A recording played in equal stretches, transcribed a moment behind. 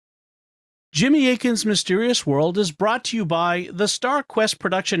Jimmy Akin's Mysterious World is brought to you by the Star Quest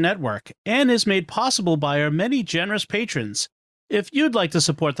Production Network and is made possible by our many generous patrons. If you'd like to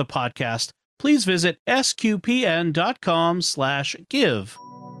support the podcast, please visit sqpn.com/give.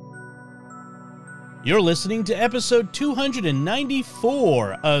 You're listening to episode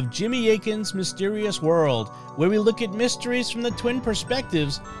 294 of Jimmy Akin's Mysterious World, where we look at mysteries from the twin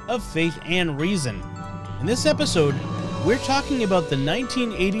perspectives of faith and reason. In this episode, we're talking about the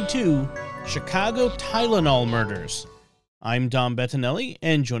 1982 Chicago Tylenol murders. I'm Dom Bettinelli,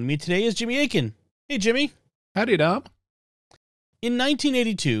 and joining me today is Jimmy Akin. Hey, Jimmy. Howdy, Dom. In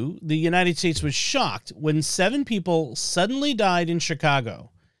 1982, the United States was shocked when 7 people suddenly died in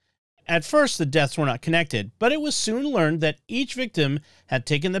Chicago. At first, the deaths were not connected, but it was soon learned that each victim had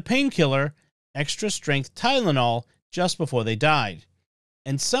taken the painkiller Extra Strength Tylenol just before they died,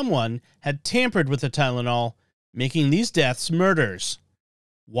 and someone had tampered with the Tylenol, making these deaths murders.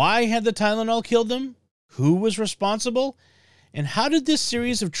 Why had the Tylenol killed them? Who was responsible? And how did this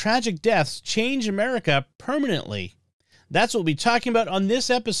series of tragic deaths change America permanently? That's what we'll be talking about on this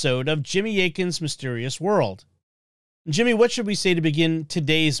episode of Jimmy Akin's Mysterious World. Jimmy, what should we say to begin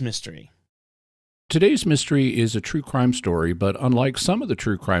today's mystery? Today's mystery is a true crime story, but unlike some of the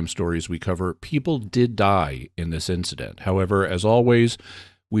true crime stories we cover, people did die in this incident. However, as always,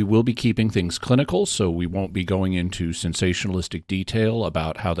 we will be keeping things clinical, so we won't be going into sensationalistic detail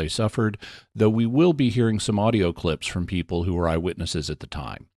about how they suffered, though we will be hearing some audio clips from people who were eyewitnesses at the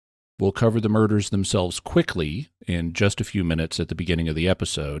time. We'll cover the murders themselves quickly in just a few minutes at the beginning of the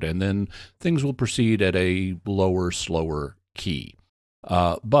episode, and then things will proceed at a lower, slower key.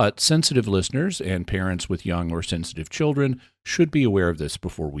 But sensitive listeners and parents with young or sensitive children should be aware of this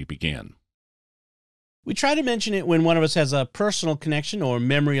before we begin. We try to mention it when one of us has a personal connection or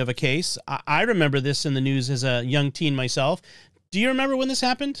memory of a case. I remember this in the news as a young teen myself. Do you remember when this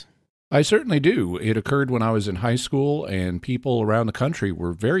happened? I certainly do. It occurred when I was in high school, and people around the country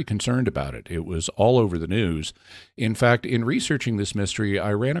were very concerned about it. It was all over the news. In fact, in researching this mystery,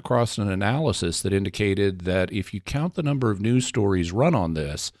 I ran across an analysis that indicated that if you count the number of news stories run on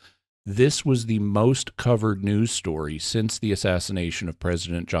this was the most covered news story since the assassination of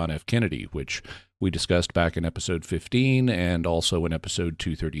President John F. Kennedy, which we discussed back in episode 15 and also in episode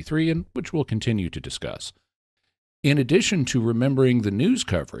 233, and which we'll continue to discuss. In addition to remembering the news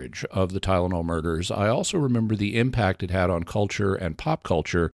coverage of the Tylenol murders, I also remember the impact it had on culture and pop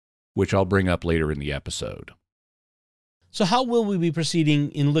culture, which I'll bring up later in the episode. So how will we be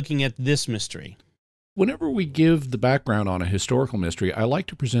proceeding in looking at this mystery? Whenever we give the background on a historical mystery, I like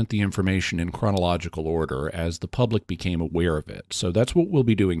to present the information in chronological order as the public became aware of it. So that's what we'll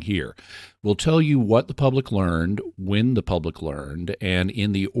be doing here. We'll tell you what the public learned, when the public learned, and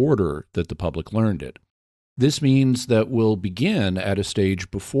in the order that the public learned it. This means that we'll begin at a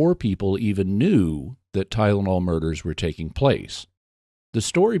stage before people even knew that Tylenol murders were taking place. The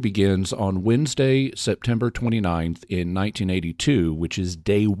story begins on Wednesday, September 29th in 1982, which is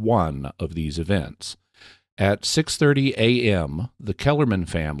day 1 of these events. At 6:30 a.m., the Kellerman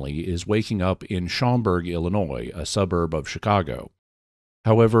family is waking up in Schaumburg, Illinois, a suburb of Chicago.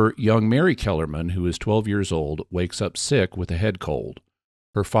 However, young Mary Kellerman, who is 12 years old, wakes up sick with a head cold.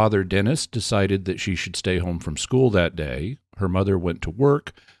 Her father, Dennis, decided that she should stay home from school that day. Her mother went to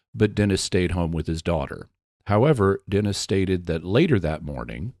work, but Dennis stayed home with his daughter. However, Dennis stated that later that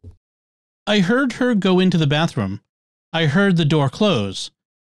morning, I heard her go into the bathroom. I heard the door close.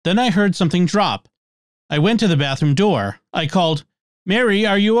 Then I heard something drop. I went to the bathroom door. I called, "Mary,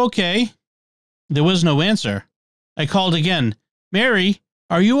 are you okay?" There was no answer. I called again, "Mary,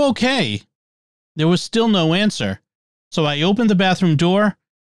 are you okay?" There was still no answer. So I opened the bathroom door,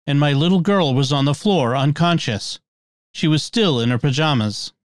 and my little girl was on the floor unconscious. She was still in her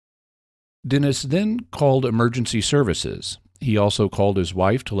pajamas. Dennis then called emergency services. He also called his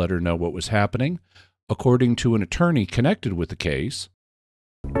wife to let her know what was happening. According to an attorney connected with the case,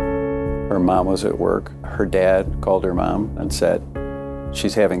 her mom was at work. Her dad called her mom and said,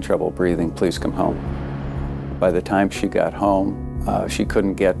 "She's having trouble breathing, please come home." By the time she got home, she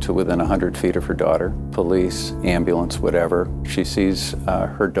couldn't get to within 100 feet of her daughter. Police, ambulance, whatever. She sees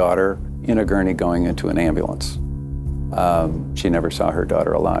her daughter in a gurney going into an ambulance. She never saw her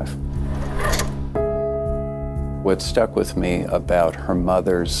daughter alive. What stuck with me about her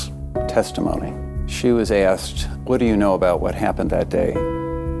mother's testimony, she was asked, "What do you know about what happened that day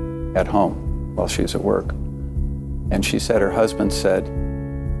at home while she was at work?" And she said her husband said,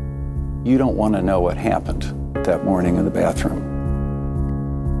 "You don't want to know what happened that morning in the bathroom."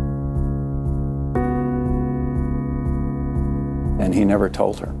 And he never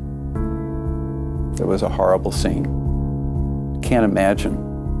told her. It was a horrible scene. Can't imagine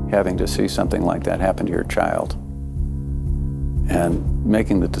having to see something like that happen to your child. And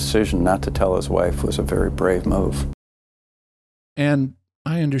making the decision not to tell his wife was a very brave move. And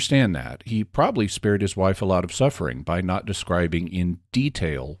I understand that. He probably spared his wife a lot of suffering by not describing in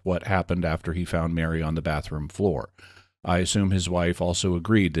detail what happened after he found Mary on the bathroom floor. I assume his wife also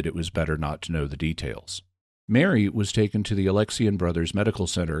agreed that it was better not to know the details. Mary was taken to the Alexian Brothers Medical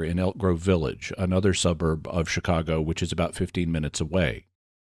Center in Elk Grove Village, another suburb of Chicago, which is about 15 minutes away.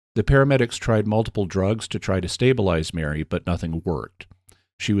 The paramedics tried multiple drugs to try to stabilize Mary, but nothing worked.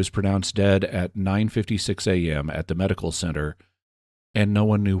 She was pronounced dead at 9:56 a.m. at the medical center, and no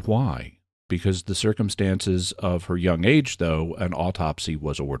one knew why. Because the circumstances of her young age, though, an autopsy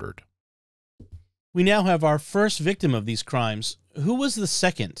was ordered. We now have our first victim of these crimes. Who was the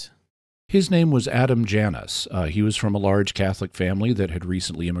second? His name was Adam Janus. He was from a large Catholic family that had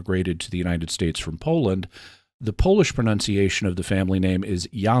recently immigrated to the United States from Poland. The Polish pronunciation of the family name is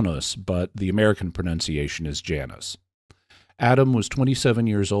Janus, but the American pronunciation is Janus. Adam was 27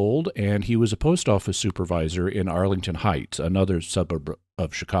 years old, and he was a post office supervisor in Arlington Heights, another suburb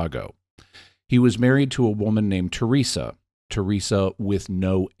of Chicago. He was married to a woman named Teresa with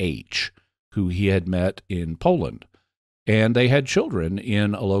no H, who he had met in Poland, and they had children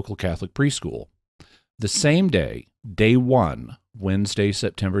in a local Catholic preschool. The same day, day one, Wednesday,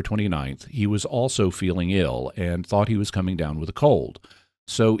 September 29th, he was also feeling ill and thought he was coming down with a cold,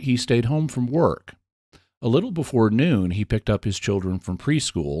 so he stayed home from work. A little before noon, he picked up his children from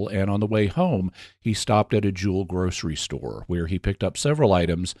preschool, and on the way home, he stopped at a Jewel grocery store, where he picked up several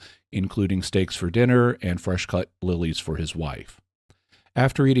items, including steaks for dinner and fresh-cut lilies for his wife.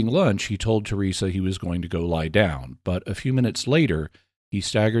 After eating lunch, he told Teresa he was going to go lie down, but a few minutes later, he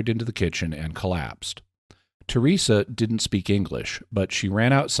staggered into the kitchen and collapsed. Teresa didn't speak English, but she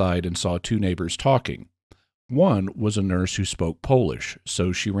ran outside and saw two neighbors talking. One was a nurse who spoke Polish,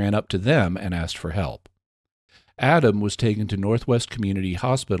 so she ran up to them and asked for help. Adam was taken to Northwest Community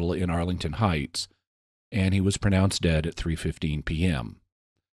Hospital in Arlington Heights, and he was pronounced dead at 3:15 p.m.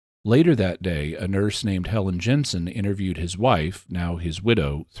 Later that day, a nurse named Helen Jensen interviewed his wife, now his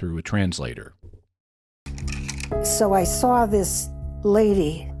widow, through a translator. So I saw this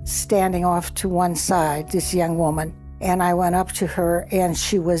lady standing off to one side, this young woman, and I went up to her, and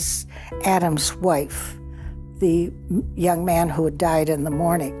she was Adam's wife, the young man who had died in the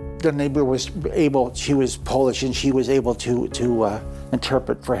morning. The neighbor was able, she was Polish, and she was able to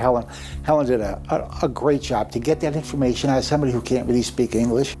interpret for Helen. Helen did a great job to get that information out of somebody who can't really speak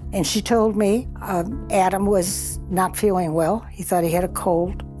English. And she told me Adam was not feeling well. He thought he had a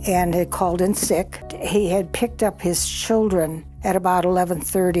cold and had called in sick. He had picked up his children at about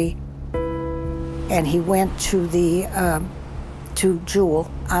 11:30, and he went to to Jewel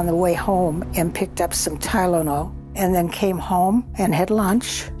on the way home and picked up some Tylenol, and then came home and had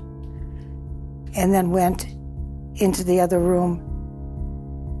lunch, and then went into the other room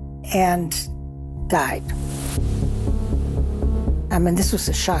and died. I mean, this was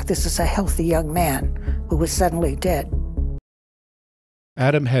a shock. This is a healthy young man who was suddenly dead.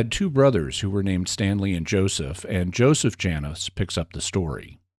 Adam had two brothers who were named Stanley and Joseph Janus picks up the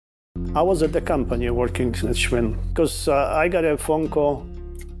story. I was at the company working at Schwinn because I got a phone call,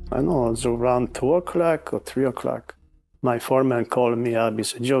 I don't know, it was around 2 o'clock or 3 o'clock. My foreman called me up. He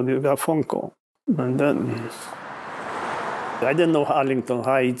said, "Joe, you got a phone call." And then I didn't know Arlington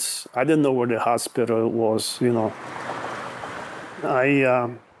Heights. I didn't know where the hospital was, you know.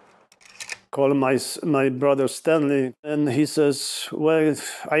 I called my brother Stanley, and he says, "Well,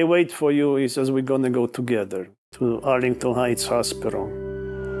 I wait for you." He says, "We're going to go together to Arlington Heights Hospital."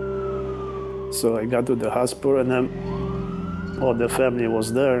 So I got to the hospital, and then all the family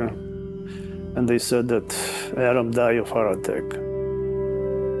was there, and they said that Adam died of heart attack.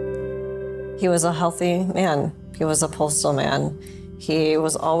 He was a healthy man. He was a postal man. He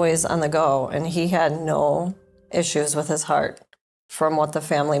was always on the go, and he had no issues with his heart, from what the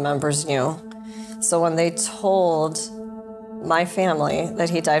family members knew. So when they told my family that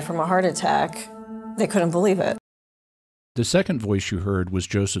he died from a heart attack, they couldn't believe it. The second voice you heard was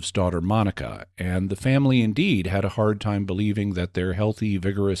Joseph's daughter, Monica, and the family indeed had a hard time believing that their healthy,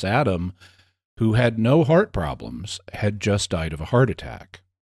 vigorous Adam, who had no heart problems, had just died of a heart attack.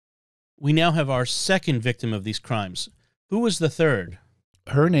 We now have our second victim of these crimes. Who was the third?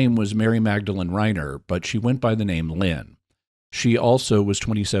 Her name was Mary Magdalene Reiner, but she went by the name Lynn. She also was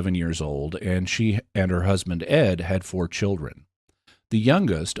 27 years old, and she and her husband Ed had 4 children. The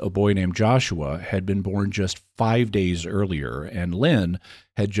youngest, a boy named Joshua, had been born just 5 days earlier, and Lynn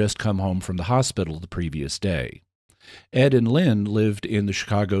had just come home from the hospital the previous day. Ed and Lynn lived in the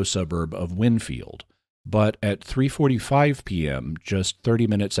Chicago suburb of Winfield. But at 3:45 p.m., just 30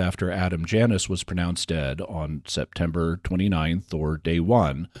 minutes after Adam Janus was pronounced dead on September 29th, or day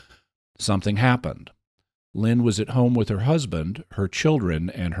one, something happened. Lynn was at home with her husband, her children,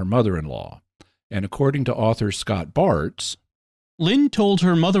 and her mother-in-law. And according to author Scott Bartz, Lynn told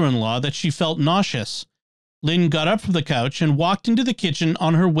her mother-in-law that she felt nauseous. Lynn got up from the couch and walked into the kitchen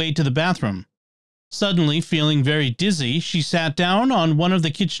on her way to the bathroom. Suddenly, feeling very dizzy, she sat down on one of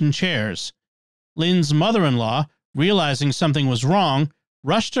the kitchen chairs. Lynn's mother-in-law, realizing something was wrong,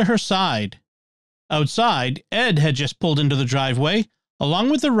 rushed to her side. Outside, Ed had just pulled into the driveway, along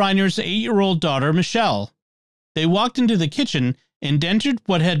with the Reiners' 8-year-old daughter, Michelle. They walked into the kitchen and entered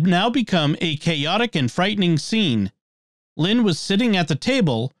what had now become a chaotic and frightening scene. Lynn was sitting at the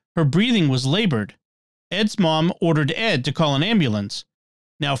table, her breathing was labored. Ed's mom ordered Ed to call an ambulance.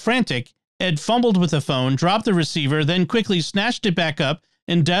 Now frantic, Ed fumbled with the phone, dropped the receiver, then quickly snatched it back up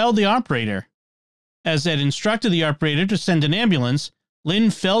and dialed the operator. As Ed instructed the operator to send an ambulance,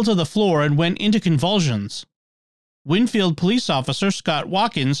 Lynn fell to the floor and went into convulsions. Winfield police officer Scott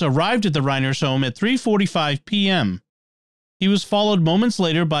Watkins arrived at the Reiners' home at 3:45 p.m. He was followed moments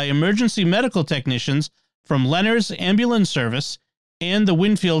later by emergency medical technicians from Leonard's ambulance service and the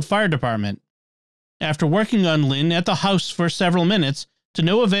Winfield Fire Department. After working on Lynn at the house for several minutes, to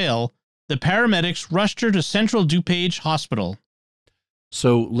no avail, the paramedics rushed her to Central DuPage Hospital.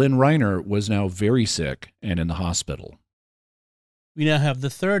 So Lynn Reiner was now very sick and in the hospital. We now have the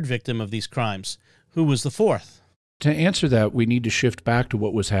third victim of these crimes. Who was the fourth? To answer that, we need to shift back to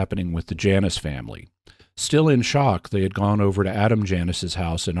what was happening with the Janus family. Still in shock, they had gone over to Adam Janus's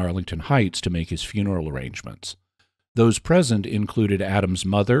house in Arlington Heights to make his funeral arrangements. Those present included Adam's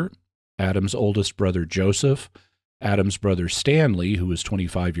mother, Adam's oldest brother Joseph, Adam's brother Stanley, who was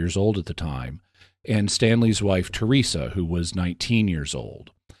 25 years old at the time, and Stanley's wife Teresa, who was 19 years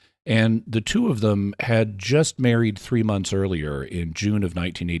old. And the two of them had just married 3 months earlier in June of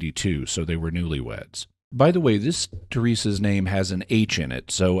 1982, so they were newlyweds. By the way, this Teresa's name has an H in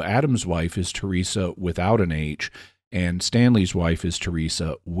it, so Adam's wife is Teresa without an H, and Stanley's wife is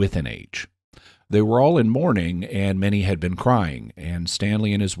Teresa with an H. They were all in mourning, and many had been crying, and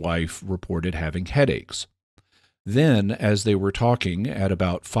Stanley and his wife reported having headaches. Then, as they were talking at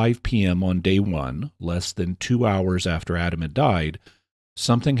about 5 p.m. on day one, less than 2 hours after Adam had died,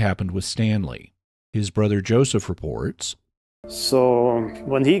 something happened with Stanley. His brother Joseph reports, So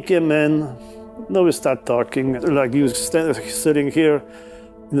when he came in, we started talking, like he was sitting here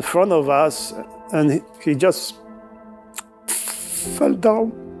in front of us, and he just fell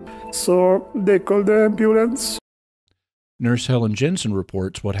down. So they called the ambulance. Nurse Helen Jensen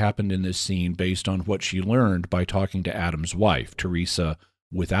reports what happened in this scene based on what she learned by talking to Adam's wife, Teresa,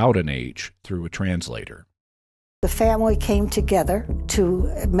 without an H, through a translator. The family came together to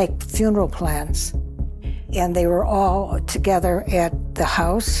make funeral plans, and they were all together at the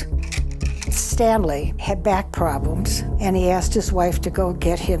house. Stanley had back problems, and he asked his wife to go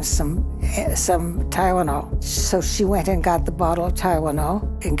get him some Tylenol. So she went and got the bottle of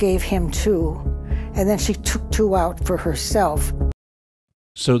Tylenol and gave him 2. And then she took 2 out for herself.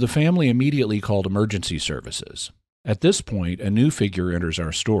 So the family immediately called emergency services. At this point, a new figure enters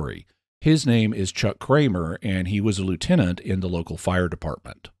our story. His name is Chuck Kramer, and he was a lieutenant in the local fire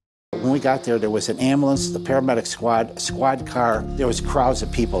department. When we got there, there was an ambulance, the paramedic squad car. There was crowds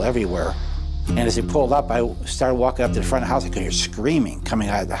of people everywhere. And as they pulled up, I started walking up to the front of the house. I could hear screaming coming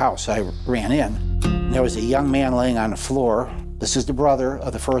out of the house. So I ran in. And there was a young man laying on the floor. This is the brother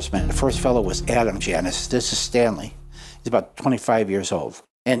of the first man. The first fellow was Adam Janus. This is Stanley. He's about 25 years old.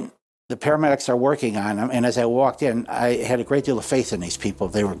 And the paramedics are working on him. And as I walked in, I had a great deal of faith in these people.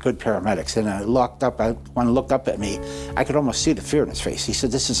 They were good paramedics. And I looked up. When he looked up at me, I could almost see the fear in his face. He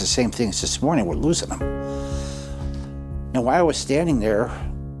said, "This is the same thing as this morning. We're losing him." And while I was standing there,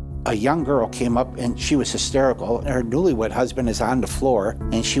 a young girl came up, and she was hysterical. Her newlywed husband is on the floor,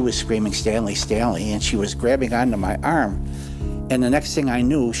 and she was screaming, "Stanley, Stanley," and she was grabbing onto my arm. And the next thing I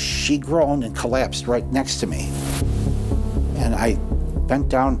knew, she groaned and collapsed right next to me. And I bent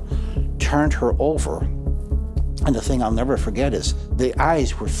down, turned her over, and the thing I'll never forget is the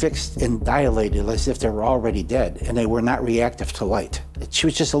eyes were fixed and dilated as if they were already dead, and they were not reactive to light. She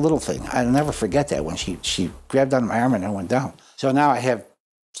was just a little thing. I'll never forget that when she grabbed on my arm and I went down. So now I have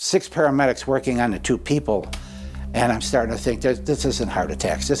 6 paramedics working on the 2 people, and I'm starting to think this isn't heart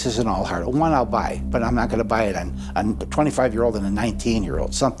attacks. This isn't all heart. One I'll buy, but I'm not going to buy it on a 25-year-old and a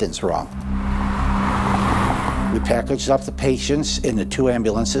 19-year-old. Something's wrong. We packaged up the patients in the 2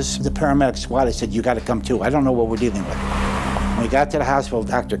 ambulances. The paramedic squad, I said, "You got to come too. I don't know what we're dealing with." When we got to the hospital,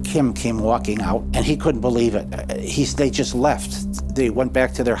 Dr. Kim came walking out, and he couldn't believe it. They just left. They went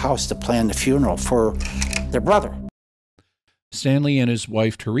back to their house to plan the funeral for their brother. Stanley and his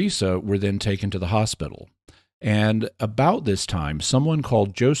wife, Teresa, were then taken to the hospital. And about this time, someone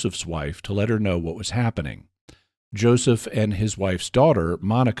called Joseph's wife to let her know what was happening. Joseph and his wife's daughter,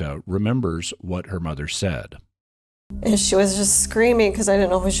 Monica, remembers what her mother said. And she was just screaming because I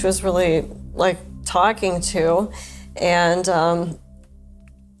didn't know who she was really, talking to. And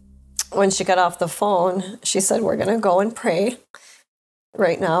when she got off the phone, she said, "We're going to go and pray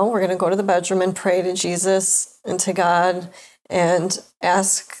right now. We're going to go to the bedroom and pray to Jesus and to God and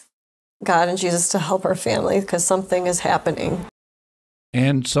ask God and Jesus to help our family because something is happening."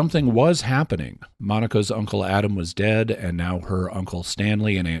 And something was happening. Monica's Uncle Adam was dead, and now her Uncle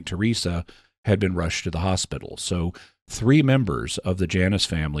Stanley and Aunt Teresa had been rushed to the hospital. So 3 members of the Janus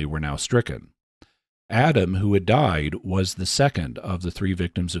family were now stricken. Adam, who had died, was the second of the 3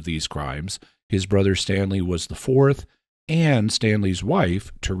 victims of these crimes. His brother Stanley was the 4th, and Stanley's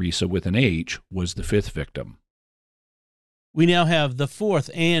wife, Teresa with an H, was the 5th victim. We now have the 4th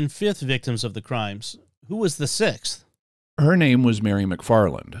and 5th victims of the crimes. Who was the 6th? Her name was Mary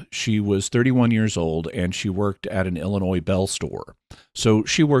McFarland. She was 31 years old, and she worked at an Illinois Bell store. So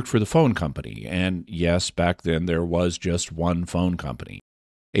she worked for the phone company, and yes, back then there was just one phone company.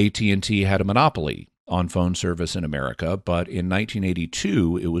 AT&T had a monopoly on phone service in America, but in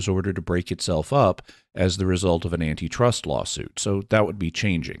 1982 it was ordered to break itself up as the result of an antitrust lawsuit, so that would be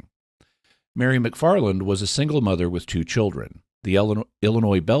changing. Mary McFarland was a single mother with 2 children. The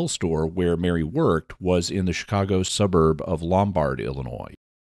Illinois Bell store where Mary worked was in the Chicago suburb of Lombard, Illinois.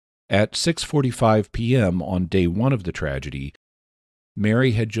 At 6:45 p.m. on day 1 of the tragedy,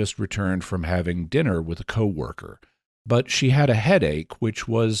 Mary had just returned from having dinner with a coworker, but she had a headache, which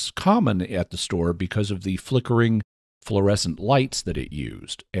was common at the store because of the flickering fluorescent lights that it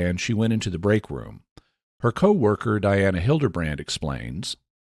used, and she went into the break room. Her coworker, Diana Hildebrand, explains,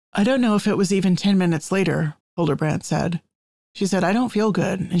 "I don't know if it was even 10 minutes later," Hildebrand said. She said, "I don't feel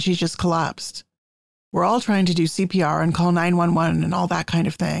good," and she just collapsed. We're all trying to do CPR and call 911 and all that kind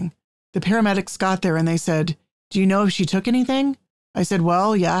of thing. The paramedics got there and they said, "Do you know if she took anything?" I said,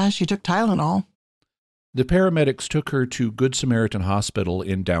 "Well, yeah, she took Tylenol." The paramedics took her to Good Samaritan Hospital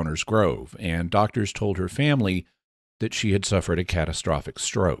in Downers Grove, and doctors told her family that she had suffered a catastrophic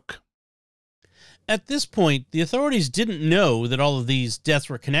stroke. At this point, the authorities didn't know that all of these deaths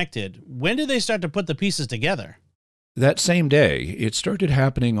were connected. When did they start to put the pieces together? That same day, it started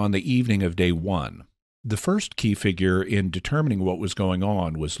happening on the evening of day 1. The first key figure in determining what was going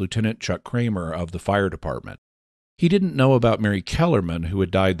on was Lieutenant Chuck Kramer of the fire department. He didn't know about Mary Kellerman, who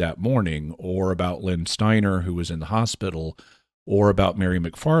had died that morning, or about Lynn Steiner, who was in the hospital, or about Mary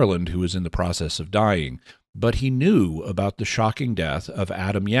McFarland, who was in the process of dying, but he knew about the shocking death of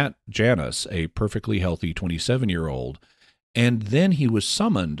Adam Janus, a perfectly healthy 27-year-old, and then he was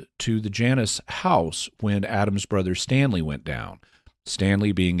summoned to the Janus house when Adam's brother Stanley went down,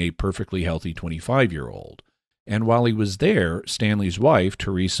 Stanley being a perfectly healthy 25-year-old. And while he was there, Stanley's wife,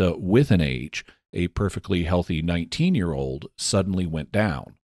 Teresa with an H, a perfectly healthy 19-year-old, suddenly went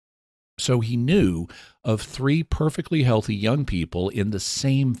down. So he knew of 3 perfectly healthy young people in the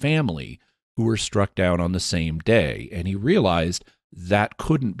same family who were struck down on the same day, and he realized that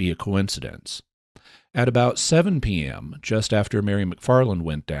couldn't be a coincidence. At about 7 p.m., just after Mary McFarland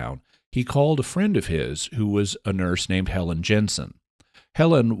went down, he called a friend of his who was a nurse named Helen Jensen.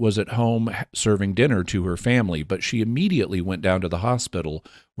 Helen was at home serving dinner to her family, but she immediately went down to the hospital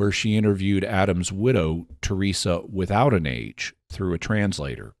where she interviewed Adam's widow, Teresa without an H, through a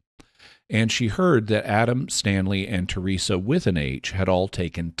translator. And she heard that Adam, Stanley, and Teresa with an H had all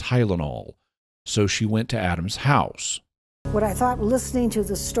taken Tylenol. So she went to Adam's house. What I thought listening to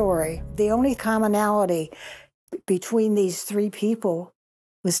the story, the only commonality between these 3 people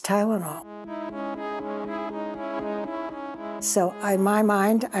was Tylenol. So in my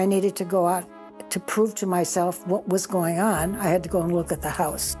mind, I needed to go out to prove to myself what was going on. I had to go and look at the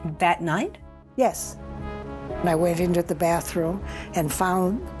house. That night? Yes. And I went into the bathroom and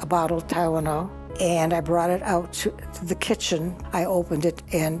found a bottle of Tylenol, and I brought it out to the kitchen. I opened it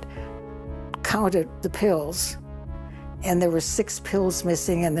and counted the pills, and there were 6 pills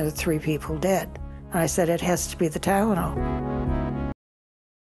missing, and there were 3 people dead. And I said, it has to be the Tylenol.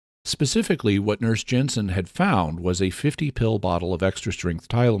 Specifically, what Nurse Jensen had found was a 50-pill bottle of Extra Strength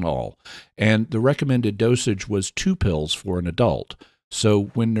Tylenol, and the recommended dosage was 2 pills for an adult.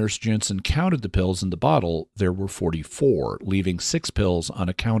 So when Nurse Jensen counted the pills in the bottle, there were 44, leaving 6 pills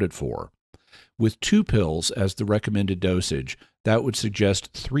unaccounted for. With 2 pills as the recommended dosage, that would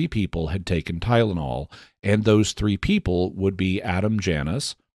suggest 3 people had taken Tylenol, and those 3 people would be Adam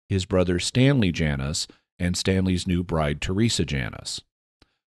Janus, his brother Stanley Janus, and Stanley's new bride Teresa Janus.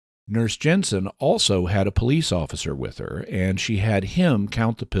 Nurse Jensen also had a police officer with her, and she had him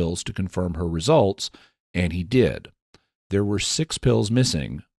count the pills to confirm her results, and he did. There were 6 pills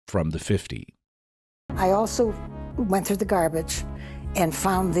missing from the 50. I also went through the garbage and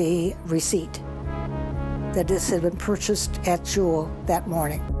found the receipt that this had been purchased at Jewel that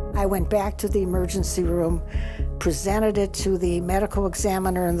morning. I went back to the emergency room, presented it to the medical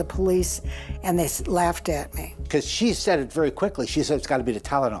examiner and the police, and they laughed at me. Because she said it very quickly. She said it's got to be the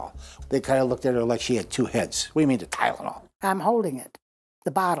Tylenol. They kind of looked at her like she had 2 heads. What do you mean the Tylenol? I'm holding it,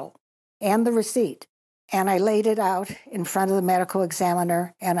 the bottle, and the receipt. And I laid it out in front of the medical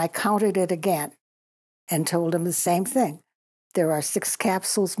examiner, and I counted it again and told him the same thing. There are 6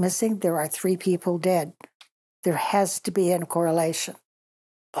 capsules missing. There are 3 people dead. There has to be a correlation.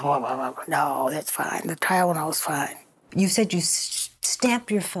 Oh, no, that's fine. The Tylenol's fine. You said you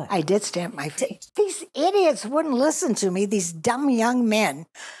stamped your foot. I did stamp my foot. These idiots wouldn't listen to me, these dumb young men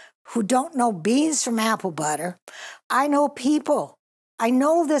who don't know beans from apple butter. I know people. I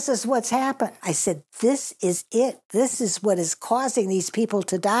know this is what's happened. I said, this is it. This is what is causing these people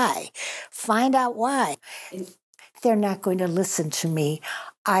to die. Find out why. They're not going to listen to me.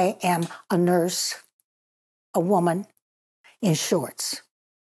 I am a nurse, a woman in shorts.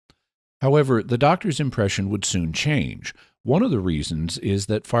 However, the doctor's impression would soon change. One of the reasons is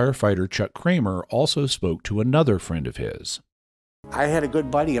that firefighter Chuck Kramer also spoke to another friend of his. I had a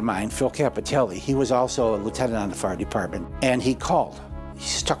good buddy of mine, Phil Capitelli. He was also a lieutenant on the fire department, and he called. He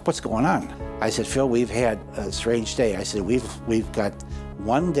said, Chuck, what's going on? I said, Phil, we've had a strange day. I said, we've got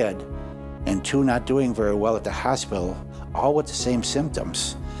 1 dead and 2 not doing very well at the hospital, all with the same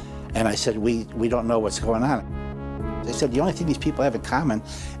symptoms. And I said, we don't know what's going on. They said, the only thing these people have in common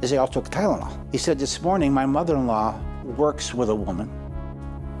is they all took Tylenol. He said, this morning, my mother-in-law works with a woman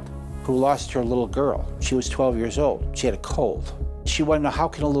who lost her little girl. She was 12 years old. She had a cold. She wanted to know, how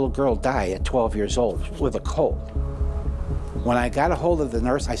can a little girl die at 12 years old with a cold? When I got a hold of the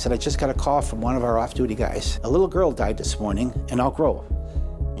nurse, I said, I just got a call from one of our off-duty guys. A little girl died this morning in Elk Grove,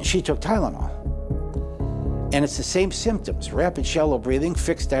 and she took Tylenol. And it's the same symptoms: rapid shallow breathing,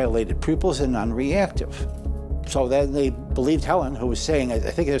 fixed dilated pupils, and unreactive. So then they believed Helen, who was saying, I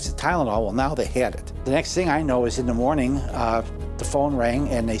think it was the Tylenol. Well, now they had it. The next thing I know is in the morning, the phone rang,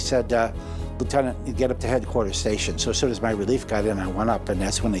 and they said, Lieutenant, you get up to headquarters station. So as soon as my relief got in, I went up, and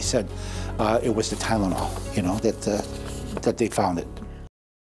that's when they said it was the Tylenol, that they found it.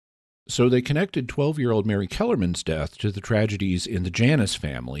 So they connected 12-year-old Mary Kellerman's death to the tragedies in the Janus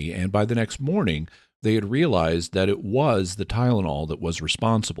family, and by the next morning, they had realized that it was the Tylenol that was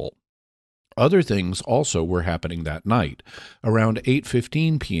responsible. Other things also were happening that night. Around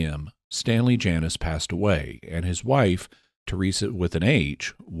 8:15 p.m., Stanley Janus passed away, and his wife, Teresa with an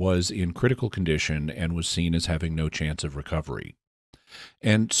H, was in critical condition and was seen as having no chance of recovery.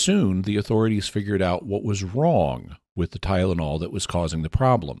 And soon the authorities figured out what was wrong with the Tylenol that was causing the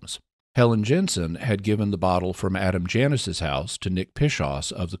problems. Helen Jensen had given the bottle from Adam Janus's house to Nick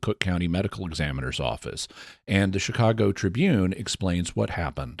Pishoss of the Cook County Medical Examiner's Office, and the Chicago Tribune explains what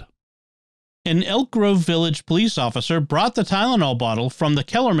happened. An Elk Grove Village police officer brought the Tylenol bottle from the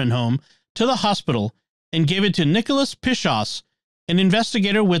Kellerman home to the hospital and gave it to Nicholas Pishoss, an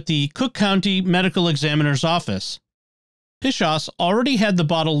investigator with the Cook County Medical Examiner's Office. Pishoss already had the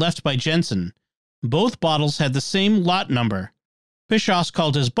bottle left by Jensen. Both bottles had the same lot number. Pishoss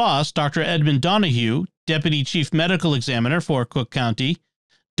called his boss, Dr. Edmund Donahue, Deputy Chief Medical Examiner for Cook County.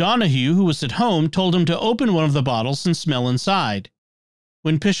 Donahue, who was at home, told him to open one of the bottles and smell inside.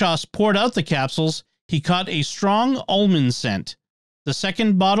 When Pishoss poured out the capsules, he caught a strong almond scent. The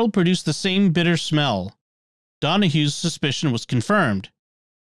second bottle produced the same bitter smell. Donahue's suspicion was confirmed.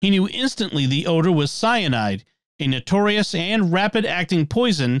 He knew instantly the odor was cyanide, a notorious and rapid-acting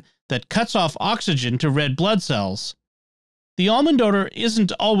poison that cuts off oxygen to red blood cells. The almond odor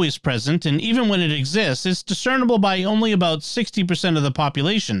isn't always present, and even when it exists, it's discernible by only about 60% of the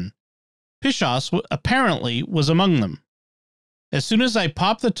population. Pishoss apparently was among them. As soon as I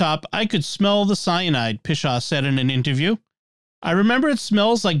popped the top, I could smell the cyanide, Pishoss said in an interview. I remember it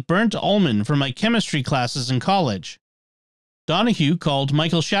smells like burnt almond from my chemistry classes in college. Donahue called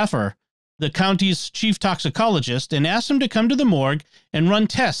Michael Schaffer, the county's chief toxicologist, and asked him to come to the morgue and run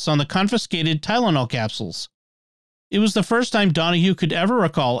tests on the confiscated Tylenol capsules. It was the first time Donahue could ever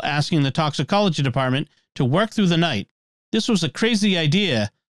recall asking the toxicology department to work through the night. This was a crazy idea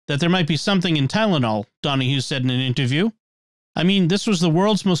that there might be something in Tylenol, Donahue said in an interview. I mean, this was the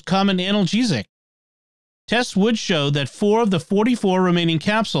world's most common analgesic. Tests would show that 4 of the 44 remaining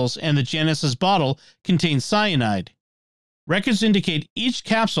capsules and the Genesis bottle contained cyanide. Records indicate each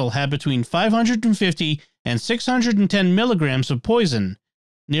capsule had between 550 and 610 milligrams of poison,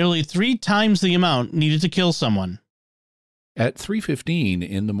 nearly 3 times the amount needed to kill someone. At 3:15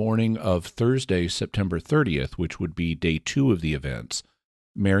 in the morning of Thursday, September 30th, which would be day 2 of the events,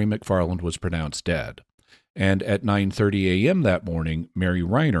 Mary McFarland was pronounced dead. And at 9:30 a.m. that morning, Mary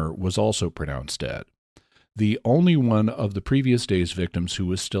Reiner was also pronounced dead. The only one of the previous day's victims who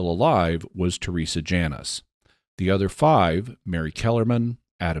was still alive was Teresa Janis. The other 5, Mary Kellerman,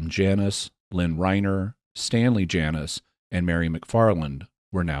 Adam Janis, Lynn Reiner, Stanley Janis, and Mary McFarland,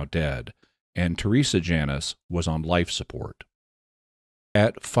 were now dead, and Teresa Janis was on life support.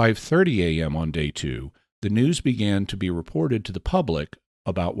 At 5:30 a.m. on day 2, the news began to be reported to the public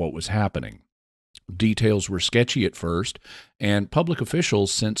about what was happening. Details were sketchy at first, and public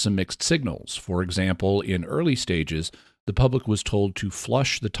officials sent some mixed signals. For example, in early stages, the public was told to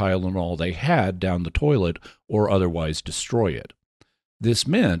flush the Tylenol they had down the toilet or otherwise destroy it. This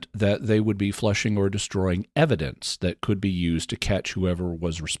meant that they would be flushing or destroying evidence that could be used to catch whoever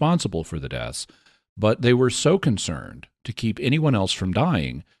was responsible for the deaths, but they were so concerned to keep anyone else from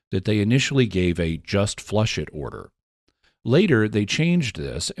dying that they initially gave a just flush it order. Later, they changed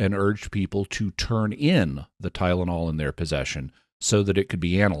this and urged people to turn in the Tylenol in their possession so that it could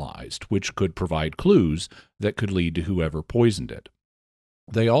be analyzed, which could provide clues that could lead to whoever poisoned it.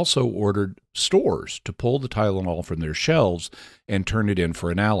 They also ordered stores to pull the Tylenol from their shelves and turn it in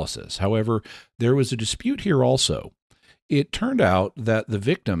for analysis. However, there was a dispute here also. It turned out that the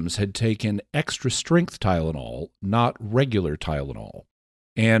victims had taken Extra Strength Tylenol, not regular Tylenol.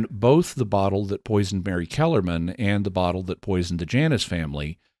 And both the bottle that poisoned Mary Kellerman and the bottle that poisoned the Janis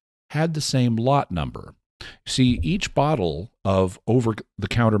family had the same lot number. See, each bottle of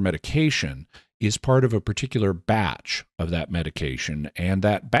over-the-counter medication is part of a particular batch of that medication, and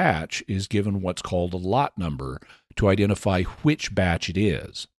that batch is given what's called a lot number to identify which batch it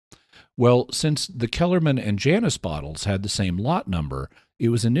is. Well, since the Kellerman and Janis bottles had the same lot number, it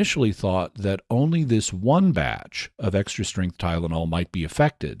was initially thought that only this one batch of Extra Strength Tylenol might be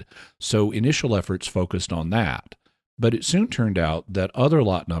affected, so initial efforts focused on that. But it soon turned out that other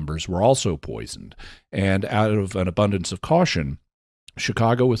lot numbers were also poisoned, and out of an abundance of caution,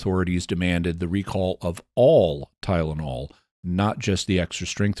 Chicago authorities demanded the recall of all Tylenol, not just the Extra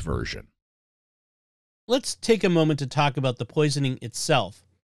Strength version. Let's take a moment to talk about the poisoning itself.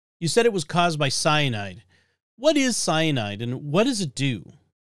 You said it was caused by cyanide. What is cyanide and what does it do?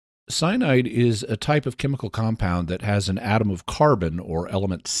 Cyanide is a type of chemical compound that has an atom of carbon, or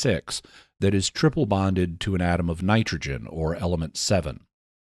element 6, that is triple bonded to an atom of nitrogen, or element 7.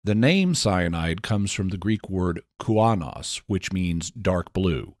 The name cyanide comes from the Greek word kuanos, which means dark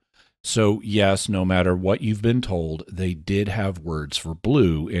blue. So yes, no matter what you've been told, they did have words for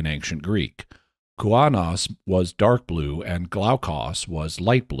blue in ancient Greek. Kuanos was dark blue and glaukos was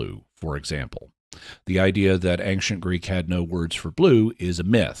light blue, for example. The idea that ancient Greek had no words for blue is a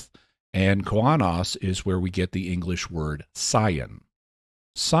myth, and kuanos is where we get the English word cyan.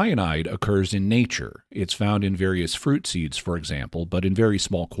 Cyanide occurs in nature. It's found in various fruit seeds, for example, but in very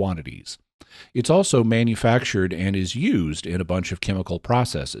small quantities. It's also manufactured and is used in a bunch of chemical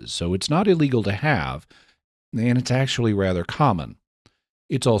processes, so it's not illegal to have, and it's actually rather common.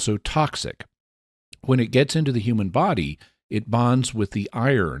 It's also toxic. When it gets into the human body, it bonds with the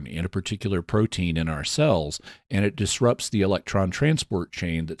iron in a particular protein in our cells, and it disrupts the electron transport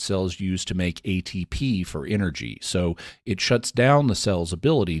chain that cells use to make ATP for energy. So it shuts down the cell's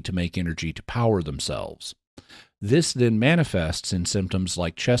ability to make energy to power themselves. This then manifests in symptoms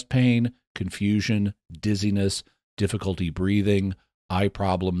like chest pain, confusion, dizziness, difficulty breathing, eye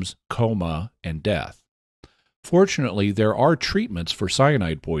problems, coma, and death. Fortunately, there are treatments for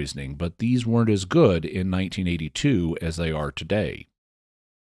cyanide poisoning, but these weren't as good in 1982 as they are today.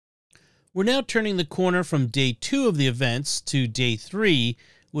 We're now turning the corner from day 2 of the events to day 3,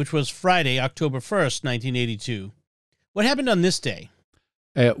 which was Friday, October 1st, 1982. What happened on this day?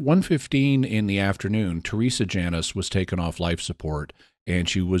 At 1:15 in the afternoon, Teresa Janis was taken off life support, and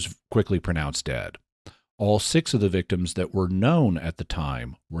she was quickly pronounced dead. All 6 of the victims that were known at the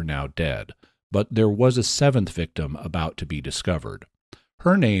time were now dead. But there was a 7th victim about to be discovered.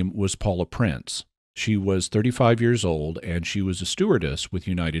 Her name was Paula Prince. She was 35 years old, and she was a stewardess with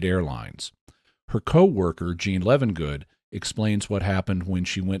United Airlines. Her co-worker, Jean Levengood, explains what happened when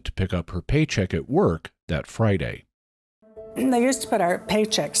she went to pick up her paycheck at work that Friday. They used to put our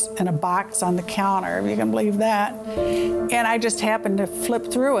paychecks in a box on the counter, if you can believe that. And I just happened to flip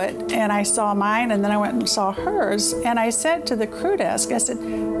through it, and I saw mine, and then I went and saw hers. And I said to the crew desk, I said,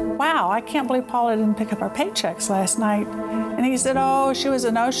 wow, I can't believe Paula didn't pick up our paychecks last night. And he said, oh, she was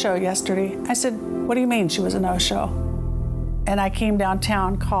a no-show yesterday. I said, what do you mean she was a no-show? And I came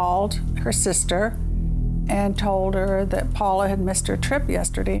downtown, called her sister, and told her that Paula had missed her trip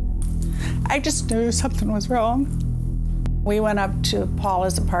yesterday. I just knew something was wrong. We went up to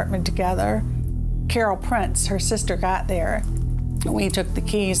Paula's apartment together. Carol Prince, her sister, got there. We took the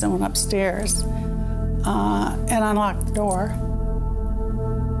keys and went upstairs and unlocked the door.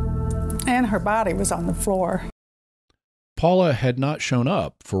 And her body was on the floor. Paula had not shown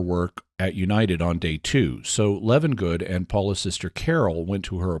up for work at United on day 2, so Levengood and Paula's sister Carol went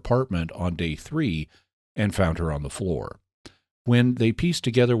to her apartment on day 3 and found her on the floor. When they pieced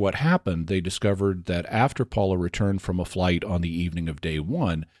together what happened, they discovered that after Paula returned from a flight on the evening of day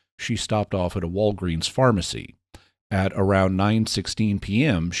 1, she stopped off at a Walgreens pharmacy. At around 9:16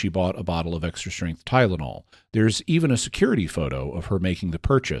 p.m., she bought a bottle of Extra Strength Tylenol. There's even a security photo of her making the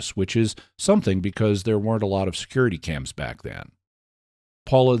purchase, which is something because there weren't a lot of security cams back then.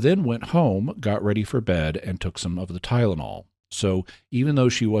 Paula then went home, got ready for bed, and took some of the Tylenol. So even though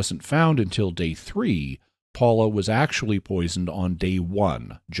she wasn't found until day 3, Paula was actually poisoned on day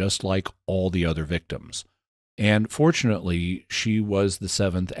 1, just like all the other victims. And fortunately, she was the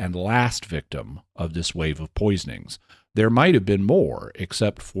 7th and last victim of this wave of poisonings. There might have been more,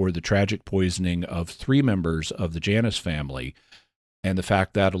 except for the tragic poisoning of 3 members of the Janus family, and the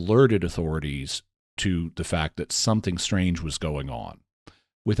fact that alerted authorities to the fact that something strange was going on.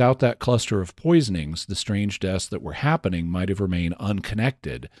 Without that cluster of poisonings, the strange deaths that were happening might have remained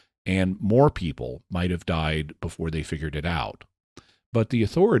unconnected, and more people might have died before they figured it out. But the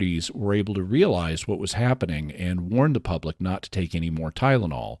authorities were able to realize what was happening and warn the public not to take any more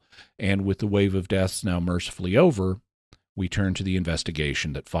Tylenol, and with the wave of deaths now mercifully over, we turn to the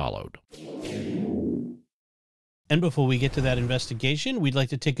investigation that followed. And before we get to that investigation, we'd like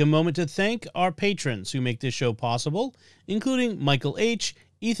to take a moment to thank our patrons who make this show possible, including Michael H.,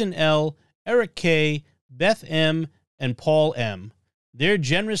 Ethan L., Eric K., Beth M., and Paul M. Their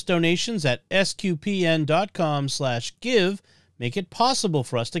generous donations at sqpn.com/give make it possible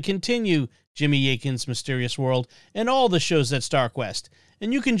for us to continue Jimmy Akin's Mysterious World and all the shows at StarQuest,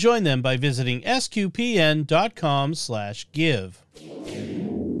 and you can join them by visiting sqpn.com/give.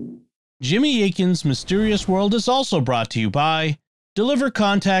 Jimmy Akin's Mysterious World is also brought to you by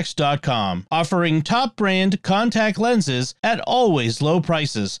DeliverContacts.com, offering top brand contact lenses at always low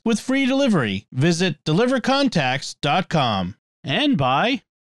prices with free delivery. Visit DeliverContacts.com. And by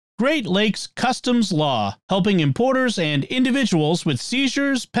Great Lakes Customs Law, helping importers and individuals with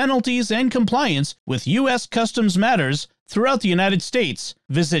seizures, penalties, and compliance with U.S. customs matters throughout the United States.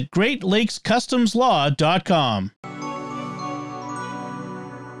 Visit GreatLakesCustomsLaw.com.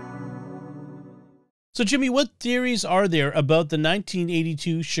 So, Jimmy, what theories are there about the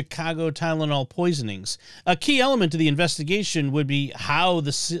 1982 Chicago Tylenol poisonings? A key element to the investigation would be how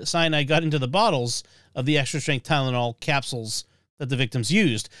the cyanide got into the bottles of the Extra Strength Tylenol capsules that the victims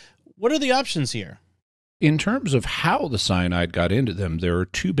used. What are the options here? In terms of how the cyanide got into them, there are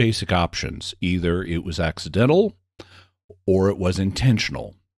 2 basic options. Either it was accidental or it was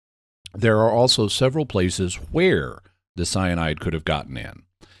intentional. There are also several places where the cyanide could have gotten in.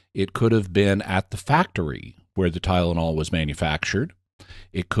 It could have been at the factory where the Tylenol was manufactured.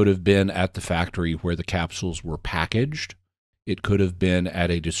 It could have been at the factory where the capsules were packaged. It could have been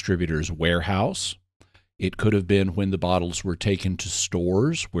at a distributor's warehouse. It could have been when the bottles were taken to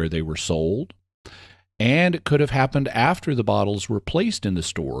stores where they were sold. And it could have happened after the bottles were placed in the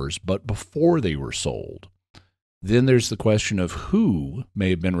stores, but before they were sold. Then there's the question of who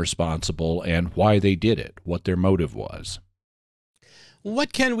may have been responsible and why they did it, what their motive was.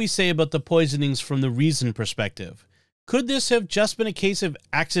 What can we say about the poisonings from the reason perspective? Could this have just been a case of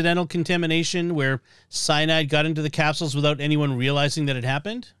accidental contamination where cyanide got into the capsules without anyone realizing that it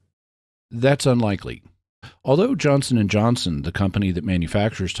happened? That's unlikely. Although Johnson & Johnson, the company that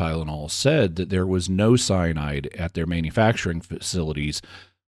manufactures Tylenol, said that there was no cyanide at their manufacturing facilities,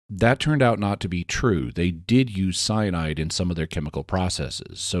 that turned out not to be true. They did use cyanide in some of their chemical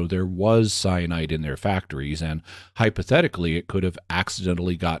processes, so there was cyanide in their factories, and hypothetically it could have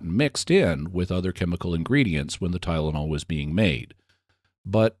accidentally gotten mixed in with other chemical ingredients when the Tylenol was being made.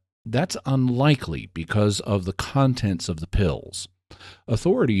 But that's unlikely because of the contents of the pills.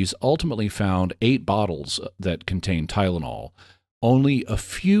 Authorities ultimately found 8 bottles that contained Tylenol, Only a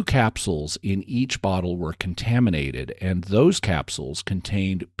few capsules in each bottle were contaminated, and those capsules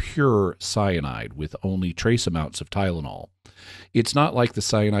contained pure cyanide with only trace amounts of Tylenol. It's not like the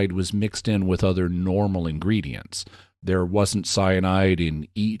cyanide was mixed in with other normal ingredients. There wasn't cyanide in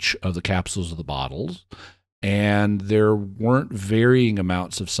each of the capsules of the bottles, and there weren't varying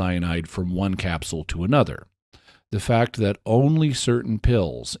amounts of cyanide from one capsule to another. The fact that only certain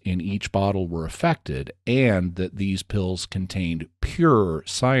pills in each bottle were affected and that these pills contained pure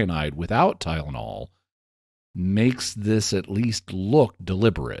cyanide without Tylenol makes this at least look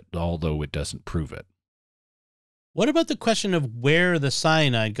deliberate, although it doesn't prove it. What about the question of where the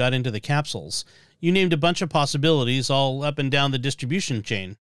cyanide got into the capsules? You named a bunch of possibilities all up and down the distribution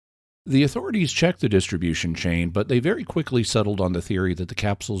chain. The authorities checked the distribution chain, but they very quickly settled on the theory that the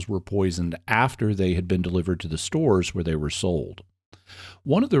capsules were poisoned after they had been delivered to the stores where they were sold.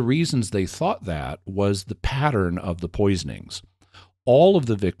 One of the reasons they thought that was the pattern of the poisonings. All of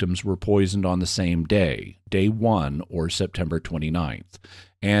the victims were poisoned on the same day, day 1 or September 29th,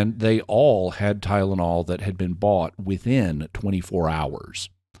 and they all had Tylenol that had been bought within 24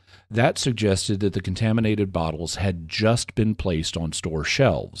 hours. That suggested that the contaminated bottles had just been placed on store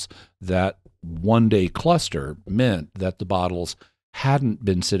shelves. That one-day cluster meant that the bottles hadn't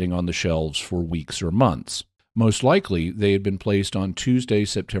been sitting on the shelves for weeks or months. Most likely, they had been placed on Tuesday,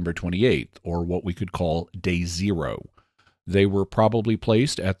 September 28th, or what we could call day 0. They were probably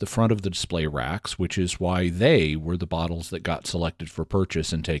placed at the front of the display racks, which is why they were the bottles that got selected for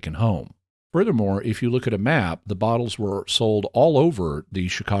purchase and taken home. Furthermore, if you look at a map, the bottles were sold all over the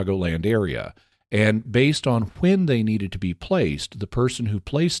Chicagoland area, and based on when they needed to be placed, the person who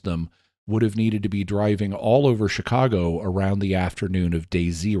placed them would have needed to be driving all over Chicago around the afternoon of day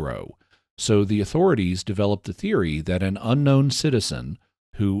 0. So the authorities developed the theory that an unknown citizen,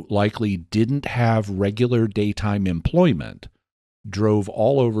 who likely didn't have regular daytime employment, drove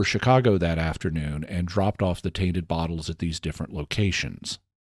all over Chicago that afternoon and dropped off the tainted bottles at these different locations.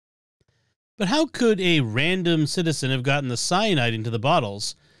 But how could a random citizen have gotten the cyanide into the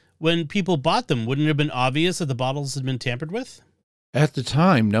bottles? When people bought them, wouldn't it have been obvious that the bottles had been tampered with? At the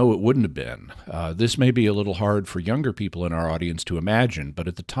time, no, it wouldn't have been. This may be a little hard for younger people in our audience to imagine, but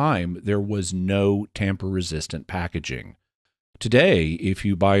at the time, there was no tamper-resistant packaging. Today, if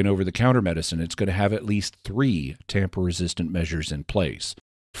you buy an over-the-counter medicine, it's going to have at least 3 tamper-resistant measures in place.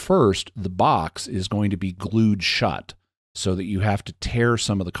 First, the box is going to be glued shut, so that you have to tear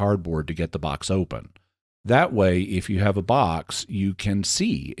some of the cardboard to get the box open. That way, if you have a box, you can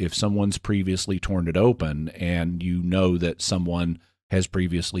see if someone's previously torn it open, and you know that someone has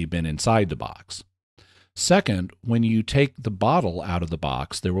previously been inside the box. Second, when you take the bottle out of the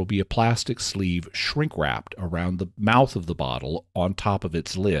box, there will be a plastic sleeve shrink-wrapped around the mouth of the bottle on top of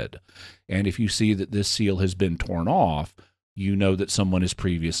its lid. And if you see that this seal has been torn off, you know that someone has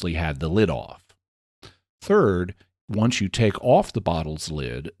previously had the lid off. Third, once you take off the bottle's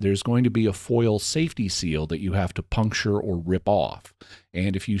lid, there's going to be a foil safety seal that you have to puncture or rip off.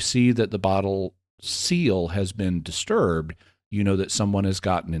 And if you see that the bottle seal has been disturbed, you know that someone has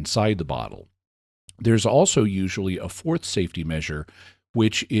gotten inside the bottle. There's also usually a fourth safety measure,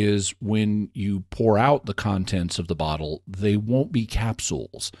 which is when you pour out the contents of the bottle, they won't be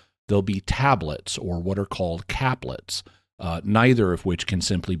capsules. They'll be tablets or what are called caplets, neither of which can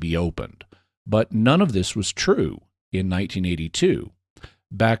simply be opened. But none of this was true in 1982.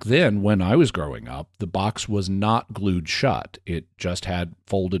 Back then, when I was growing up, the box was not glued shut. It just had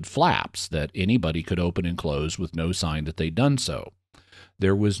folded flaps that anybody could open and close with no sign that they'd done so.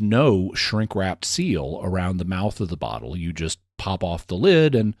 There was no shrink-wrapped seal around the mouth of the bottle. You just pop off the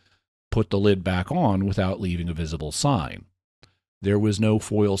lid and put the lid back on without leaving a visible sign. There was no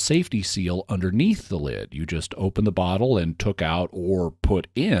foil safety seal underneath the lid. You just opened the bottle and took out or put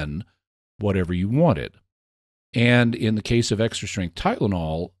in whatever you wanted. And in the case of Extra Strength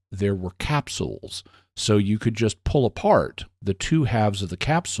Tylenol, there were capsules. So you could just pull apart the 2 halves of the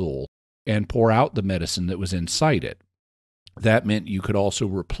capsule and pour out the medicine that was inside it. That meant you could also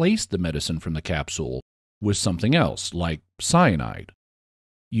replace the medicine from the capsule with something else, like cyanide.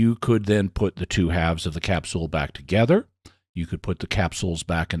 You could then put the 2 halves of the capsule back together. You could put the capsules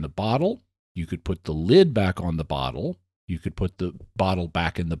back in the bottle. You could put the lid back on the bottle. You could put the bottle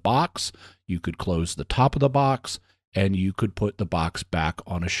back in the box. You could close the top of the box, and you could put the box back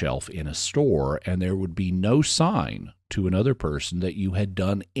on a shelf in a store, and there would be no sign to another person that you had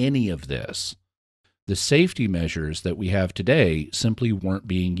done any of this. The safety measures that we have today simply weren't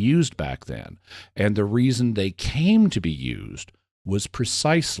being used back then, and the reason they came to be used was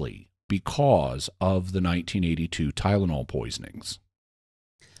precisely because of the 1982 Tylenol poisonings.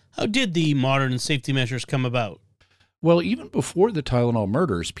 How did the modern safety measures come about? Well, even before the Tylenol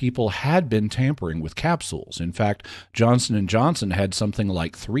murders, people had been tampering with capsules. In fact, Johnson & Johnson had something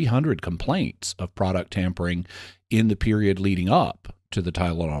like 300 complaints of product tampering in the period leading up to the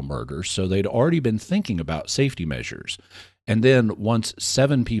Tylenol murders, so they'd already been thinking about safety measures. And then once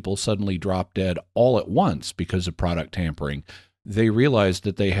 7 people suddenly dropped dead all at once because of product tampering, they realized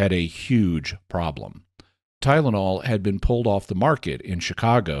that they had a huge problem. Tylenol had been pulled off the market in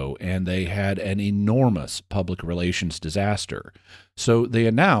Chicago, and they had an enormous public relations disaster. So they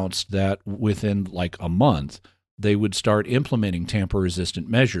announced that within like a month, they would start implementing tamper-resistant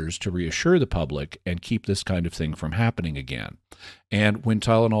measures to reassure the public and keep this kind of thing from happening again. And when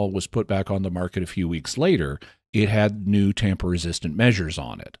Tylenol was put back on the market a few weeks later, it had new tamper-resistant measures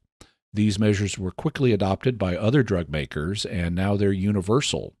on it. These measures were quickly adopted by other drug makers, and now they're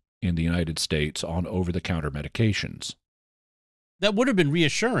universal in the United States on over-the-counter medications. That would have been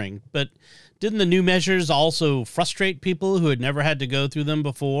reassuring, but didn't the new measures also frustrate people who had never had to go through them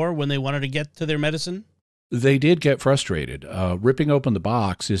before when they wanted to get to their medicine? They did get frustrated. Ripping open the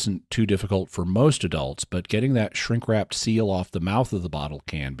box isn't too difficult for most adults, but getting that shrink-wrapped seal off the mouth of the bottle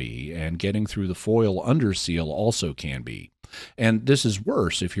can be, and getting through the foil under seal also can be. And this is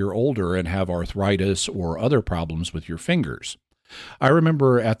worse if you're older and have arthritis or other problems with your fingers. I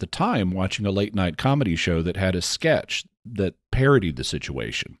remember at the time watching a late-night comedy show that had a sketch that parodied the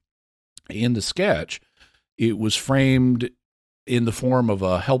situation. In the sketch, it was framed in the form of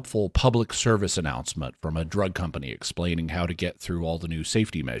a helpful public service announcement from a drug company explaining how to get through all the new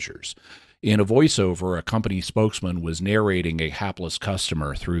safety measures. In a voiceover, a company spokesman was narrating a hapless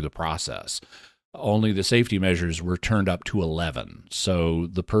customer through the process. Only the safety measures were turned up to 11. So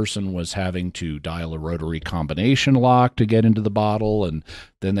the person was having to dial a rotary combination lock to get into the bottle, and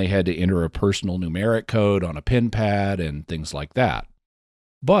then they had to enter a personal numeric code on a pin pad and things like that.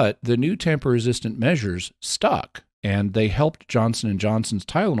 But the new tamper-resistant measures stuck, and they helped Johnson & Johnson's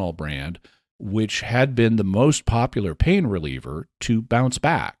Tylenol brand, which had been the most popular pain reliever, to bounce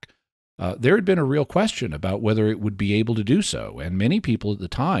back. There had been a real question about whether it would be able to do so, and many people at the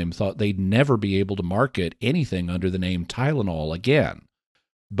time thought they'd never be able to market anything under the name Tylenol again.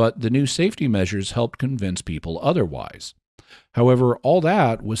 But the new safety measures helped convince people otherwise. However, all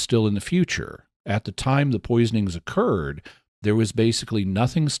that was still in the future. At the time the poisonings occurred, there was basically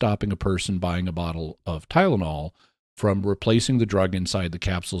nothing stopping a person buying a bottle of Tylenol from replacing the drug inside the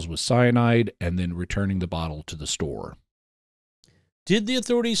capsules with cyanide and then returning the bottle to the store. Did the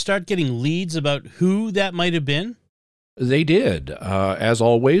authorities start getting leads about who that might have been? They did. As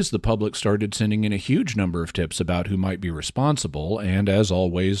always, the public started sending in a huge number of tips about who might be responsible, and as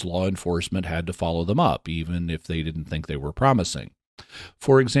always, law enforcement had to follow them up, even if they didn't think they were promising.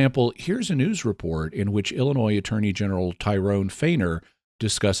 For example, here's a news report in which Illinois Attorney General Tyrone Feiner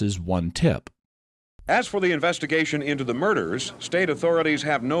discusses one tip. As for the investigation into the murders, state authorities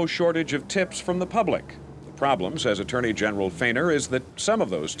have no shortage of tips from the public. The problem, says Attorney General Feiner, is that some of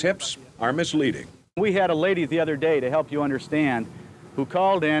those tips are misleading. We had a lady the other day, to help you understand, who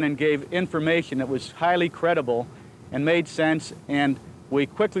called in and gave information that was highly credible and made sense, and we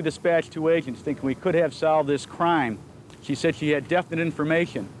quickly dispatched 2 agents thinking we could have solved this crime. She said she had definite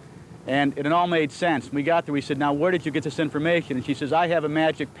information, and it all made sense. We got there, we said, now where did you get this information? And she says, I have a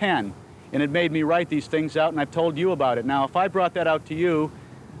magic pen, and it made me write these things out, and I've told you about it. Now, if I brought that out to you,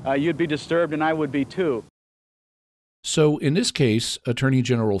 you'd be disturbed, and I would be too. So in this case, Attorney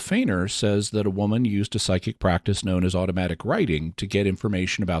General Feiner says that a woman used a psychic practice known as automatic writing to get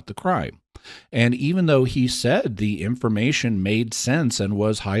information about the crime. And even though he said the information made sense and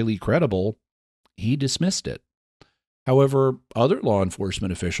was highly credible, he dismissed it. However, other law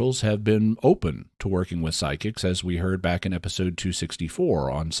enforcement officials have been open to working with psychics, as we heard back in episode 264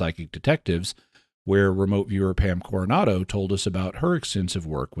 on Psychic Detectives, where remote viewer Pam Coronado told us about her extensive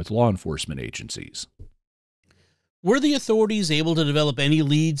work with law enforcement agencies. Were the authorities able to develop any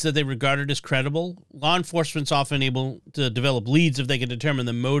leads that they regarded as credible? Law enforcement's often able to develop leads if they can determine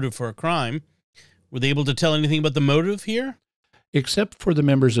the motive for a crime. Were they able to tell anything about the motive here? Except for the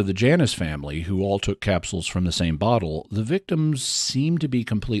members of the Janus family, who all took capsules from the same bottle, the victims seem to be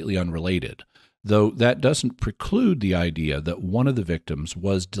completely unrelated, though that doesn't preclude the idea that one of the victims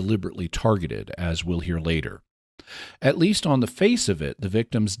was deliberately targeted, as we'll hear later. At least on the face of it, the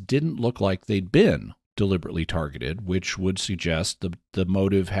victims didn't look like they'd been deliberately targeted, which would suggest the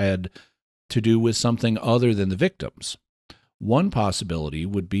motive had to do with something other than the victims. One possibility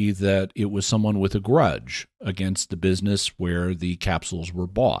would be that it was someone with a grudge against the business where the capsules were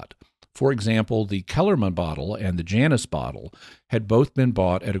bought. For example, the Kellerman bottle and the Janus bottle had both been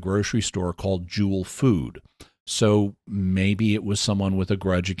bought at a grocery store called Jewel Food. So maybe it was someone with a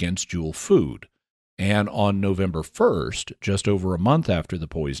grudge against Jewel Food. And on November 1st, just over a month after the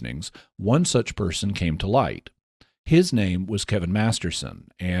poisonings, one such person came to light. His name was Kevin Masterson,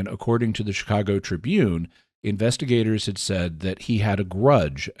 and according to the Chicago Tribune, investigators had said that he had a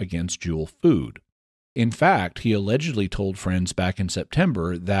grudge against Jewel Food. In fact, he allegedly told friends back in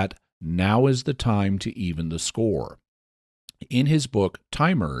September that now is the time to even the score. In his book,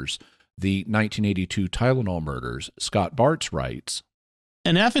 Timers, the 1982 Tylenol murders, Scott Bartz writes,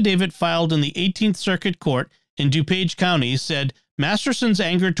 an affidavit filed in the 18th Circuit Court in DuPage County said Masterson's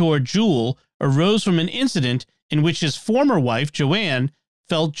anger toward Jewel arose from an incident in which his former wife, Joanne,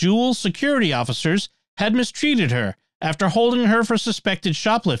 felt Jewel's security officers had mistreated her after holding her for suspected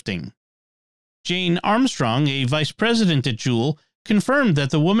shoplifting. Jane Armstrong, a vice president at Jewel, confirmed that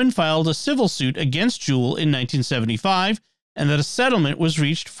the woman filed a civil suit against Jewel in 1975 and that a settlement was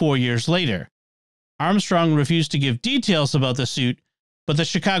reached 4 years later. Armstrong refused to give details about the suit, but the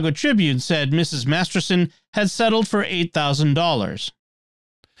Chicago Tribune said Mrs. Masterson had settled for $8,000.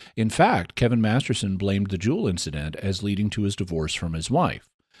 In fact, Kevin Masterson blamed the Jewel incident as leading to his divorce from his wife.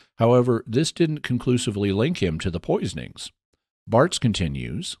 However, this didn't conclusively link him to the poisonings. Bartz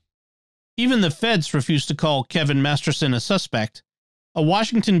continues, even the feds refused to call Kevin Masterson a suspect. A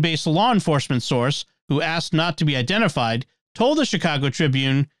Washington-based law enforcement source, who asked not to be identified, told the Chicago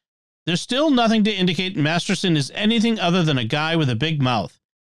Tribune, there's still nothing to indicate Masterson is anything other than a guy with a big mouth.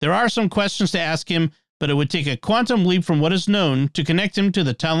 There are some questions to ask him, but it would take a quantum leap from what is known to connect him to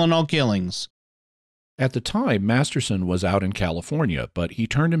the Tylenol killings. At the time, Masterson was out in California, but he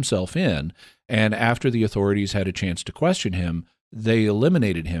turned himself in, and after the authorities had a chance to question him, they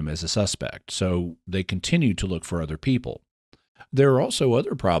eliminated him as a suspect, so they continued to look for other people. There are also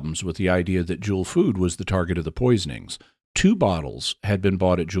other problems with the idea that Jewel Food was the target of the poisonings. 2 bottles had been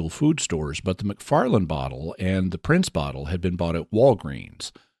bought at Jewel Food stores, but the McFarland bottle and the Prince bottle had been bought at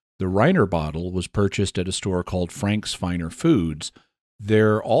Walgreens. The Reiner bottle was purchased at a store called Frank's Finer Foods.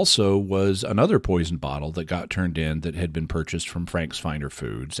 There also was another poison bottle that got turned in that had been purchased from Frank's Finer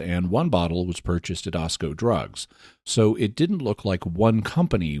Foods, and one bottle was purchased at Osco Drugs. So it didn't look like one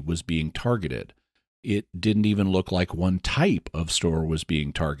company was being targeted. It didn't even look like one type of store was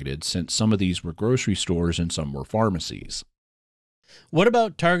being targeted, since some of these were grocery stores and some were pharmacies. What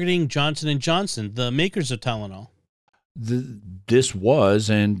about targeting Johnson & Johnson, the makers of Tylenol? This was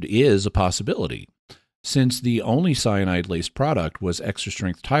and is a possibility. Since the only cyanide-laced product was Extra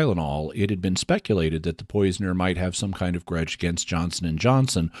Strength Tylenol, it had been speculated that the poisoner might have some kind of grudge against Johnson &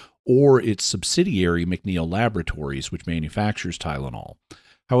 Johnson or its subsidiary McNeil Laboratories, which manufactures Tylenol.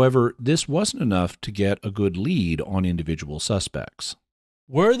 However, this wasn't enough to get a good lead on individual suspects.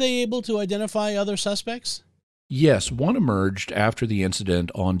 Were they able to identify other suspects? Yes, one emerged after the incident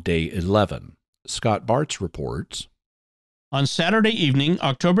on day 11. Scott Bartz reports, on Saturday evening,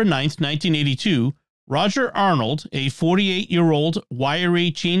 October 9th, 1982, Roger Arnold, a 48-year-old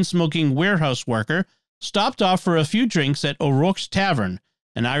wiry, chain-smoking warehouse worker, stopped off for a few drinks at O'Rourke's Tavern,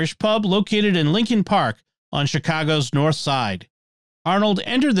 an Irish pub located in Lincoln Park on Chicago's North Side. Arnold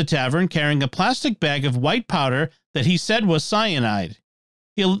entered the tavern carrying a plastic bag of white powder that he said was cyanide.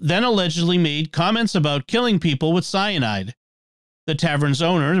 He then allegedly made comments about killing people with cyanide. The tavern's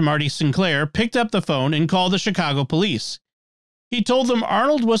owner, Marty Sinclair, picked up the phone and called the Chicago police. He told them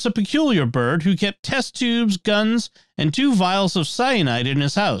Arnold was a peculiar bird who kept test tubes, guns, and 2 vials of cyanide in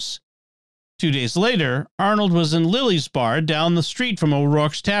his house. 2 days later, Arnold was in Lily's bar down the street from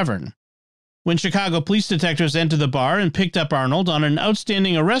O'Rourke's Tavern. When Chicago police detectives entered the bar and picked up Arnold on an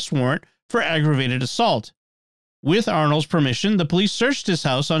outstanding arrest warrant for aggravated assault. With Arnold's permission, the police searched his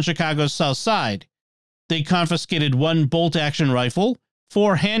house on Chicago's South Side. They confiscated 1 bolt-action rifle,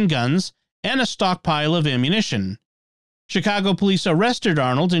 4 handguns, and a stockpile of ammunition. Chicago police arrested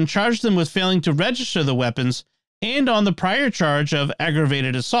Arnold and charged them with failing to register the weapons and on the prior charge of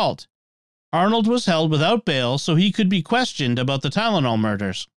aggravated assault. Arnold was held without bail so he could be questioned about the Tylenol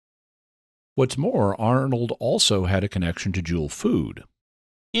murders. What's more, Arnold also had a connection to Jewel Food.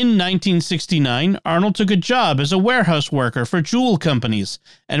 In 1969, Arnold took a job as a warehouse worker for Jewel Companies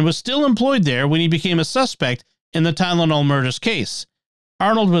and was still employed there when he became a suspect in the Tylenol murders case.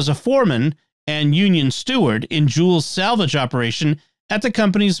 Arnold was a foreman and union steward in Jewel's salvage operation at the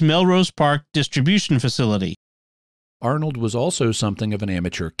company's Melrose Park distribution facility. Arnold was also something of an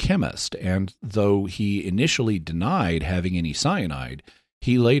amateur chemist, and though he initially denied having any cyanide,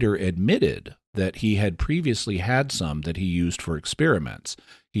 he later admitted that he had previously had some that he used for experiments.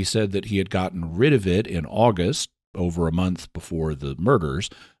 He said that he had gotten rid of it in August, over a month before the murders,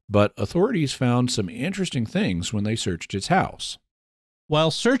 but authorities found some interesting things when they searched his house.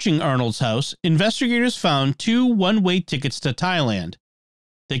 While searching Arnold's house, investigators found 2 one-way tickets to Thailand.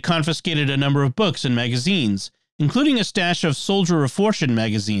 They confiscated a number of books and magazines, including a stash of Soldier of Fortune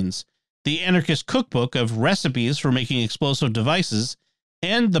magazines, the Anarchist Cookbook of recipes for making explosive devices,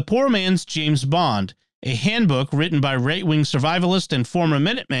 and The Poor Man's James Bond, a handbook written by right-wing survivalist and former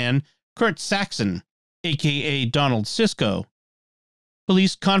Minuteman Kurt Saxon, a.k.a. Donald Cisco.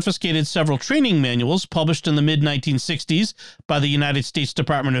 Police confiscated several training manuals published in the mid-1960s by the United States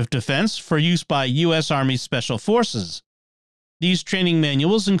Department of Defense for use by U.S. Army Special Forces. These training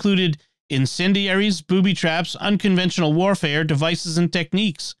manuals included incendiaries, booby traps, unconventional warfare, devices and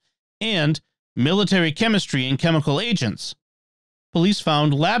techniques, and military chemistry and chemical agents. Police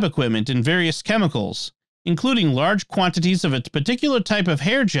found lab equipment and various chemicals, including large quantities of a particular type of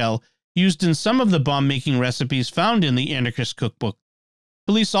hair gel used in some of the bomb-making recipes found in the Anarchist Cookbook.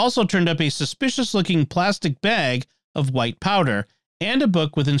 Police also turned up a suspicious-looking plastic bag of white powder and a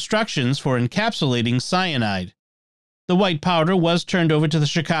book with instructions for encapsulating cyanide. The white powder was turned over to the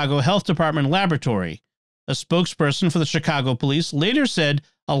Chicago Health Department laboratory. A spokesperson for the Chicago police later said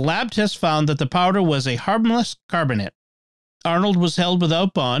a lab test found that the powder was a harmless carbonate. Arnold was held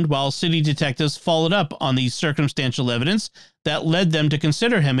without bond while city detectives followed up on the circumstantial evidence that led them to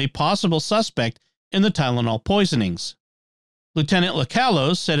consider him a possible suspect in the Tylenol poisonings. Lieutenant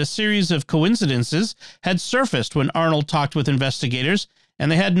Lacallos said a series of coincidences had surfaced when Arnold talked with investigators, and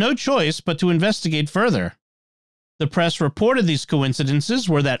they had no choice but to investigate further. The press reported these coincidences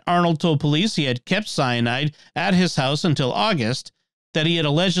were that Arnold told police he had kept cyanide at his house until August, that he had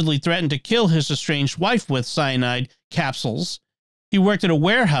allegedly threatened to kill his estranged wife with cyanide capsules. He worked at a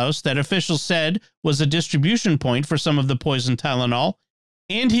warehouse that officials said was a distribution point for some of the poison Tylenol,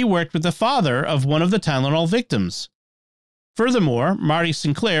 and he worked with the father of one of the Tylenol victims. Furthermore, Marty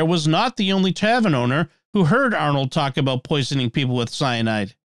Sinclair was not the only tavern owner who heard Arnold talk about poisoning people with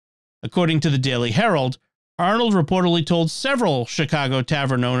cyanide. According to the Daily Herald, Arnold reportedly told several Chicago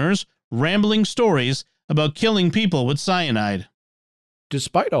tavern owners rambling stories about killing people with cyanide.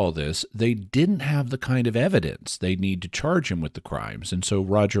 Despite all this, they didn't have the kind of evidence they'd need to charge him with the crimes, and so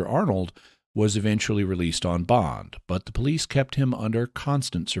Roger Arnold was eventually released on bond, but the police kept him under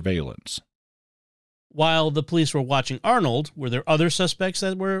constant surveillance. While the police were watching Arnold, were there other suspects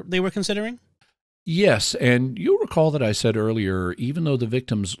that they were considering? Yes, and you'll recall that I said earlier, even though the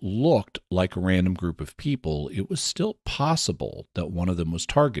victims looked like a random group of people, it was still possible that one of them was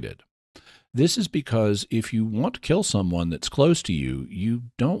targeted. This is because if you want to kill someone that's close to you, you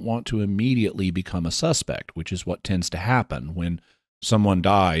don't want to immediately become a suspect, which is what tends to happen. When someone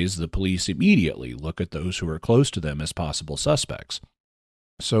dies, the police immediately look at those who are close to them as possible suspects.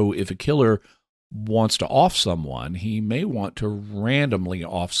 So if a killer wants to off someone, he may want to randomly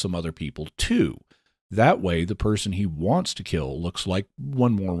off some other people too. That way, the person he wants to kill looks like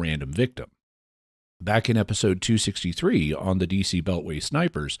one more random victim. Back in episode 263 on the DC Beltway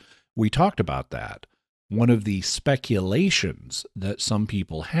Snipers, we talked about that. One of the speculations that some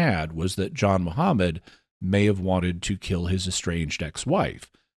people had was that John Muhammad may have wanted to kill his estranged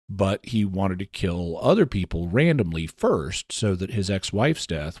ex-wife, but he wanted to kill other people randomly first so that his ex-wife's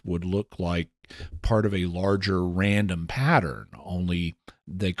death would look like part of a larger random pattern, only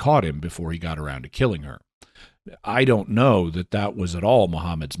they caught him before he got around to killing her. I don't know that that was at all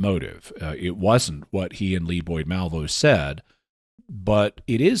Muhammad's motive. It wasn't what he and Lee Boyd Malvo said, but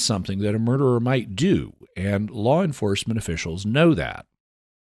it is something that a murderer might do, and law enforcement officials know that.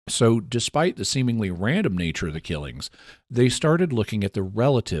 So despite the seemingly random nature of the killings, they started looking at the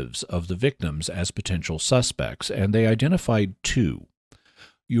relatives of the victims as potential suspects, and they identified two.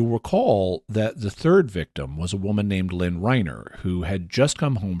 You'll recall that the third victim was a woman named Lynn Reiner, who had just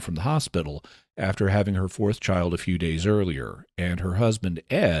come home from the hospital after having her fourth child a few days earlier, and her husband,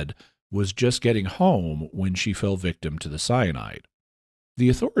 Ed, was just getting home when she fell victim to the cyanide. The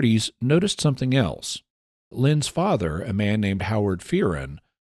authorities noticed something else. Lynn's father, a man named Howard Fearon,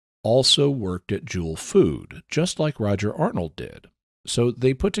 also worked at Jewel Food, just like Roger Arnold did. So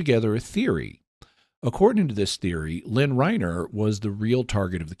they put together a theory. According to this theory, Lynn Reiner was the real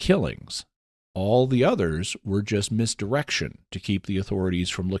target of the killings. All the others were just misdirection to keep the authorities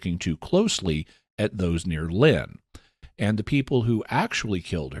from looking too closely at those near Lynn. And the people who actually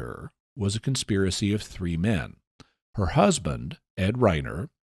killed her was a conspiracy of three men. Her husband, Ed Reiner,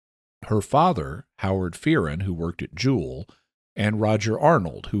 her father, Howard Fearon, who worked at Jewel, and Roger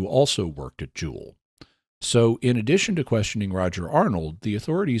Arnold, who also worked at Jewel. So in addition to questioning Roger Arnold, the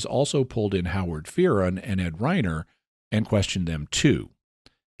authorities also pulled in Howard Fearon and Ed Reiner and questioned them too.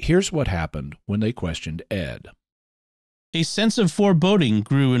 Here's what happened when they questioned Ed. A sense of foreboding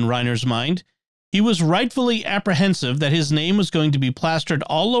grew in Reiner's mind. He was rightfully apprehensive that his name was going to be plastered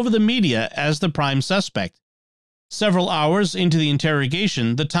all over the media as the prime suspect. Several hours into the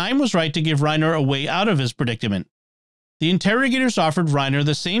interrogation, the time was right to give Reiner a way out of his predicament. The interrogators offered Reiner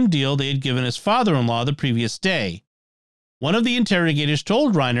the same deal they had given his father-in-law the previous day. One of the interrogators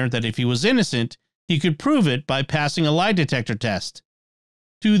told Reiner that if he was innocent, he could prove it by passing a lie detector test.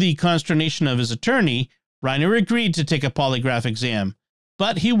 To the consternation of his attorney, Reiner agreed to take a polygraph exam,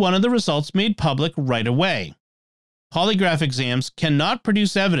 but he wanted the results made public right away. Polygraph exams cannot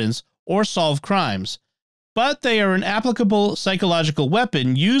produce evidence or solve crimes, but they are an applicable psychological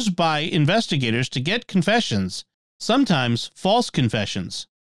weapon used by investigators to get confessions, sometimes false confessions.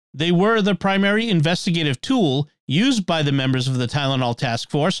 They were the primary investigative tool used by the members of the Tylenol task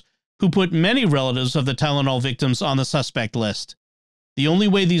force, who put many relatives of the Tylenol victims on the suspect list. The only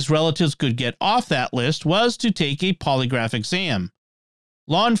way these relatives could get off that list was to take a polygraph exam.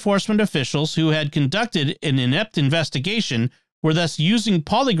 Law enforcement officials who had conducted an inept investigation were thus using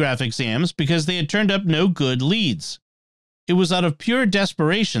polygraph exams because they had turned up no good leads. It was out of pure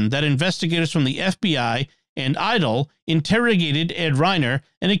desperation that investigators from the FBI and Idol interrogated Ed Reiner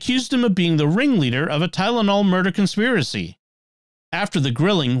and accused him of being the ringleader of a Tylenol murder conspiracy. After the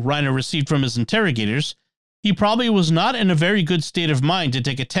grilling Reiner received from his interrogators, he probably was not in a very good state of mind to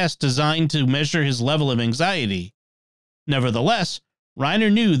take a test designed to measure his level of anxiety. Nevertheless,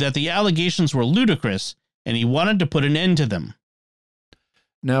 Reiner knew that the allegations were ludicrous, and he wanted to put an end to them.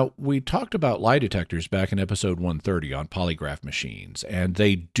 Now, we talked about lie detectors back in episode 130 on polygraph machines, and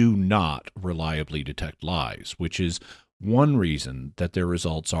they do not reliably detect lies, which is one reason that their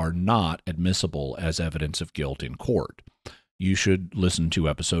results are not admissible as evidence of guilt in court. You should listen to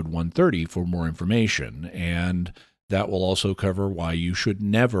episode 130 for more information, and that will also cover why you should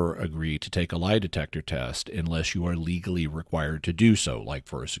never agree to take a lie detector test unless you are legally required to do so, like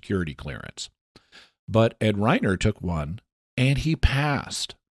for a security clearance. But Ed Reiner took one, and he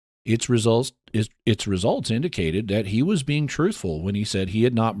passed. Its results indicated that he was being truthful when he said he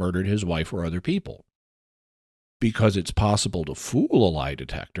had not murdered his wife or other people. Because it's possible to fool a lie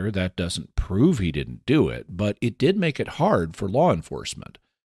detector, that doesn't prove he didn't do it, but it did make it hard for law enforcement.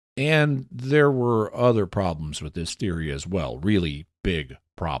 And there were other problems with this theory as well, really big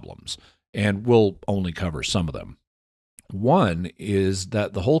problems, and we'll only cover some of them. One is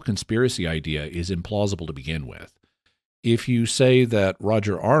that the whole conspiracy idea is implausible to begin with. If you say that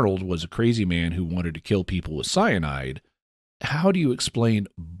Roger Arnold was a crazy man who wanted to kill people with cyanide, how do you explain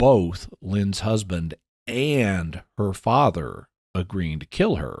both Lynn's husband and her father agreeing to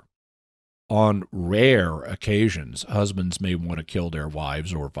kill her? On rare occasions, husbands may want to kill their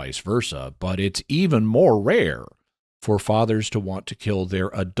wives or vice versa, but it's even more rare for fathers to want to kill their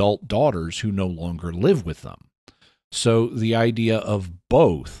adult daughters who no longer live with them. So the idea of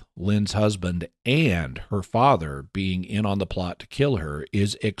both Lynn's husband and her father being in on the plot to kill her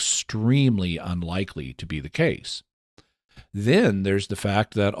is extremely unlikely to be the case. Then there's the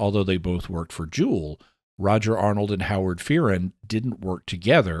fact that although they both worked for Jewel, Roger Arnold and Howard Fearon didn't work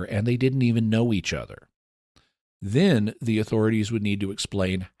together, and they didn't even know each other. Then the authorities would need to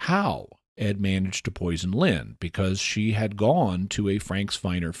explain how Ed managed to poison Lynn, because she had gone to a Frank's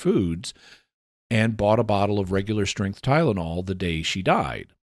Finer Foods and bought a bottle of regular strength Tylenol the day she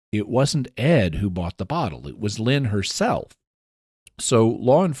died. It wasn't Ed who bought the bottle. It was Lynn herself. So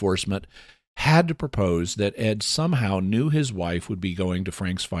law enforcement had to propose that Ed somehow knew his wife would be going to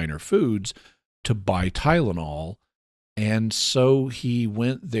Frank's Finer Foods to buy Tylenol, and so he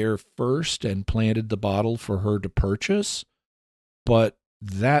went there first and planted the bottle for her to purchase. But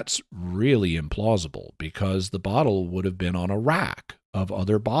that's really implausible, because the bottle would have been on a rack of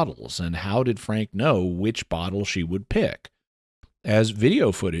other bottles, and how did Frank know which bottle she would pick? As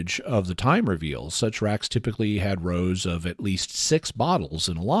video footage of the time reveals, such racks typically had rows of at least 6 bottles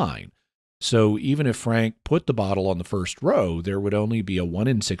in a line. So even if Frank put the bottle on the first row, there would only be a 1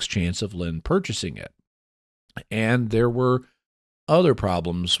 in 6 chance of Lynn purchasing it. And there were other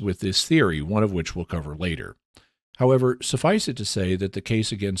problems with this theory, one of which we'll cover later. However, suffice it to say that the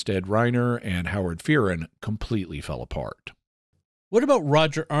case against Ed Reiner and Howard Fearon completely fell apart. What about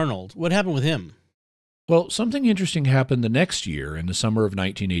Roger Arnold? What happened with him? Well, something interesting happened the next year in the summer of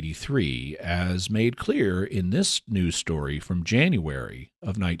 1983, as made clear in this news story from January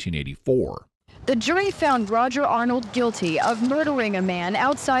of 1984. The jury found Roger Arnold guilty of murdering a man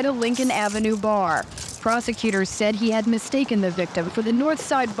outside a Lincoln Avenue bar. Prosecutors said he had mistaken the victim for the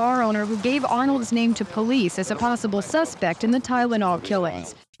Northside bar owner who gave Arnold's name to police as a possible suspect in the Tylenol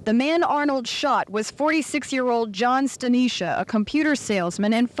killings. The man Arnold shot was 46-year-old John Stanisha, a computer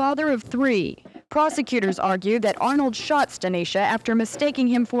salesman and father of 3. Prosecutors argue that Arnold shot Stanisha after mistaking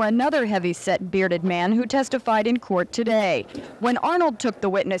him for another heavy-set bearded man who testified in court today. When Arnold took the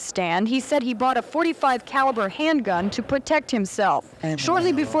witness stand, he said he bought a .45 caliber handgun to protect himself.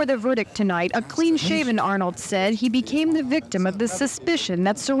 Shortly before the verdict tonight, a clean-shaven Arnold said he became the victim of the suspicion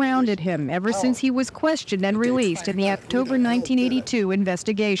that surrounded him ever since he was questioned and released in the October 1982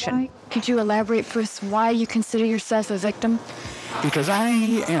 investigation. Could you elaborate for us why you consider yourself a victim? Because I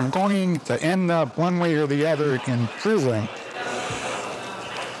am going to end up one way or the other in prison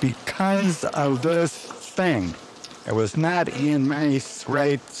because of this thing. I was not in my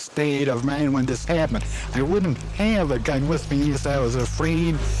right state of mind when this happened. I wouldn't have a gun with me because I was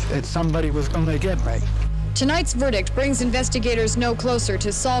afraid that somebody was going to get me. Tonight's verdict brings investigators no closer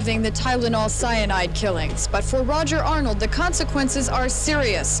to solving the Tylenol cyanide killings. But for Roger Arnold, the consequences are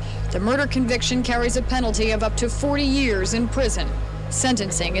serious. The murder conviction carries a penalty of up to 40 years in prison.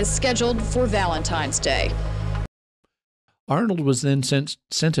 Sentencing is scheduled for Valentine's Day. Arnold was then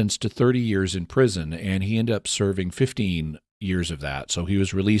sentenced to 30 years in prison, and he ended up serving 15 years of that, so he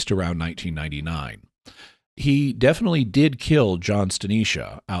was released around 1999. He definitely did kill John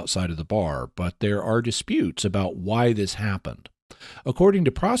Stanisha outside of the bar, but there are disputes about why this happened. According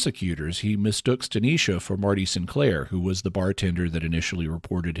to prosecutors, he mistook Stanisha for Marty Sinclair, who was the bartender that initially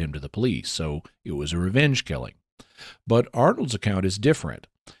reported him to the police, so it was a revenge killing. But Arnold's account is different.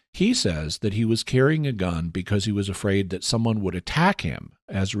 He says that he was carrying a gun because he was afraid that someone would attack him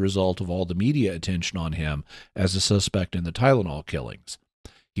as a result of all the media attention on him as a suspect in the Tylenol killings.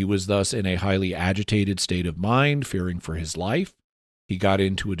 He was thus in a highly agitated state of mind, fearing for his life. He got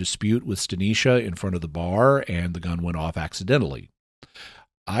into a dispute with Stanisha in front of the bar, and the gun went off accidentally.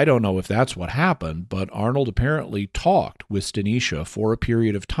 I don't know if that's what happened, but Arnold apparently talked with Stanisha for a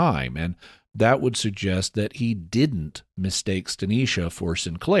period of time, and that would suggest that he didn't mistake Stanisha for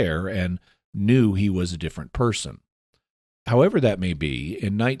Sinclair and knew he was a different person. However that may be,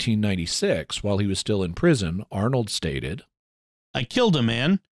 in 1996, while he was still in prison, Arnold stated, "I killed a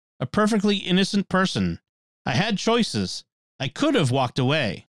man, a perfectly innocent person. I had choices. I could have walked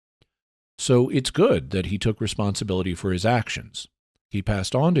away." So it's good that he took responsibility for his actions. He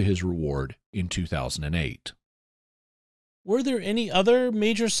passed on to his reward in 2008. Were there any other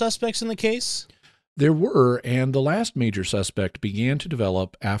major suspects in the case? There were, and the last major suspect began to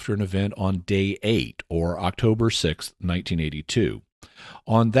develop after an event on Day 8, or October 6, 1982.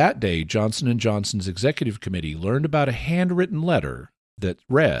 On that day, Johnson & Johnson's executive committee learned about a handwritten letter that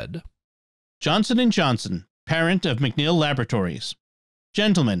read, "Johnson & Johnson, parent of McNeil Laboratories.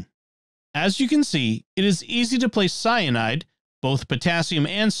 Gentlemen, as you can see, it is easy to place cyanide, both potassium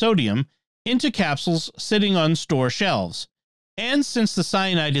and sodium, into capsules sitting on store shelves. And since the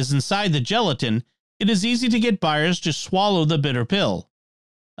cyanide is inside the gelatin, it is easy to get buyers to swallow the bitter pill.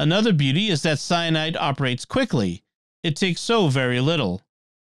 Another beauty is that cyanide operates quickly. It takes so very little.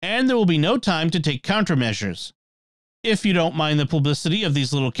 And there will be no time to take countermeasures. If you don't mind the publicity of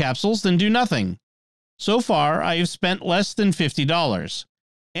these little capsules, then do nothing. So far, I have spent less than $50,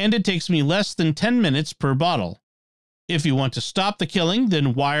 and it takes me less than 10 minutes per bottle. If you want to stop the killing,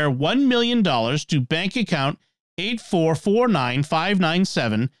 then wire $1 million to bank account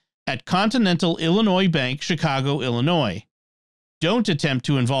 8449597 at Continental Illinois Bank, Chicago, Illinois. Don't attempt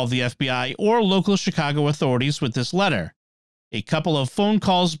to involve the FBI or local Chicago authorities with this letter. A couple of phone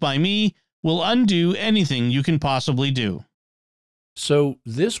calls by me will undo anything you can possibly do." So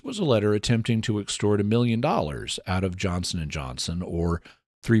this was a letter attempting to extort $1 million out of Johnson & Johnson, or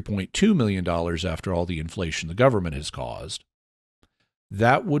 $3.2 million after all the inflation the government has caused.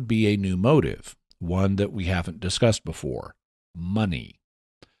 That would be a new motive, one that we haven't discussed before: money.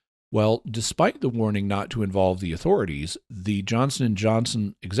 Well, despite the warning not to involve the authorities, the Johnson &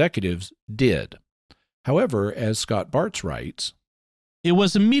 Johnson executives did. However, as Scott Bartz writes, "It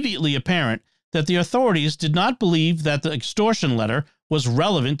was immediately apparent that the authorities did not believe that the extortion letter was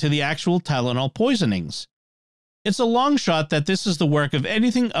relevant to the actual Tylenol poisonings. It's a long shot that this is the work of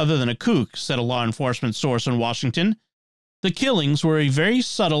anything other than a kook," said a law enforcement source in Washington. "The killings were a very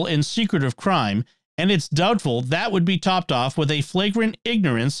subtle and secretive crime, and it's doubtful that would be topped off with a flagrant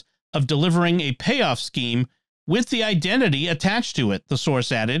ignorance of delivering a payoff scheme with the identity attached to it," the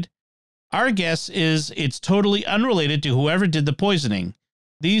source added. "Our guess is it's totally unrelated to whoever did the poisoning.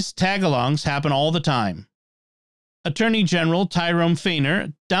 These tag-alongs happen all the time." Attorney General Tyrone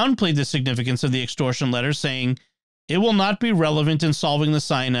Feiner downplayed the significance of the extortion letter, saying, "It will not be relevant in solving the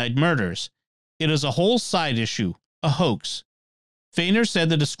cyanide murders. It is a whole side issue, a hoax." Feiner said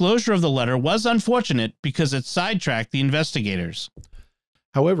the disclosure of the letter was unfortunate because it sidetracked the investigators.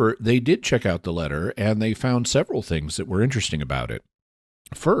 However, they did check out the letter, and they found several things that were interesting about it.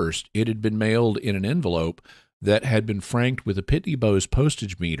 First, it had been mailed in an envelope that had been franked with a Pitney Bowes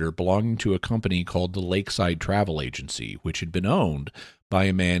postage meter belonging to a company called the Lakeside Travel Agency, which had been owned by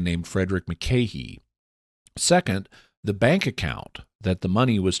a man named Frederick McCahey. Second, the bank account that the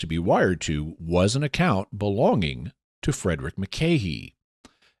money was to be wired to was an account belonging to Frederick McCahey.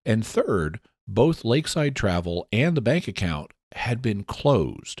 And third, both Lakeside Travel and the bank account had been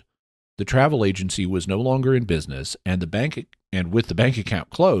closed. The travel agency was no longer in business, and with the bank account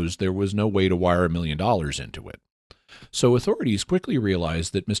closed, there was no way to wire $1 million into it. So authorities quickly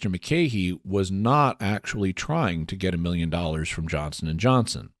realized that Mr. McCahey was not actually trying to get $1 million from Johnson &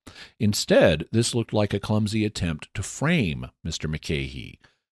 Johnson. Instead, this looked like a clumsy attempt to frame Mr. McCahey.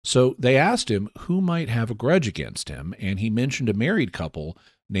 So they asked him who might have a grudge against him, and he mentioned a married couple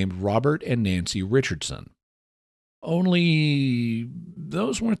named Robert and Nancy Richardson. Only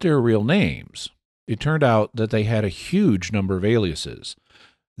those weren't their real names. It turned out that they had a huge number of aliases.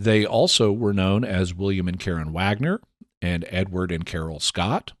 They also were known as William and Karen Wagner and Edward and Carol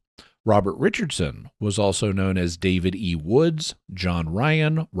Scott. Robert Richardson was also known as David E. Woods, John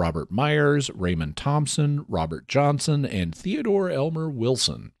Ryan, Robert Myers, Raymond Thompson, Robert Johnson, and Theodore Elmer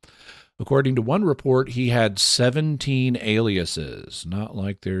Wilson. According to one report, he had 17 aliases. Not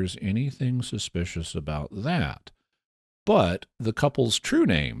like there's anything suspicious about that. But the couple's true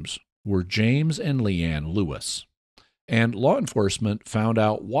names were James and Leanne Lewis. And law enforcement found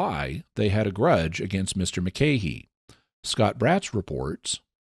out why they had a grudge against Mr. McCahey. Scott Bratz reports,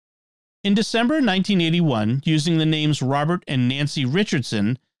 in December 1981, using the names Robert and Nancy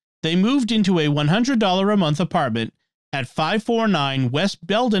Richardson, they moved into a $100 a month apartment at 549 West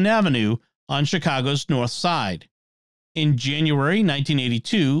Belden Avenue on Chicago's North Side. In January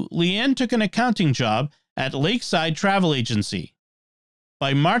 1982, Leanne took an accounting job at Lakeside Travel Agency.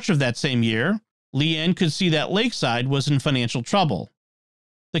 By March of that same year, Leanne could see that Lakeside was in financial trouble.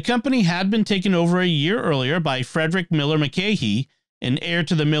 The company had been taken over a year earlier by Frederick Miller McCahey, an heir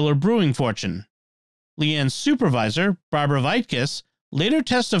to the Miller brewing fortune. Leanne's supervisor, Barbara Vitkus, later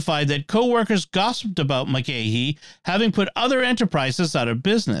testified that co-workers gossiped about McCahey having put other enterprises out of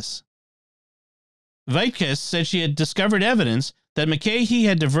business. Vitkus said she had discovered evidence that McCahey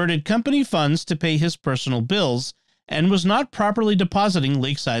had diverted company funds to pay his personal bills and was not properly depositing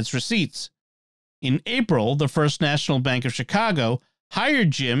Lakeside's receipts. In April, the First National Bank of Chicago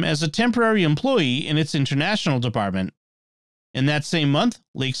hired Jim as a temporary employee in its international department. In that same month,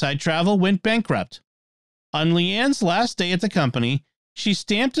 Lakeside Travel went bankrupt. On Leanne's last day at the company, she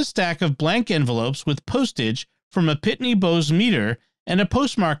stamped a stack of blank envelopes with postage from a Pitney Bowes meter and a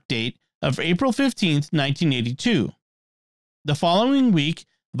postmark date of April 15, 1982. The following week,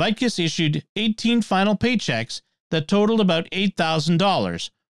 Vitkus issued 18 final paychecks that totaled about $8,000,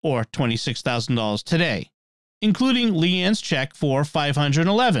 or $26,000 today, including Leanne's check for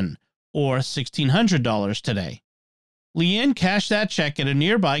 $511, or $1,600 today. Leanne cashed that check at a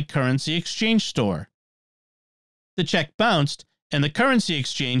nearby currency exchange store. The check bounced, and the currency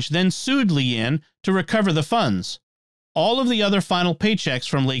exchange then sued Leanne to recover the funds. All of the other final paychecks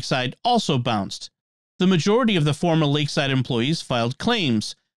from Lakeside also bounced. The majority of the former Lakeside employees filed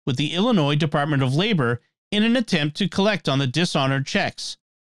claims with the Illinois Department of Labor in an attempt to collect on the dishonored checks.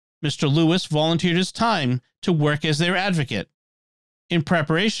 Mr. Lewis volunteered his time to work as their advocate. In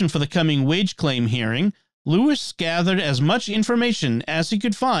preparation for the coming wage claim hearing, Lewis gathered as much information as he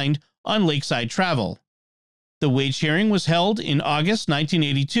could find on Lakeside Travel. The wage hearing was held in August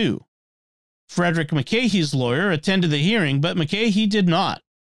 1982. Frederick McCahey's lawyer attended the hearing, but McCahey did not.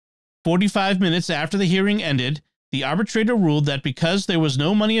 45 minutes after the hearing ended, the arbitrator ruled that because there was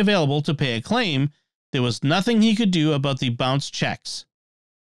no money available to pay a claim, there was nothing he could do about the bounced checks.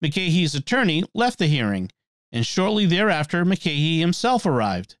 McCahey's attorney left the hearing, and shortly thereafter McCahey himself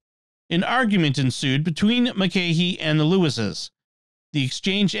arrived. An argument ensued between McCahey and the Lewises. The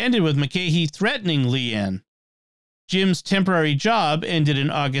exchange ended with McCahey threatening Leanne. Jim's temporary job ended in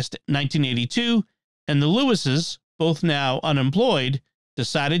August 1982, and the Lewises, both now unemployed,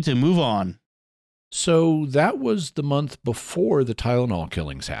 decided to move on. So that was the month before the Tylenol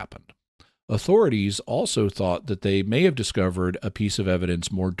killings happened. Authorities also thought that they may have discovered a piece of evidence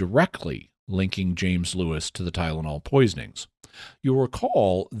more directly linking James Lewis to the Tylenol poisonings. You'll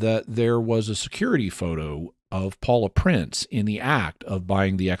recall that there was a security photo of Paula Prince in the act of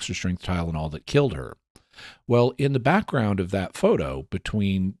buying the Extra Strength Tylenol that killed her. Well, in the background of that photo,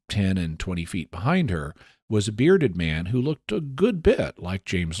 between 10 and 20 feet behind her, was a bearded man who looked a good bit like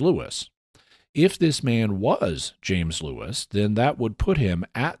James Lewis. If this man was James Lewis, then that would put him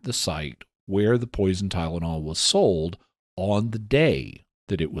at the site where the poison Tylenol was sold on the day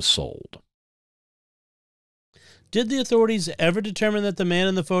that it was sold. Did the authorities ever determine that the man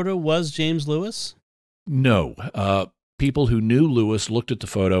in the photo was James Lewis? No. People who knew Lewis looked at the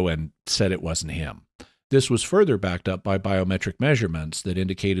photo and said it wasn't him. This was further backed up by biometric measurements that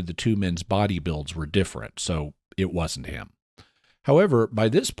indicated the two men's body builds were different, so it wasn't him. However, by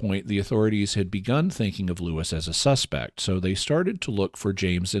this point, the authorities had begun thinking of Lewis as a suspect, so they started to look for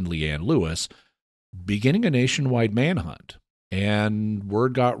James and Leanne Lewis, beginning a nationwide manhunt. And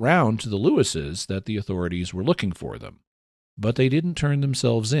word got round to the Lewises that the authorities were looking for them. But they didn't turn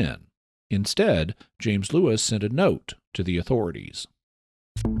themselves in. Instead, James Lewis sent a note to the authorities.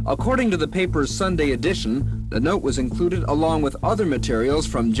 According to the paper's Sunday edition, the note was included along with other materials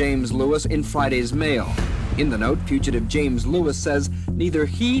from James Lewis in Friday's mail. In the note, fugitive James Lewis says neither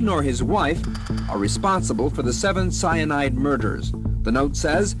he nor his wife are responsible for the 7 cyanide murders. The note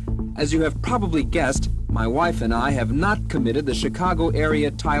says, "As you have probably guessed, my wife and I have not committed the Chicago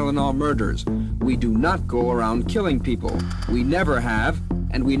area Tylenol murders. We do not go around killing people. We never have,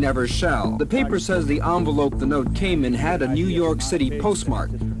 and we never shall." The paper says the envelope the note came in had a New York City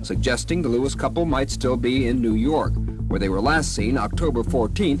postmark, suggesting the Lewis couple might still be in New York, where they were last seen October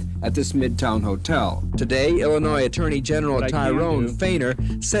 14th at this Midtown hotel. Today, Illinois Attorney General Tyrone Fainer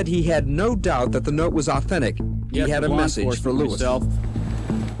said he had no doubt that the note was authentic. He had a message for Lewis.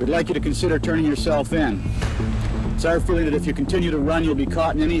 We'd like you to consider turning yourself in. It's our feeling that if you continue to run, you'll be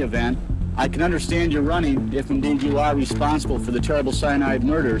caught in any event. I can understand you're running if indeed you are responsible for the terrible cyanide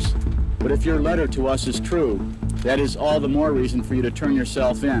murders, but if your letter to us is true, that is all the more reason for you to turn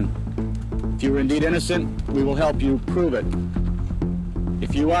yourself in. If you are indeed innocent, we will help you prove it.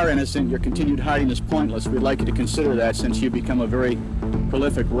 If you are innocent, your continued hiding is pointless. We'd like you to consider that since you've become a very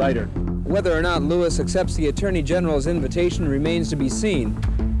prolific writer. Whether or not Lewis accepts the Attorney General's invitation remains to be seen.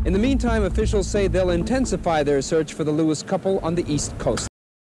 In the meantime, officials say they'll intensify their search for the Lewis couple on the East Coast.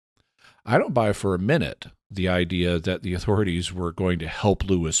 I don't buy for a minute the idea that the authorities were going to help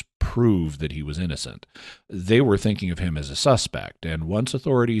Lewis prove that he was innocent. They were thinking of him as a suspect, and once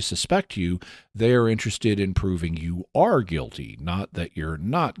authorities suspect you, they are interested in proving you are guilty, not that you're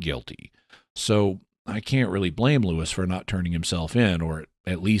not guilty. So I can't really blame Lewis for not turning himself in, or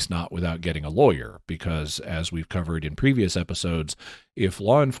at least not without getting a lawyer, because as we've covered in previous episodes, if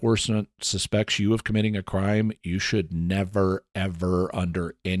law enforcement suspects you of committing a crime, you should never, ever,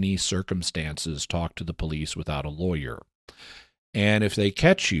 under any circumstances, talk to the police without a lawyer. And if they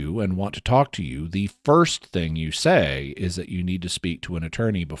catch you and want to talk to you, the first thing you say is that you need to speak to an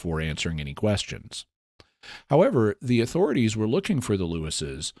attorney before answering any questions. However, the authorities were looking for the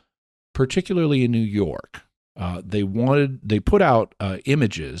Lewises, particularly in New York. They put out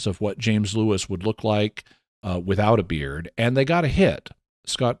images of what James Lewis would look like without a beard, and they got a hit.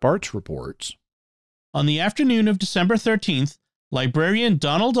 Scott Bartz reports. On the afternoon of December 13th, librarian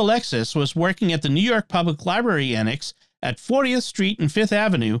Donald Alexis was working at the New York Public Library Annex at 40th Street and 5th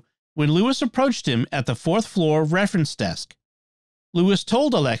Avenue when Lewis approached him at the 4th floor reference desk. Lewis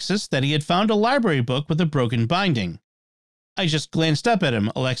told Alexis that he had found a library book with a broken binding. "I just glanced up at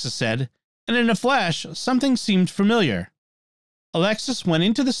him," Alexis said, "and in a flash, something seemed familiar." Alexis went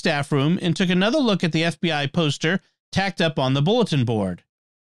into the staff room and took another look at the FBI poster tacked up on the bulletin board.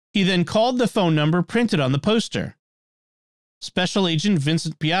 He then called the phone number printed on the poster. Special Agent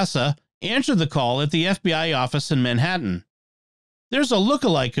Vincent Piazza answered the call at the FBI office in Manhattan. "There's a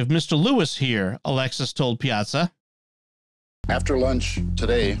look-alike of Mr. Lewis here," Alexis told Piazza. After lunch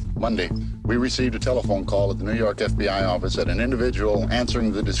today, Monday, we received a telephone call at the New York FBI office that an individual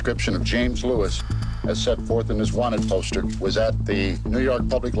answering the description of James Lewis, as set forth in his wanted poster, was at the New York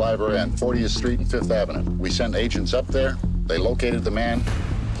Public Library on 40th Street and 5th Avenue. We sent agents up there. They located the man,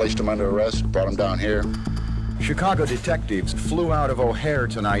 placed him under arrest, brought him down here. Chicago detectives flew out of O'Hare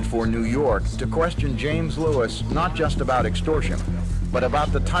tonight for New York to question James Lewis, not just about extortion, but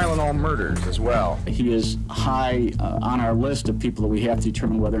about the Tylenol murders as well. He is high on our list of people that we have to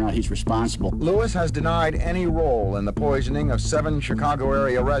determine whether or not he's responsible. Lewis has denied any role in the poisoning of 7 Chicago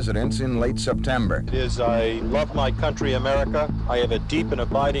area residents in late September. I love my country, America. I have a deep and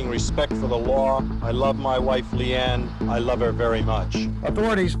abiding respect for the law. I love my wife, Leanne. I love her very much.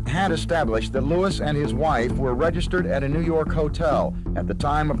 Authorities had established that Lewis and his wife were registered at a New York hotel at the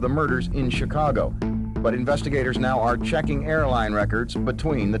time of the murders in Chicago. But investigators now are checking airline records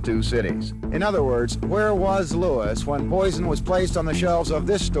between the two cities. In other words, where was Lewis when poison was placed on the shelves of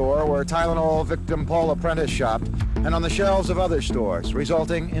this store where Tylenol victim Paula Prentice shopped, and on the shelves of other stores,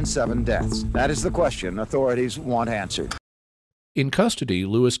 resulting in 7 deaths? That is the question authorities want answered. In custody,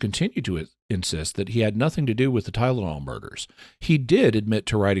 Lewis continued to insist that he had nothing to do with the Tylenol murders. He did admit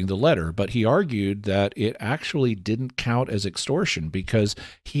to writing the letter, but he argued that it actually didn't count as extortion because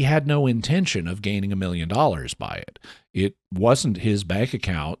he had no intention of gaining $1 million by it. It wasn't his bank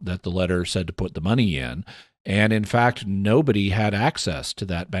account that the letter said to put the money in, and in fact, nobody had access to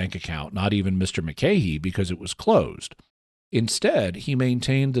that bank account, not even Mr. McCahey, because it was closed. Instead, he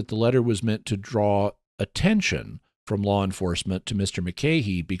maintained that the letter was meant to draw attention from law enforcement to Mr.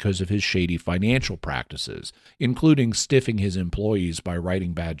 McCahey because of his shady financial practices, including stiffing his employees by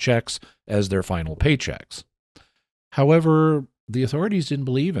writing bad checks as their final paychecks. However, the authorities didn't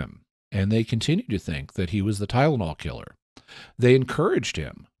believe him, and they continued to think that he was the Tylenol killer. They encouraged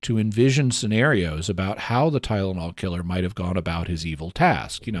him to envision scenarios about how the Tylenol killer might have gone about his evil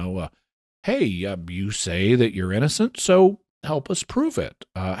task. Hey, you say that you're innocent, so help us prove it.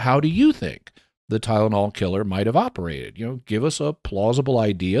 How do you think the Tylenol killer might have operated? Give us a plausible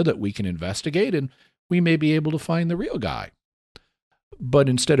idea that we can investigate, and we may be able to find the real guy. But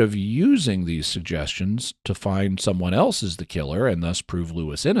instead of using these suggestions to find someone else as the killer and thus prove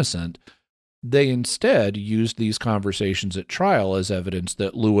Lewis innocent, they instead used these conversations at trial as evidence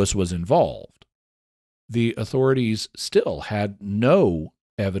that Lewis was involved. The authorities still had no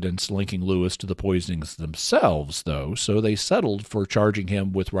evidence linking Lewis to the poisonings themselves, though, so they settled for charging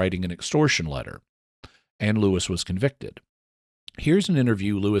him with writing an extortion letter, and Lewis was convicted. Here's an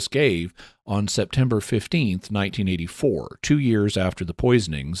interview Lewis gave on September 15th, 1984, 2 years after the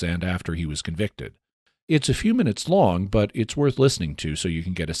poisonings and after he was convicted. It's a few minutes long, but it's worth listening to so you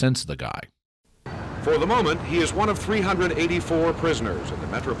can get a sense of the guy. For the moment, he is one of 384 prisoners at the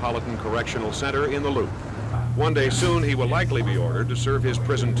Metropolitan Correctional Center in the Loop. One day soon, he will likely be ordered to serve his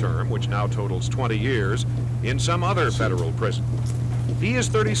prison term, which now totals 20 years, in some other federal prison. He is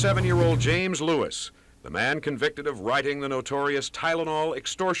 37-year-old James Lewis, the man convicted of writing the notorious Tylenol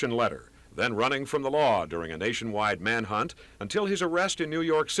extortion letter, then running from the law during a nationwide manhunt until his arrest in New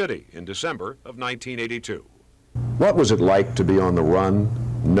York City in December of 1982. What was it like to be on the run,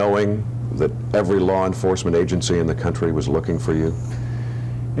 knowing that every law enforcement agency in the country was looking for you?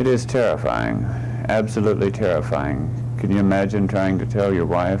 It is terrifying, absolutely terrifying. Can you imagine trying to tell your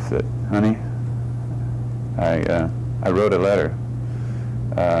wife that, honey, I wrote a letter.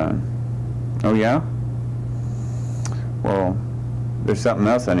 Oh yeah? Well, there's something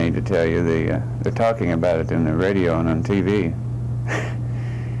else I need to tell you. They're talking about it in the radio and on TV.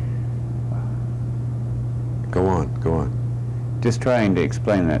 Go on, go on. Just trying to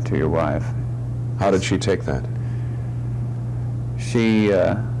explain that to your wife. How did she take that? She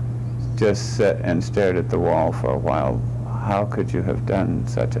just sat and stared at the wall for a while. How could you have done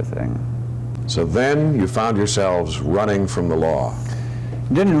such a thing? So then you found yourselves running from the law.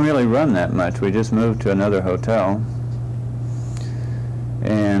 Didn't really run that much. We just moved to another hotel,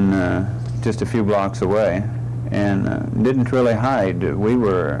 and just a few blocks away, and didn't really hide. We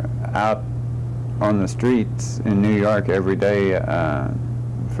were out on the streets in New York every day.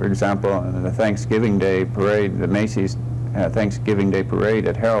 For example, the Thanksgiving Day parade, the Macy's Thanksgiving Day parade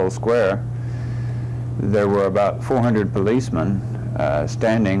at Herald Square, there were about 400 policemen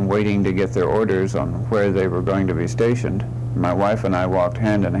standing, waiting to get their orders on where they were going to be stationed. My wife and I walked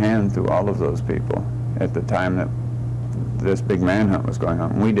hand in hand through all of those people at the time that this big manhunt was going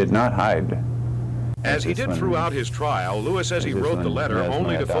on. We did not hide. As he did throughout his trial, Lewis says he wrote the letter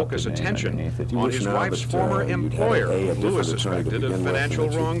only to focus attention on his wife's former employer, who Lewis suspected of financial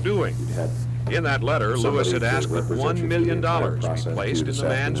wrongdoing. In that letter, Lewis had asked that $1 million be placed in the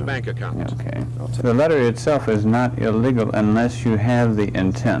man's bank account. Okay. The letter itself is not illegal unless you have the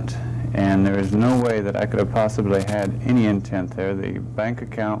intent. And there is no way that I could have possibly had any intent there. The bank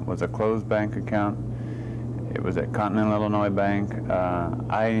account was a closed bank account. It was at Continental Illinois Bank.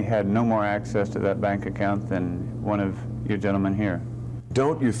 I had no more access to that bank account than one of you gentlemen here.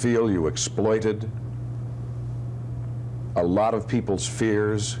 Don't you feel you exploited a lot of people's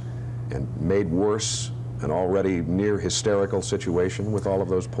fears and made worse an already near hysterical situation with all of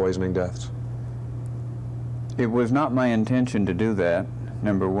those poisoning deaths? It was not my intention to do that,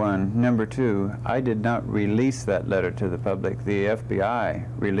 number one. Number two, I did not release that letter to the public. The FBI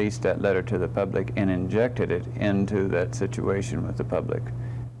released that letter to the public and injected it into that situation with the public.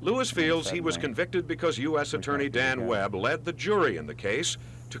 Lewis feels he was convicted because U.S. Attorney Dan Webb led the jury in the case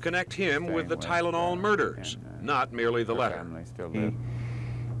to connect him with the Tylenol murders, not merely the letter. He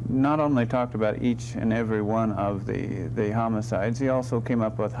not only talked about each and every one of the homicides, he also came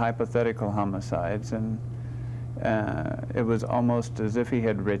up with hypothetical homicides, and it was almost as if he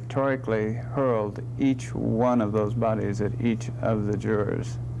had rhetorically hurled each one of those bodies at each of the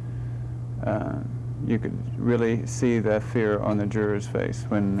jurors. you could really see that fear on the juror's face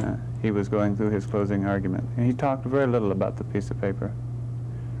when he was going through his closing argument. And he talked very little about the piece of paper.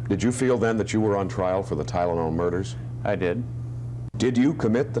 Did you feel then that you were on trial for the Tylenol murders? I did. Did you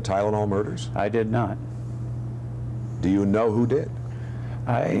commit the Tylenol murders? I did not. Do you know who did?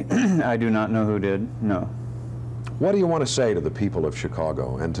 I do not know who did, no. What do you want to say to the people of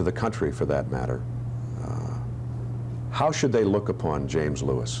Chicago, and to the country for that matter? How should they look upon James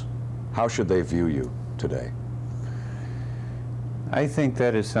Lewis? How should they view you today? I think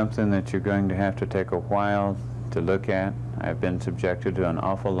that is something that you're going to have to take a while to look at. I've been subjected to an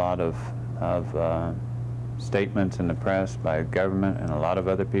awful lot of statements in the press by government and a lot of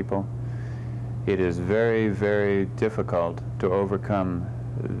other people. It is very, very difficult to overcome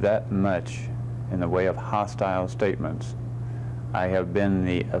that much in the way of hostile statements. I have been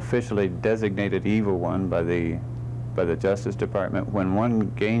the officially designated evil one by the Justice Department. When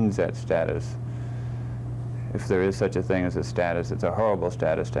one gains that status, if there is such a thing as a status, it's a horrible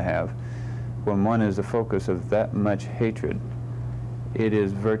status to have. When one is the focus of that much hatred, it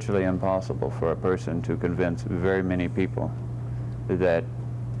is virtually impossible for a person to convince very many people that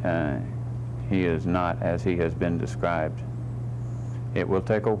he is not as he has been described. It will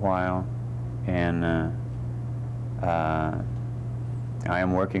take a while, and I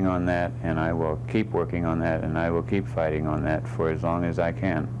am working on that, and I will keep working on that, and I will keep fighting on that for as long as I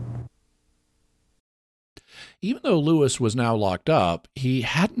can. Even though Lewis was now locked up, he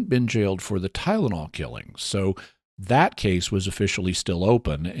hadn't been jailed for the Tylenol killings, so that case was officially still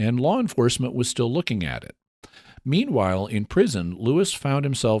open, and law enforcement was still looking at it. Meanwhile, in prison, Lewis found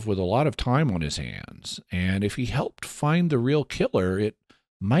himself with a lot of time on his hands, and if he helped find the real killer, it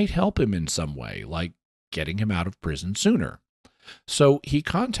might help him in some way, like getting him out of prison sooner. So he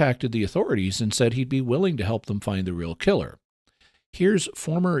contacted the authorities and said he'd be willing to help them find the real killer. Here's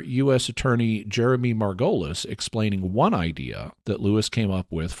former U.S. Attorney Jeremy Margolis explaining one idea that Lewis came up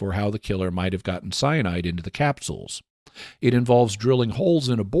with for how the killer might have gotten cyanide into the capsules. It involves drilling holes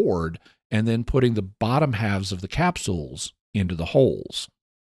in a board and then putting the bottom halves of the capsules into the holes.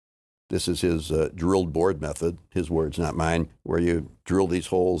 This is his drilled board method, his words, not mine, where you drill these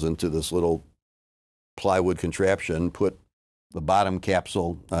holes into this little plywood contraption, put the bottom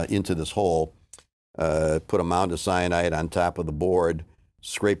capsule into this hole, put a mound of cyanide on top of the board,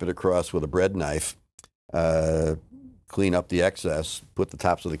 scrape it across with a bread knife, clean up the excess, put the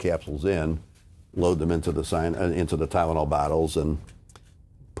tops of the capsules in, load them into the Tylenol bottles, and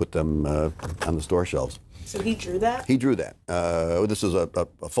put them on the store shelves. So he drew that? He drew that. This is a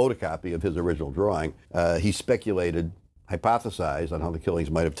photocopy of his original drawing. He speculated, hypothesized on how the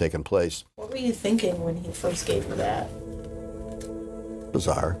killings might have taken place. What were you thinking when he first gave you that?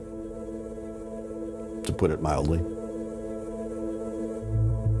 Bizarre, to put it mildly.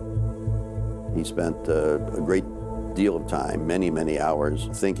 He spent a great deal of time, many, many hours,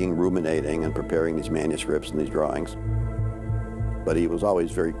 thinking, ruminating, and preparing these manuscripts and these drawings. But he was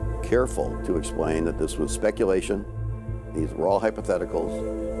always very careful to explain that this was speculation. These were all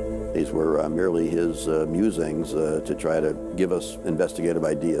hypotheticals. These were merely his musings to try to give us investigative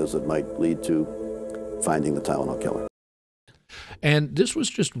ideas that might lead to finding the Tylenol killer. And this was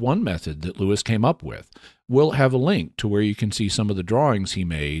just one method that Lewis came up with. We'll have a link to where you can see some of the drawings he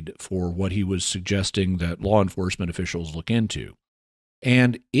made for what he was suggesting that law enforcement officials look into.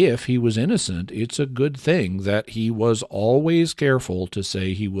 And if he was innocent, it's a good thing that he was always careful to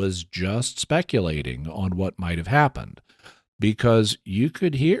say he was just speculating on what might have happened, because you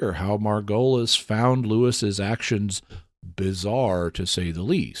could hear how Margolis found Lewis's actions bizarre, to say the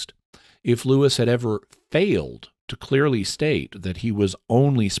least. If Lewis had ever failed to clearly state that he was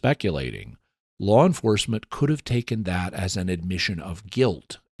only speculating, law enforcement could have taken that as an admission of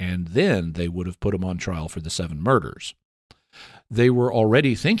guilt, and then they would have put him on trial for the 7 murders. They were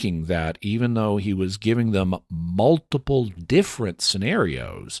already thinking that even though he was giving them multiple different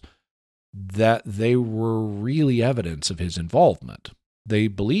scenarios, that they were really evidence of his involvement. They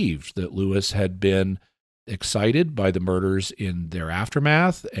believed that Lewis had been excited by the murders in their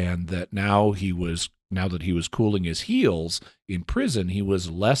aftermath, and that now that he was cooling his heels in prison, he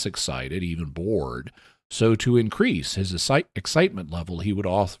was less excited, even bored. So to increase his excitement level, he would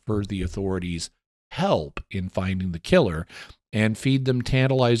offer the authorities help in finding the killer and feed them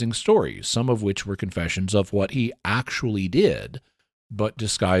tantalizing stories, some of which were confessions of what he actually did, but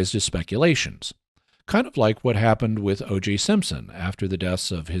disguised as speculations. Kind of like what happened with O.J. Simpson after the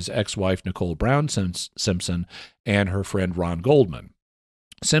deaths of his ex-wife Nicole Brown Simpson and her friend Ron Goldman.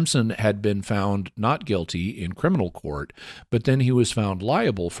 Simpson had been found not guilty in criminal court, but then he was found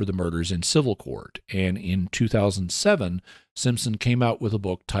liable for the murders in civil court. And in 2007, Simpson came out with a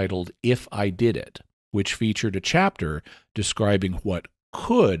book titled If I Did It. which featured a chapter describing what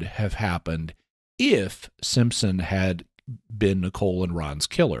could have happened if Simpson had been Nicole and Ron's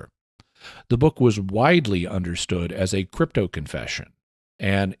killer. The book was widely understood as a crypto confession,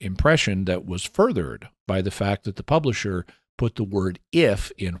 an impression that was furthered by the fact that the publisher put the word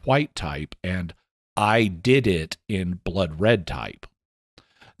 "if" in white type and "I did it" in blood red type.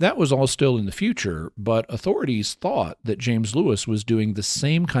 That was all still in the future, but authorities thought that James Lewis was doing the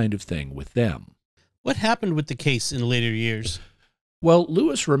same kind of thing with them. What happened with the case in later years? Well,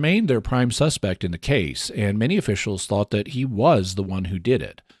 Lewis remained their prime suspect in the case, and many officials thought that he was the one who did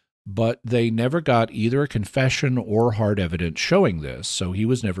it. But they never got either a confession or hard evidence showing this, so he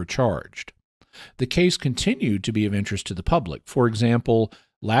was never charged. The case continued to be of interest to the public. For example,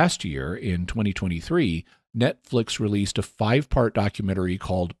 last year, in 2023, Netflix released a 5-part documentary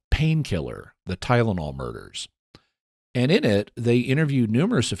called Painkiller: The Tylenol Murders. And in it, they interviewed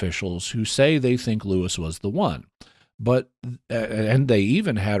numerous officials who say they think Lewis was the one. And they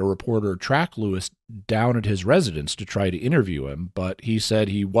even had a reporter track Lewis down at his residence to try to interview him, but he said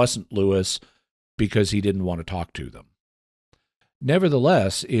he wasn't Lewis because he didn't want to talk to them.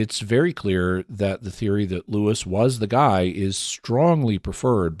 Nevertheless, it's very clear that the theory that Lewis was the guy is strongly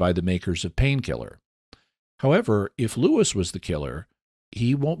preferred by the makers of Painkiller. However, if Lewis was the killer,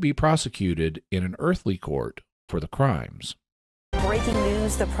 he won't be prosecuted in an earthly court for the crimes. Breaking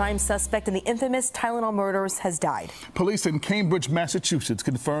news, the prime suspect in the infamous Tylenol murders has died. Police in Cambridge, Massachusetts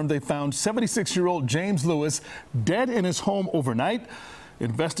confirmed they found 76-year-old James Lewis dead in his home overnight.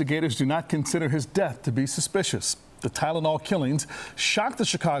 Investigators do not consider his death to be suspicious. The Tylenol killings shocked the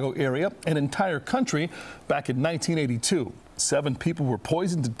Chicago area and entire country back in 1982. 7 people were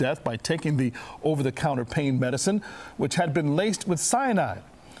poisoned to death by taking the over-the-counter pain medicine, which had been laced with cyanide.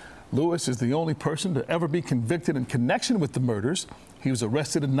 Lewis is the only person to ever be convicted in connection with the murders. He was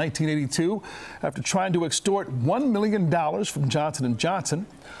arrested in 1982 after trying to extort $1 million from Johnson & Johnson.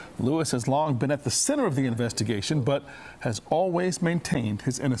 Lewis has long been at the center of the investigation, but has always maintained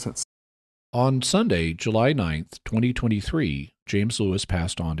his innocence. On Sunday, July 9th, 2023, James Lewis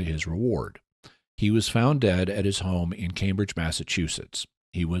passed on to his reward. He was found dead at his home in Cambridge, Massachusetts.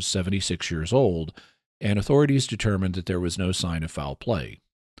 He was 76 years old, and authorities determined that there was no sign of foul play.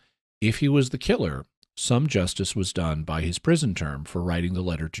 If he was the killer, some justice was done by his prison term for writing the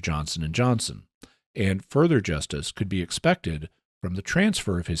letter to Johnson & Johnson, and further justice could be expected from the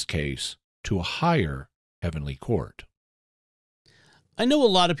transfer of his case to a higher heavenly court. I know a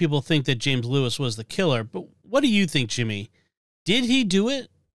lot of people think that James Lewis was the killer, but what do you think, Jimmy? Did he do it?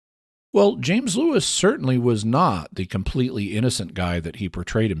 Well, James Lewis certainly was not the completely innocent guy that he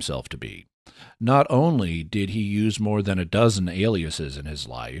portrayed himself to be. Not only did he use more than a dozen aliases in his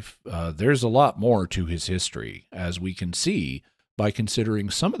life, there's a lot more to his history, as we can see by considering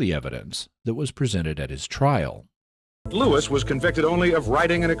some of the evidence that was presented at his trial. Lewis was convicted only of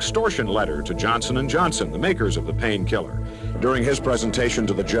writing an extortion letter to Johnson & Johnson, the makers of the painkiller. During his presentation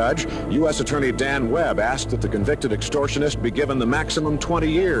to the judge, U.S. Attorney Dan Webb asked that the convicted extortionist be given the maximum 20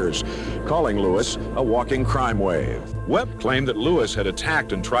 years, calling Lewis a walking crime wave. Webb claimed that Lewis had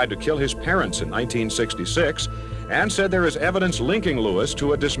attacked and tried to kill his parents in 1966 and said there is evidence linking Lewis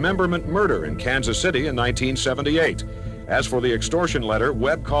to a dismemberment murder in Kansas City in 1978. As for the extortion letter,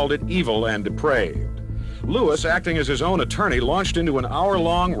 Webb called it evil and depraved. Lewis, acting as his own attorney, launched into an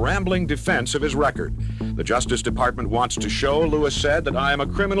hour-long rambling defense of his record. The Justice Department wants to show, Lewis said, that I am a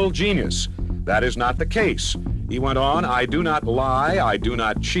criminal genius. That is not the case. He went on, I do not lie, I do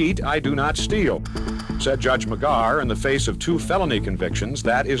not cheat, I do not steal. Said Judge McGarr, in the face of 2 felony convictions,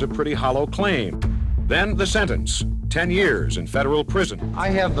 that is a pretty hollow claim. Then the sentence, 10 years in federal prison. I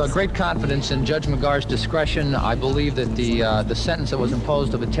have great confidence in Judge McGarr's discretion. I believe that the sentence that was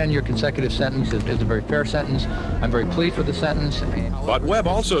imposed of a 10-year consecutive sentence is a very fair sentence. I'm very pleased with the sentence. But Webb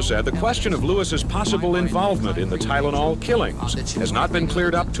also said the question of Lewis's possible involvement in the Tylenol killings has not been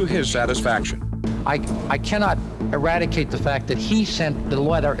cleared up to his satisfaction. I cannot eradicate the fact that he sent the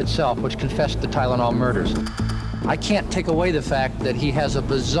letter itself, which confessed the Tylenol murders. I can't take away the fact that he has a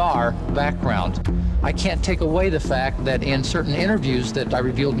bizarre background. I can't take away the fact that in certain interviews that I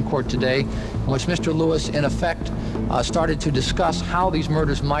revealed in court today, in which Mr. Lewis, in effect, started to discuss how these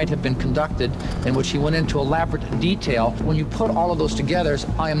murders might have been conducted, in which he went into elaborate detail. When you put all of those together,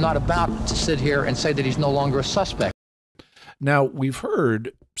 I am not about to sit here and say that he's no longer a suspect. Now, we've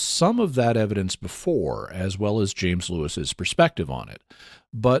heard some of that evidence before, as well as James Lewis's perspective on it.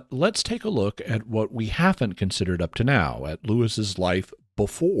 But let's take a look at what we haven't considered up to now, at Lewis's life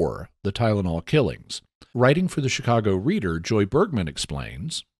before the Tylenol killings. Writing for the Chicago Reader, Joy Bergman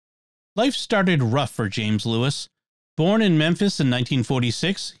explains, Life started rough for James Lewis. Born in Memphis in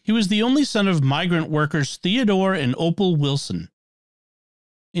 1946, he was the only son of migrant workers Theodore and Opal Wilson.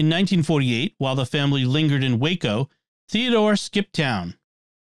 In 1948, while the family lingered in Waco, Theodore skipped town.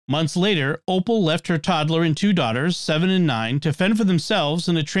 Months later, Opal left her toddler and 2 daughters, 7 and 9, to fend for themselves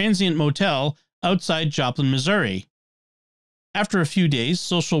in a transient motel outside Joplin, Missouri. After a few days,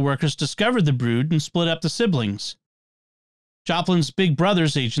 social workers discovered the brood and split up the siblings. Joplin's Big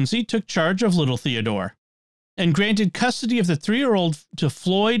Brothers agency took charge of little Theodore and granted custody of the 3-year-old to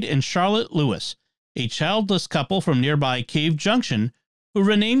Floyd and Charlotte Lewis, a childless couple from nearby Cave Junction, who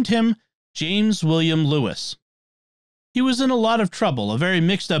renamed him James William Lewis. He was in a lot of trouble, a very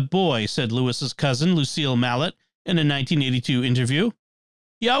mixed-up boy, said Lewis's cousin, Lucille Mallett, in a 1982 interview.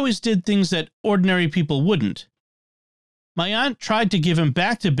 He always did things that ordinary people wouldn't. My aunt tried to give him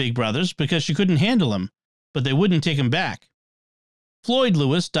back to Big Brothers because she couldn't handle him, but they wouldn't take him back. Floyd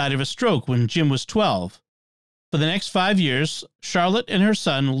Lewis died of a stroke when Jim was 12. For the next 5 years, Charlotte and her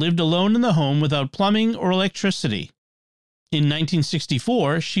son lived alone in the home without plumbing or electricity. In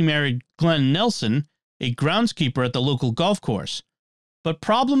 1964, she married Glenn Nelson, a groundskeeper at the local golf course. But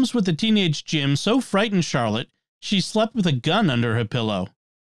problems with the teenage Jim so frightened Charlotte, she slept with a gun under her pillow.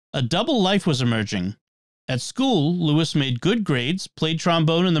 A double life was emerging. At school, Lewis made good grades, played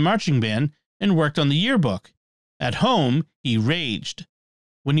trombone in the marching band, and worked on the yearbook. At home, he raged.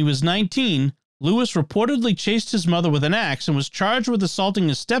 When he was 19, Lewis reportedly chased his mother with an axe and was charged with assaulting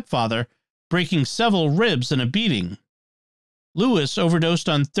his stepfather, breaking several ribs and a beating. Lewis overdosed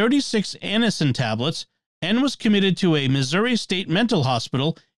on 36 Anacin tablets and was committed to a Missouri State Mental Hospital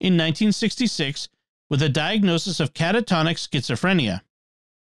in 1966 with a diagnosis of catatonic schizophrenia.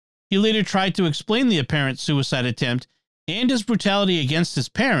 He later tried to explain the apparent suicide attempt and his brutality against his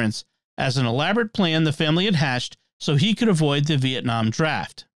parents as an elaborate plan the family had hatched so he could avoid the Vietnam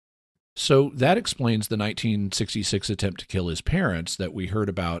draft. So that explains the 1966 attempt to kill his parents that we heard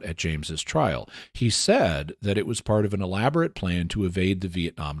about at James's trial. He said that it was part of an elaborate plan to evade the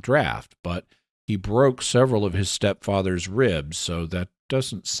Vietnam draft, but he broke several of his stepfather's ribs, so that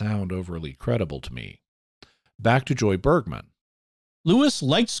doesn't sound overly credible to me. Back to Joy Bergman. Lewis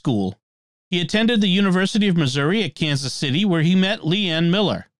liked school. He attended the University of Missouri at Kansas City, where he met Leanne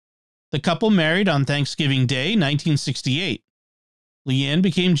Miller. The couple married on Thanksgiving Day, 1968. Leanne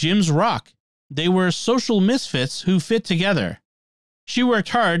became Jim's rock. They were social misfits who fit together. She worked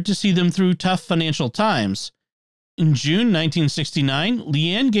hard to see them through tough financial times. In June 1969,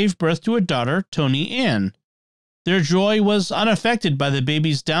 Leanne gave birth to a daughter, Tony Ann. Their joy was unaffected by the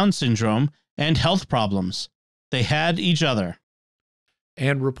baby's Down syndrome and health problems. They had each other.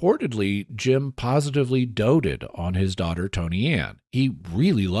 And reportedly, Jim positively doted on his daughter, Tony Ann. He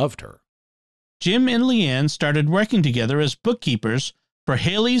really loved her. Jim and Leanne started working together as bookkeepers for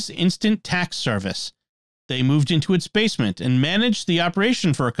Haley's Instant Tax Service. They moved into its basement and managed the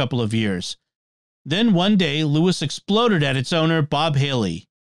operation for a couple of years. Then one day, Lewis exploded at its owner, Bob Haley.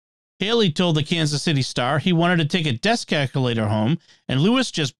 Haley told the Kansas City Star he wanted to take a desk calculator home, and Lewis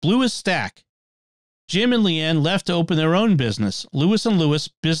just blew his stack. Jim and Leanne left to open their own business, Lewis & Lewis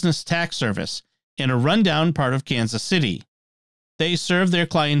Business Tax Service, in a rundown part of Kansas City. They served their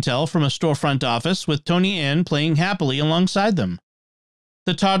clientele from a storefront office with Tony Ann playing happily alongside them.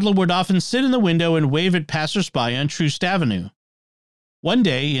 The toddler would often sit in the window and wave at passersby on Troost Avenue. One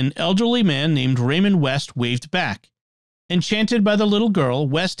day, an elderly man named Raymond West waved back. Enchanted by the little girl,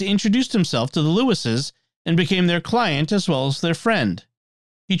 West introduced himself to the Lewises and became their client as well as their friend.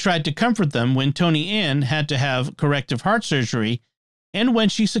 He tried to comfort them when Tony Ann had to have corrective heart surgery and when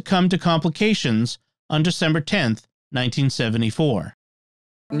she succumbed to complications on December 10th, 1974.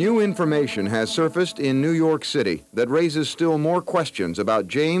 New information has surfaced in New York City that raises still more questions about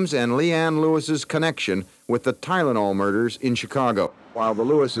James and Leanne Lewis's connection with the Tylenol murders in Chicago. While the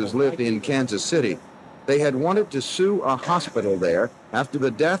Lewises lived in Kansas City, they had wanted to sue a hospital there after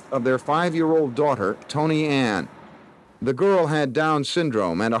the death of their 5-year-old daughter, Tony Ann. The girl had Down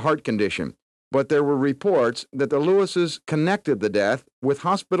syndrome and a heart condition, but there were reports that the Lewises connected the death with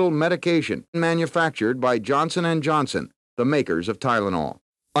hospital medication manufactured by Johnson & Johnson, the makers of Tylenol.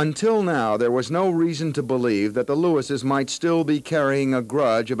 Until now, there was no reason to believe that the Lewises might still be carrying a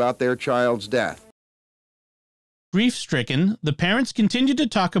grudge about their child's death. Grief-stricken, the parents continued to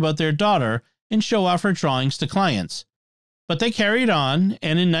talk about their daughter and show off her drawings to clients. But they carried on,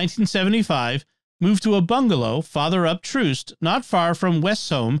 and in 1975, moved to a bungalow farther up Troost, not far from West's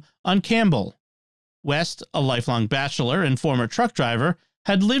home on Campbell. West, a lifelong bachelor and former truck driver,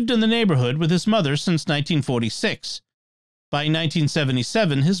 had lived in the neighborhood with his mother since 1946. By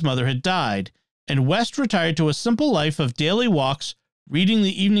 1977, his mother had died, and West retired to a simple life of daily walks, reading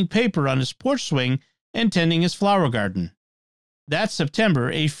the evening paper on his porch swing, and tending his flower garden. That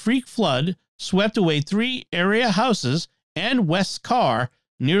September, a freak flood swept away 3 area houses and West's car,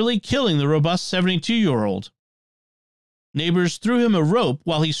 nearly killing the robust 72-year-old. Neighbors threw him a rope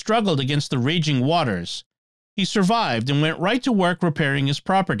while he struggled against the raging waters. He survived and went right to work repairing his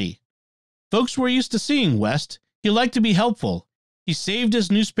property. Folks were used to seeing West. He liked to be helpful. He saved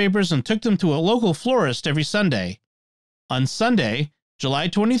his newspapers and took them to a local florist every Sunday. On Sunday, July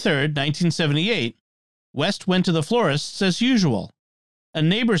 23, 1978, West went to the florist's as usual. A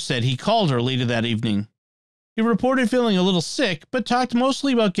neighbor said he called her later that evening. He reported feeling a little sick, but talked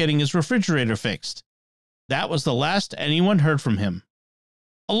mostly about getting his refrigerator fixed. That was the last anyone heard from him.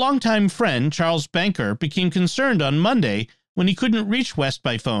 A longtime friend, Charles Banker, became concerned on Monday when he couldn't reach West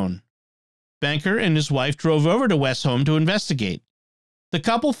by phone. Banker and his wife drove over to West's home to investigate. The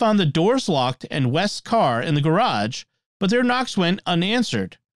couple found the doors locked and West's car in the garage, but their knocks went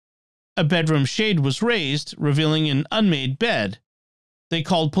unanswered. A bedroom shade was raised, revealing an unmade bed. They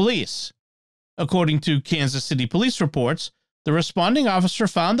called police. According to Kansas City police reports, the responding officer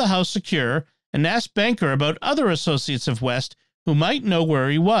found the house secure and asked Banker about other associates of West who might know where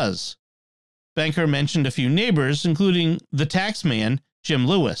he was. Banker mentioned a few neighbors, including the taxman, Jim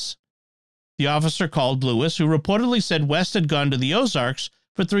Lewis. The officer called Lewis, who reportedly said West had gone to the Ozarks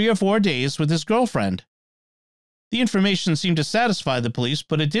for 3 or 4 days with his girlfriend. The information seemed to satisfy the police,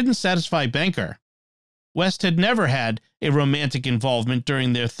 but it didn't satisfy Banker. West had never had a romantic involvement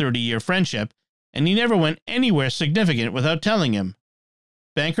during their 30-year friendship, and he never went anywhere significant without telling him.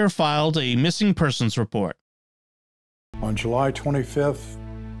 Banker filed a missing persons report. On July 25,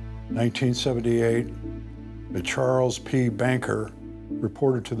 1978, a Charles P. Banker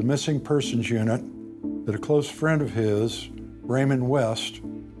reported to the Missing Persons Unit that a close friend of his, Raymond West,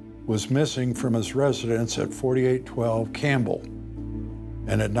 was missing from his residence at 4812 Campbell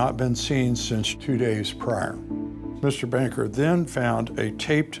and had not been seen since 2 days prior. Mr. Banker then found a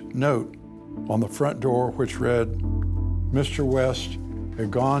taped note on the front door which read, "Mr. West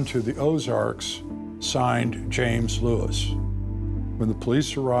had gone to the Ozarks, signed James Lewis." When the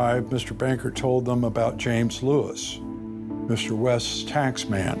police arrived, Mr. Banker told them about James Lewis, Mr. West's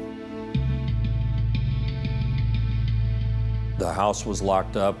taxman. The house was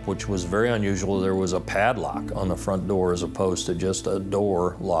locked up, which was very unusual. There was a padlock on the front door as opposed to just a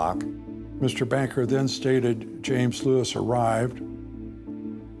door lock. Mr. Banker then stated James Lewis arrived,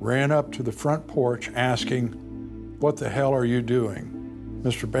 ran up to the front porch asking, "What the hell are you doing?"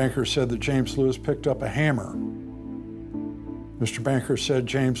 Mr. Banker said that James Lewis picked up a hammer. Mr. Banker said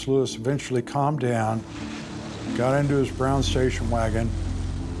James Lewis eventually calmed down, got into his brown station wagon,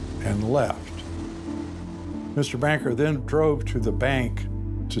 and left. Mr. Banker then drove to the bank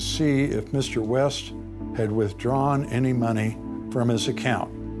to see if Mr. West had withdrawn any money from his account.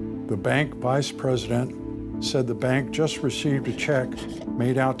 The bank vice president said the bank just received a check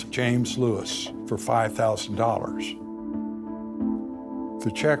made out to James Lewis for $5,000.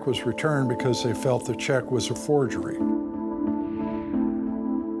 The check was returned because they felt the check was a forgery.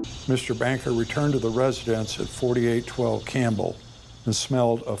 Mr. Banker returned to the residence at 4812 Campbell and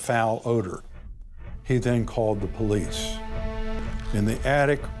smelled a foul odor. He then called the police. In the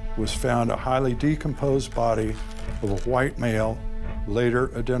attic was found a highly decomposed body of a white male,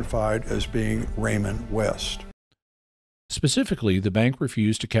 later identified as being Raymond West. Specifically, the bank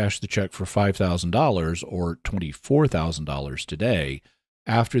refused to cash the check for $5,000, or $24,000 today,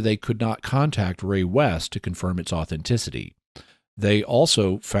 after they could not contact Ray West to confirm its authenticity. They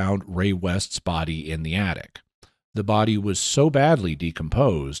also found Ray West's body in the attic. The body was so badly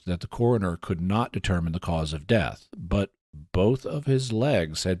decomposed that the coroner could not determine the cause of death, but both of his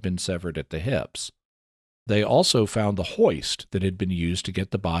legs had been severed at the hips. They also found the hoist that had been used to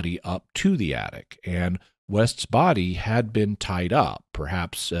get the body up to the attic, and West's body had been tied up,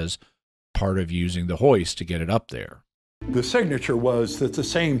 perhaps as part of using the hoist to get it up there. The signature was that the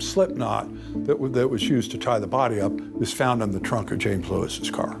same slip knot that was used to tie the body up is found in the trunk of James Lewis's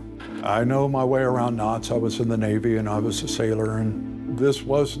car. I know my way around knots. I was in the Navy and I was a sailor, and this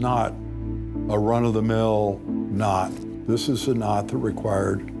was not a run-of-the-mill knot. This is a knot that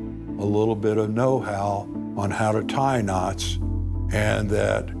required a little bit of know-how on how to tie knots, and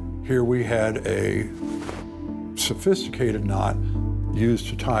that here we had a sophisticated knot used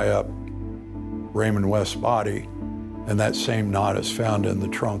to tie up Raymond West's body, and that same knot is found in the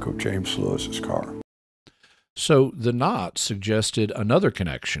trunk of James Lewis's car. So the knot suggested another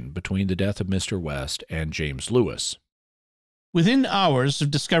connection between the death of Mr. West and James Lewis. Within hours of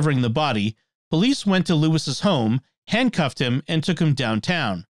discovering the body, police went to Lewis's home, handcuffed him, and took him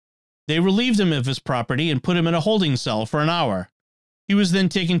downtown. They relieved him of his property and put him in a holding cell for an hour. He was then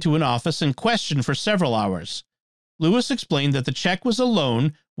taken to an office and questioned for several hours. Lewis explained that the check was a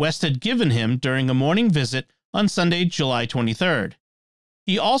loan West had given him during a morning visit on Sunday, July 23rd.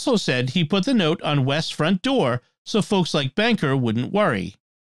 He also said he put the note on West's front door so folks like Banker wouldn't worry.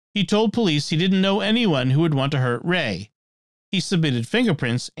 He told police he didn't know anyone who would want to hurt Ray. He submitted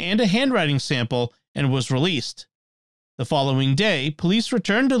fingerprints and a handwriting sample and was released. The following day, police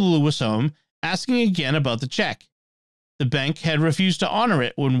returned to the Lewis home, asking again about the check. The bank had refused to honor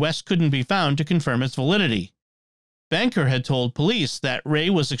it when West couldn't be found to confirm its validity. Banker had told police that Ray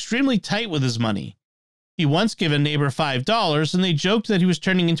was extremely tight with his money. He once gave a neighbor $5 and they joked that he was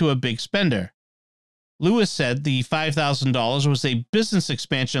turning into a big spender. Lewis said the $5,000 was a business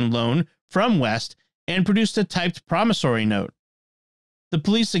expansion loan from West and produced a typed promissory note. The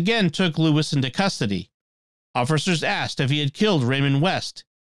police again took Lewis into custody. Officers asked if he had killed Raymond West.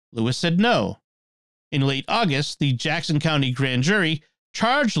 Lewis said no. In late August, the Jackson County grand jury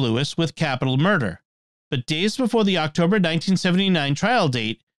charged Lewis with capital murder. But days before the October 1979 trial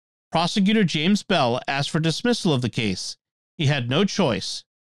date, prosecutor James Bell asked for dismissal of the case. He had no choice.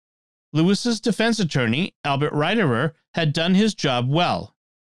 Lewis's defense attorney, Albert Reiderer, had done his job well.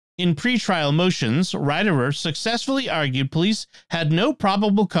 In pretrial motions, Reiderer successfully argued police had no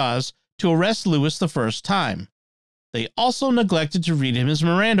probable cause to arrest Lewis the first time. They also neglected to read him his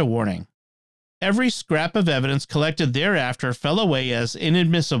Miranda warning. Every scrap of evidence collected thereafter fell away as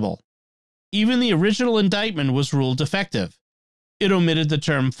inadmissible. Even the original indictment was ruled defective. It omitted the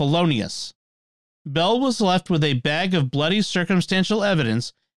term felonious. Bell was left with a bag of bloody circumstantial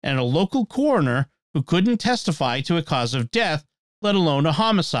evidence and a local coroner who couldn't testify to a cause of death, let alone a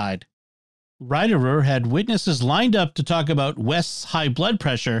homicide. Reiderer had witnesses lined up to talk about West's high blood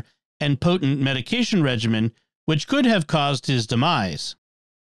pressure and potent medication regimen, which could have caused his demise.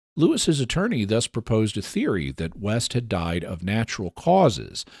 Lewis's attorney thus proposed a theory that West had died of natural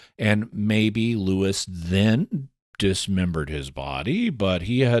causes, and maybe Lewis then dismembered his body, but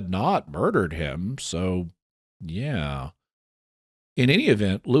he had not murdered him, so yeah. In any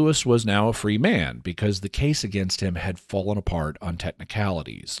event, Lewis was now a free man because the case against him had fallen apart on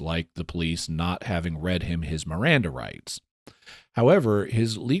technicalities, like the police not having read him his Miranda rights. However,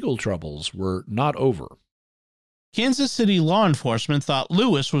 his legal troubles were not over. Kansas City law enforcement thought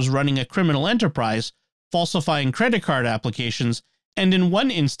Lewis was running a criminal enterprise, falsifying credit card applications, and in one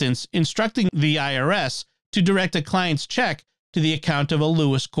instance instructing the IRS to direct a client's check to the account of a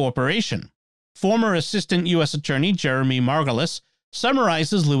Lewis corporation. Former Assistant U.S. Attorney Jeremy Margulis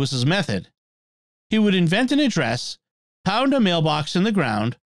summarizes Lewis's method. He would invent an address, pound a mailbox in the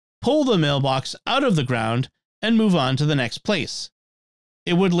ground, pull the mailbox out of the ground, and move on to the next place.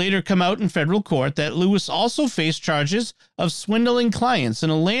 It would later come out in federal court that Lewis also faced charges of swindling clients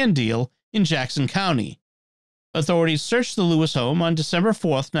in a land deal in Jackson County. Authorities searched the Lewis home on December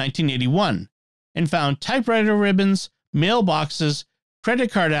 4, 1981, and found typewriter ribbons, mailboxes,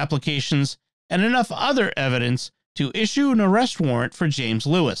 credit card applications, and enough other evidence to issue an arrest warrant for James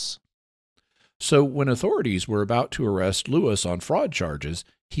Lewis. So when authorities were about to arrest Lewis on fraud charges,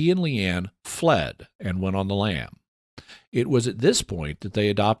 he and Leanne fled and went on the lam. It was at this point that they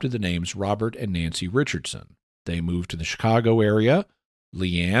adopted the names Robert and Nancy Richardson. They moved to the Chicago area.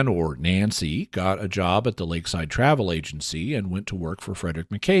 Leanne, or Nancy, got a job at the Lakeside Travel Agency and went to work for Frederick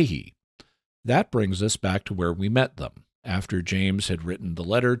McCahey. That brings us back to where we met them, after James had written the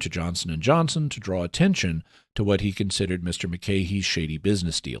letter to Johnson & Johnson to draw attention to what he considered Mr. McCahey's shady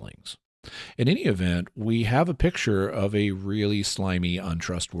business dealings. In any event, we have a picture of a really slimy,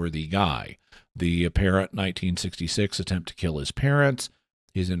 untrustworthy guy. The apparent 1966 attempt to kill his parents,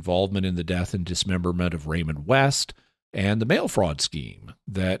 his involvement in the death and dismemberment of Raymond West, and the mail fraud scheme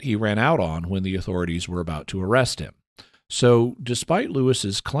that he ran out on when the authorities were about to arrest him. So, despite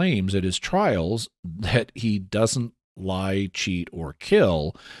Lewis's claims at his trials that he doesn't lie, cheat, or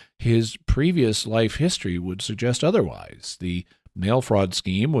kill, his previous life history would suggest otherwise. The mail fraud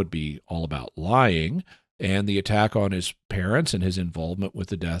scheme would be all about lying, and the attack on his parents and his involvement with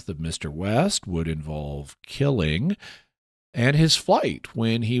the death of Mr. West would involve killing. And his flight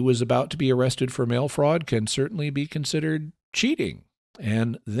when he was about to be arrested for mail fraud can certainly be considered cheating.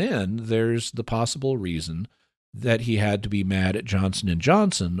 And then there's the possible reason that he had to be mad at Johnson &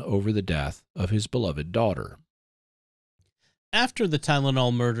 Johnson over the death of his beloved daughter. After the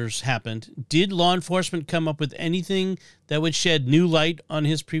Tylenol murders happened, did law enforcement come up with anything that would shed new light on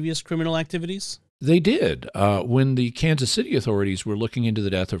his previous criminal activities? They did. When the Kansas City authorities were looking into the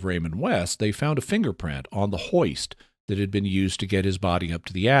death of Raymond West, they found a fingerprint on the hoist that had been used to get his body up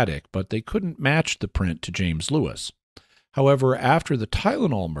to the attic, but they couldn't match the print to James Lewis. However, after the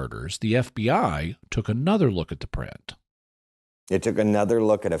Tylenol murders, the FBI took another look at the print. They took another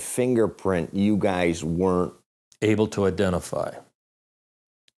look at a fingerprint you guys weren't able to identify.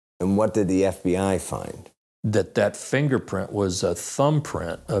 And what did the FBI find? That fingerprint was a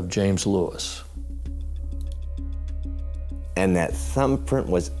thumbprint of James Lewis. And that thumbprint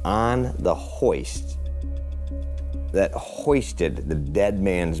was on the hoist that hoisted the dead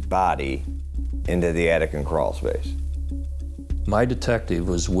man's body into the attic and crawl space. My detective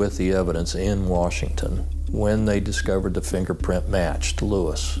was with the evidence in Washington when they discovered the fingerprint matched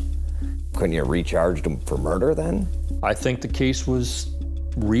Lewis. Couldn't you recharge him for murder then? I think the case was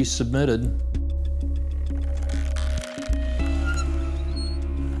resubmitted.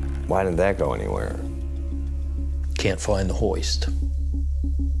 Why didn't that go anywhere? Can't find the hoist.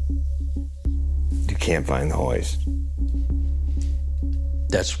 You can't find the hoist?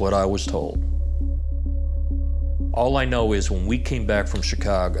 That's what I was told. All I know is when we came back from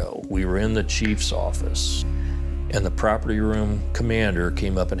Chicago, we were in the chief's office, and the property room commander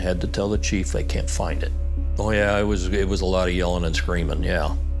came up and had to tell the chief they can't find it. Oh yeah, it was a lot of yelling and screaming,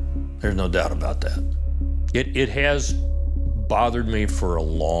 yeah. There's no doubt about that. It has bothered me for a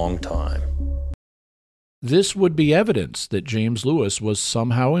long time. This would be evidence that James Lewis was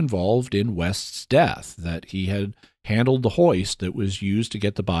somehow involved in West's death, that he had handled the hoist that was used to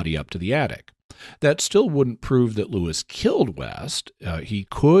get the body up to the attic. That still wouldn't prove that Lewis killed West. He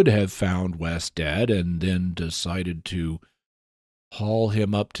could have found West dead and then decided to haul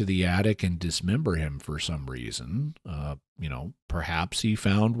him up to the attic and dismember him for some reason. Perhaps he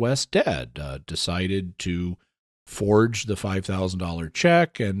found West dead, decided to forged the $5,000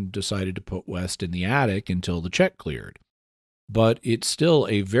 check and decided to put West in the attic until the check cleared. But it's still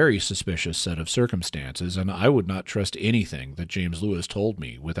a very suspicious set of circumstances, and I would not trust anything that James Lewis told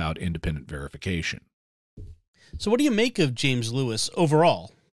me without independent verification. So what do you make of James Lewis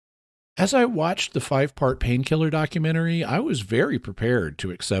overall? As I watched the 5-part Painkiller documentary, I was very prepared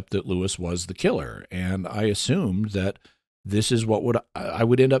to accept that Lewis was the killer, and I assumed that this is what I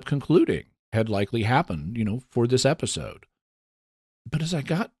would end up concluding had likely happened, for this episode. But as I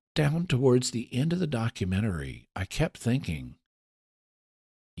got down towards the end of the documentary, I kept thinking,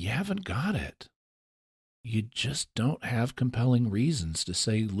 you haven't got it. You just don't have compelling reasons to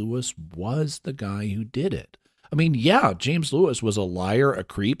say Lewis was the guy who did it. I mean, yeah, James Lewis was a liar, a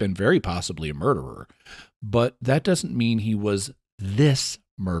creep, and very possibly a murderer, but that doesn't mean he was this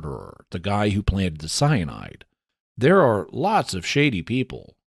murderer, the guy who planted the cyanide. There are lots of shady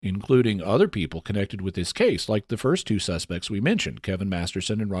people, including other people connected with this case, like the first two suspects we mentioned, Kevin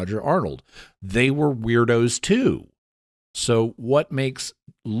Masterson and Roger Arnold. They were weirdos too. So what makes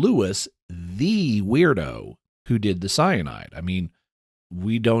Lewis the weirdo who did the cyanide? I mean,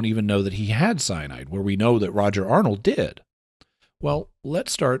 we don't even know that he had cyanide, where we know that Roger Arnold did. Well,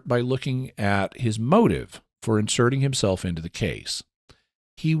 let's start by looking at his motive for inserting himself into the case.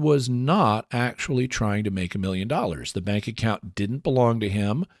 He was not actually trying to make $1 million. The bank account didn't belong to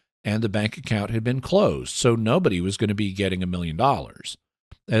him, and the bank account had been closed, so nobody was going to be getting $1 million.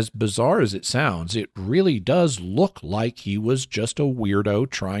 As bizarre as it sounds, it really does look like he was just a weirdo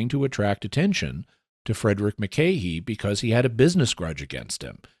trying to attract attention to Frederick McCahey because he had a business grudge against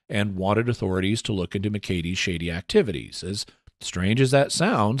him and wanted authorities to look into McCahey's shady activities. As strange as that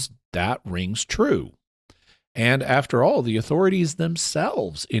sounds, that rings true. And after all, the authorities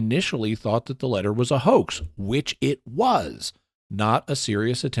themselves initially thought that the letter was a hoax, which it was, not a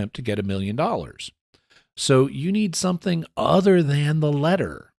serious attempt to get $1 million. So you need something other than the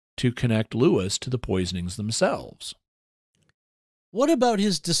letter to connect Lewis to the poisonings themselves. What about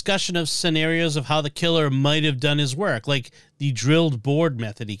his discussion of scenarios of how the killer might have done his work, like the drilled board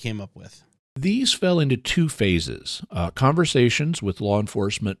method he came up with? These fell into two phases, conversations with law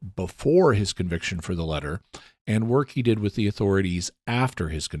enforcement before his conviction for the letter and work he did with the authorities after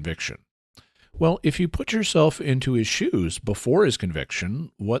his conviction. Well, if you put yourself into his shoes before his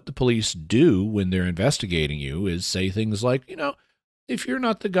conviction, what the police do when they're investigating you is say things like, if you're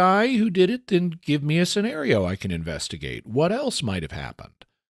not the guy who did it, then give me a scenario I can investigate. What else might have happened?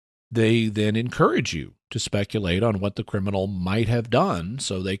 They then encourage you to speculate on what the criminal might have done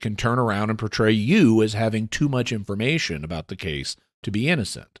so they can turn around and portray you as having too much information about the case to be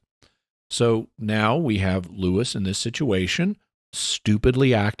innocent. So now we have Lewis in this situation,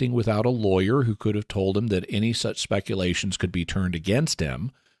 stupidly acting without a lawyer who could have told him that any such speculations could be turned against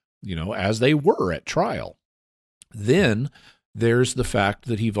him, as they were at trial. Then there's the fact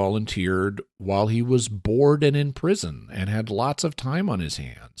that he volunteered while he was bored and in prison and had lots of time on his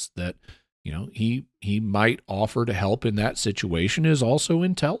hands. That, he might offer to help in that situation is also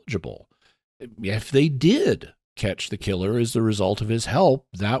intelligible. If they did catch the killer as the result of his help,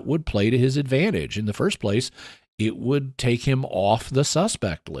 that would play to his advantage. In the first place, it would take him off the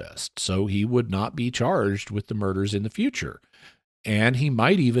suspect list, so he would not be charged with the murders in the future. And he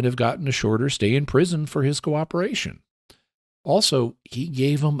might even have gotten a shorter stay in prison for his cooperation. Also, he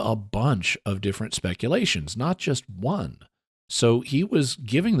gave them a bunch of different speculations, not just one. So he was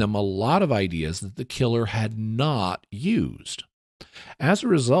giving them a lot of ideas that the killer had not used. As a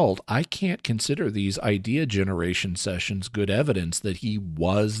result, I can't consider these idea generation sessions good evidence that he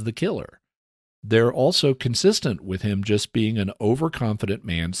was the killer. They're also consistent with him just being an overconfident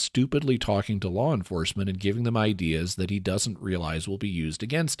man stupidly talking to law enforcement and giving them ideas that he doesn't realize will be used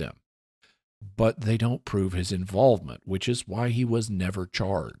against him. But they don't prove his involvement, which is why he was never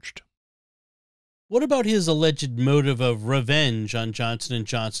charged. What about his alleged motive of revenge on Johnson &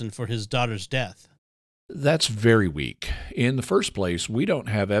 Johnson for his daughter's death? That's very weak. In the first place, we don't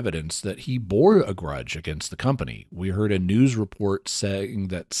have evidence that he bore a grudge against the company. We heard a news report saying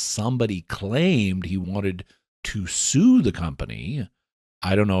that somebody claimed he wanted to sue the company.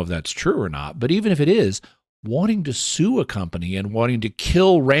 I don't know if that's true or not, but even if it is, wanting to sue a company and wanting to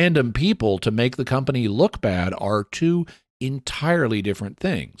kill random people to make the company look bad are two entirely different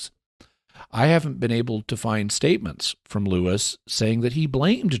things. I haven't been able to find statements from Lewis saying that he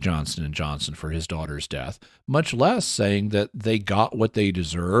blamed Johnson & Johnson for his daughter's death, much less saying that they got what they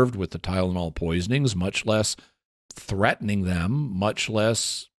deserved with the Tylenol poisonings, much less threatening them, much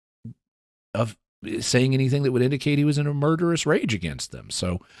less of saying anything that would indicate he was in a murderous rage against them.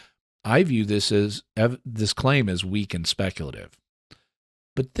 So I view this claim as weak and speculative.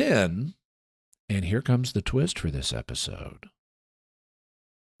 But then, and here comes the twist for this episode,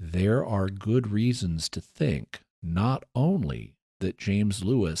 there are good reasons to think not only that James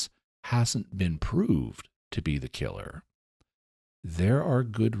Lewis hasn't been proved to be the killer, there are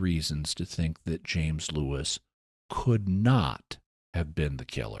good reasons to think that James Lewis could not have been the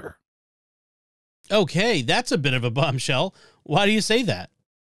killer. Okay, that's a bit of a bombshell. Why do you say that?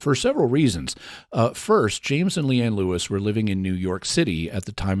 For several reasons. First, James and Leanne Lewis were living in New York City at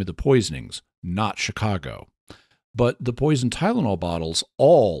the time of the poisonings, not Chicago. But the poisoned Tylenol bottles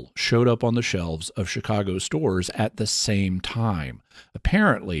all showed up on the shelves of Chicago stores at the same time,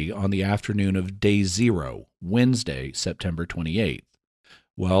 apparently on the afternoon of Day 0, Wednesday, September 28th.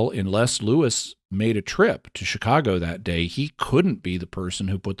 Well, unless Lewis made a trip to Chicago that day, he couldn't be the person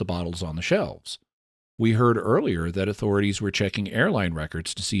who put the bottles on the shelves. We heard earlier that authorities were checking airline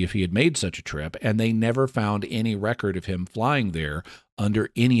records to see if he had made such a trip, and they never found any record of him flying there under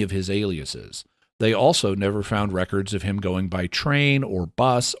any of his aliases. They also never found records of him going by train or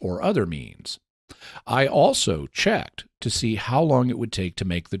bus or other means. I also checked to see how long it would take to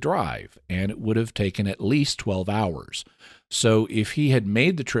make the drive, and it would have taken at least 12 hours. So if he had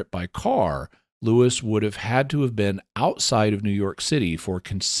made the trip by car, Lewis would have had to have been outside of New York City for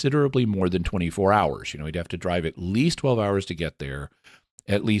considerably more than 24 hours. He'd have to drive at least 12 hours to get there,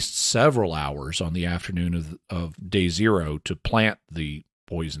 at least several hours on the afternoon of Day 0 to plant the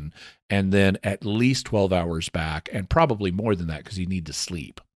poison, and then at least 12 hours back, and probably more than that because he'd need to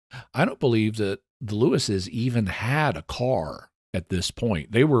sleep. I don't believe that the Lewises even had a car at this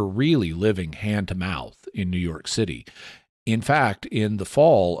point. They were really living hand to mouth in New York City. In fact, in the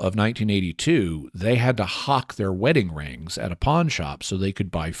fall of 1982, they had to hawk their wedding rings at a pawn shop so they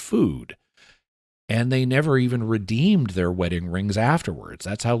could buy food. And they never even redeemed their wedding rings afterwards.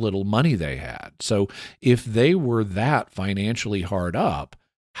 That's how little money they had. So if they were that financially hard up,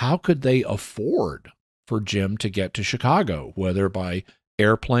 how could they afford for Jim to get to Chicago, whether by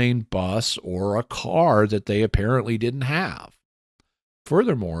airplane, bus, or a car that they apparently didn't have?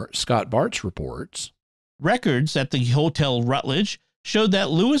 Furthermore, Scott Bartz reports, records at the Hotel Rutledge showed that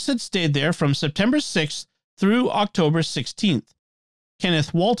Lewis had stayed there from September 6th through October 16th.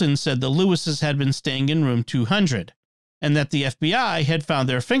 Kenneth Walton said the Lewises had been staying in room 200, and that the FBI had found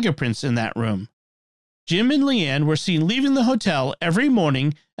their fingerprints in that room. Jim and Leanne were seen leaving the hotel every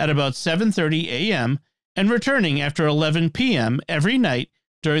morning at about 7:30 a.m. and returning after 11 p.m. every night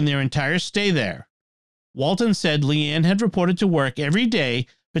during their entire stay there. Walton said Leanne had reported to work every day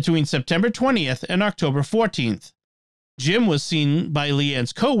between September 20th and October 14th. Jim was seen by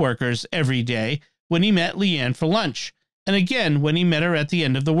Leanne's co-workers every day when he met Leanne for lunch, and again when he met her at the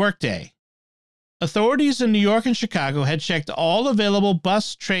end of the workday. Authorities in New York and Chicago had checked all available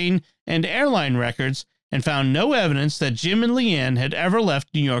bus, train, and airline records and found no evidence that Jim and Leanne had ever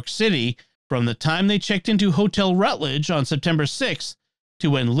left New York City from the time they checked into Hotel Rutledge on September 6th to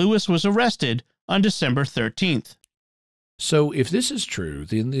when Lewis was arrested on December 13th. So if this is true,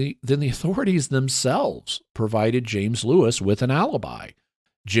 then the authorities themselves provided James Lewis with an alibi.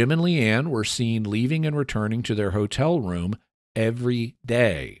 Jim and Leanne were seen leaving and returning to their hotel room every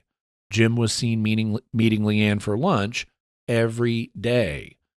day. Jim was seen meeting Leanne for lunch every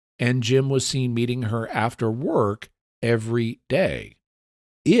day. And Jim was seen meeting her after work every day.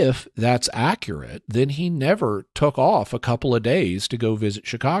 If that's accurate, then he never took off a couple of days to go visit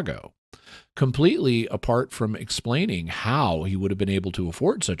Chicago. Completely apart from explaining how he would have been able to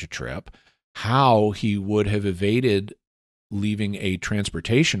afford such a trip, how he would have evaded leaving a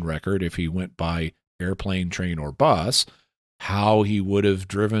transportation record if he went by airplane, train, or bus, how he would have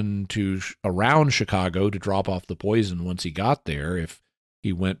driven around Chicago to drop off the poison once he got there if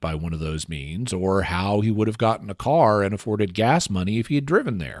he went by one of those means, or how he would have gotten a car and afforded gas money if he had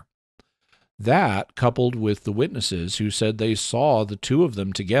driven there. That, coupled with the witnesses who said they saw the two of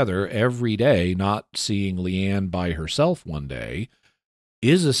them together every day, not seeing Leanne by herself one day,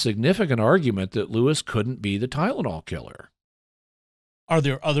 is a significant argument that Lewis couldn't be the Tylenol killer. Are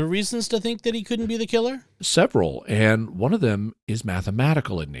there other reasons to think that he couldn't be the killer? Several, and one of them is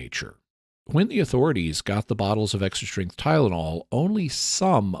mathematical in nature. When the authorities got the bottles of Extra Strength Tylenol, only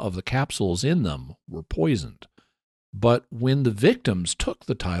some of the capsules in them were poisoned. But when the victims took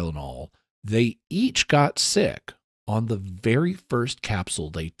the Tylenol, they each got sick on the very first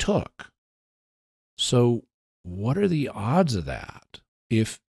capsule they took. So what are the odds of that?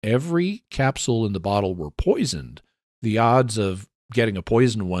 If every capsule in the bottle were poisoned, the odds of getting a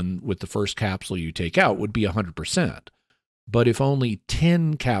poisoned one with the first capsule you take out would be 100%. But if only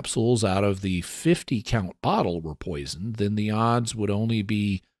 10 capsules out of the 50-count bottle were poisoned, then the odds would only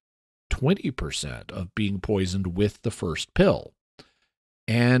be 20% of being poisoned with the first pill.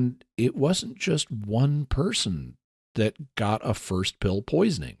 And it wasn't just one person that got a first pill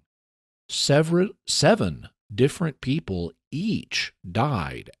poisoning. Seven different people each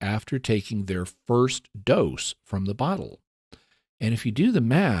died after taking their first dose from the bottle. And if you do the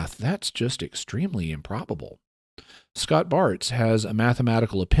math, that's just extremely improbable. Scott Bartz has a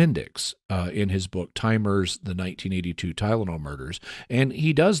mathematical appendix in his book, Timers, the 1982 Tylenol Murders, and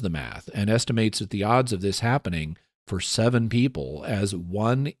he does the math and estimates that the odds of this happening for 7 people as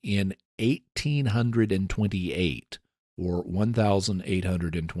 1 in 1,828, or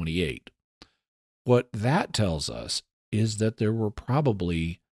 1,828. What that tells us is that there were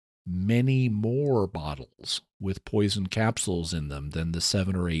probably many more bottles with poison capsules in them than the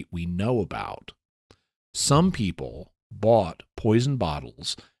 7 or 8 we know about. Some people bought poison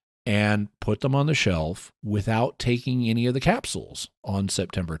bottles and put them on the shelf without taking any of the capsules on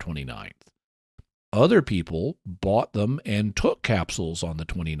September 29th. Other people bought them and took capsules on the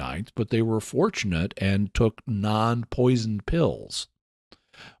 29th, but they were fortunate and took non-poisoned pills.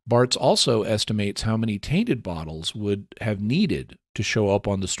 Bartz also estimates how many tainted bottles would have needed to show up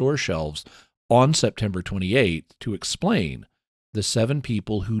on the store shelves on September 28th to explain the 7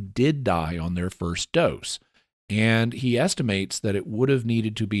 people who did die on their first dose. And he estimates that it would have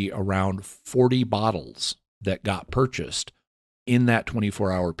needed to be around 40 bottles that got purchased in that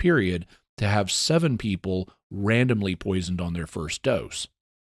 24-hour period to have 7 people randomly poisoned on their first dose.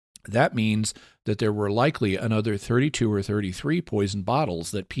 That means that there were likely another 32 or 33 poison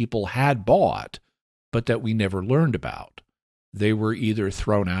bottles that people had bought, but that we never learned about. They were either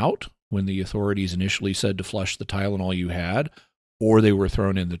thrown out when the authorities initially said to flush the Tylenol you had, or they were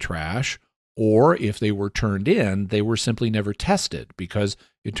thrown in the trash, or if they were turned in, they were simply never tested, because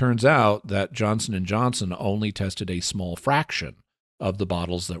it turns out that Johnson & Johnson only tested a small fraction of the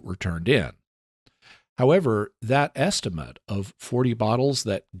bottles that were turned in. However, that estimate of 40 bottles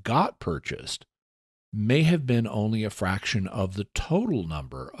that got purchased may have been only a fraction of the total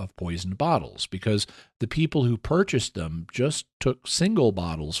number of poisoned bottles, because the people who purchased them just took single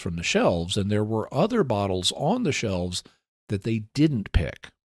bottles from the shelves, and there were other bottles on the shelves that they didn't pick.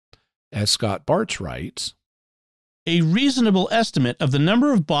 As Scott Bartz writes, a reasonable estimate of the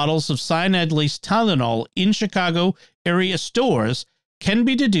number of bottles of cyanide-laced Tylenol in Chicago area stores can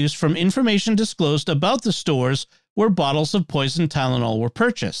be deduced from information disclosed about the stores where bottles of poison Tylenol were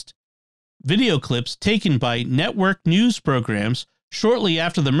purchased. Video clips taken by network news programs shortly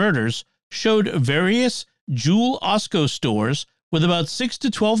after the murders showed various Jewel Osco stores with about 6 to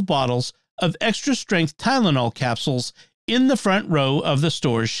 12 bottles of Extra Strength Tylenol capsules in the front row of the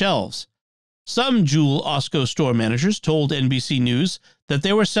store's shelves. Some Jewel Osco store managers told NBC News that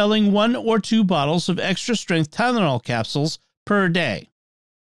they were selling 1 or 2 bottles of Extra Strength Tylenol capsules per day.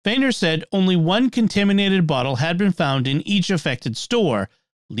 Feiner said only 1 contaminated bottle had been found in each affected store,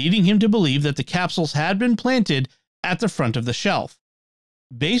 leading him to believe that the capsules had been planted at the front of the shelf.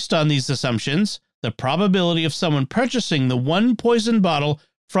 Based on these assumptions, the probability of someone purchasing the 1 poison bottle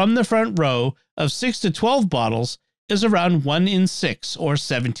from the front row of 6 to 12 bottles is around 1 in 6, or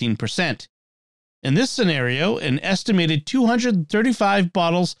 17%. In this scenario, an estimated 235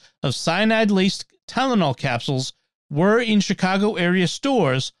 bottles of cyanide-laced Tylenol capsules were in Chicago area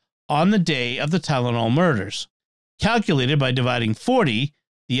stores on the day of the Tylenol murders, calculated by dividing 40,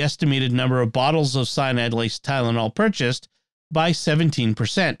 the estimated number of bottles of cyanide-laced Tylenol purchased, by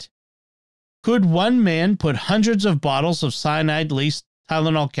 17%. Could one man put hundreds of bottles of cyanide-laced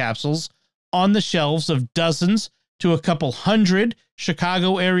Tylenol capsules on the shelves of dozens to a couple hundred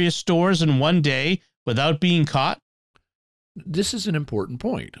Chicago area stores in one day without being caught? This is an important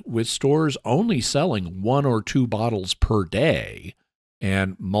point. With stores only selling 1 or 2 bottles per day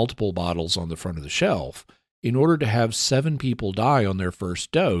and multiple bottles on the front of the shelf, in order to have 7 people die on their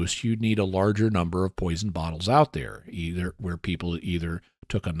first dose, you'd need a larger number of poison bottles out there, either where people either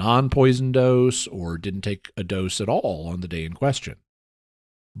took a non-poison dose or didn't take a dose at all on the day in question.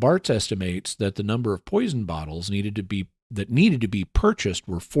 Bartz estimates that the number of poison bottles needed to be purchased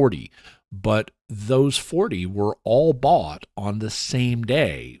were 40, but those 40 were all bought on the same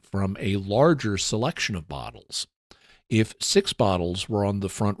day from a larger selection of bottles. If 6 bottles were on the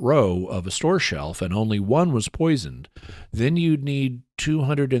front row of a store shelf and only 1 was poisoned, then you'd need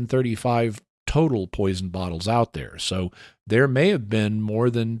 235 total poison bottles out there. So there may have been more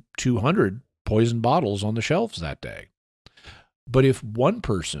than 200 poison bottles on the shelves that day. But if one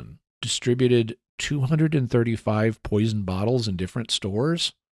person distributed 235 poison bottles in different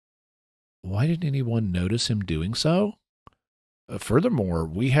stores, why didn't anyone notice him doing so? Furthermore,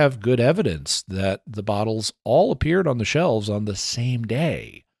 we have good evidence that the bottles all appeared on the shelves on the same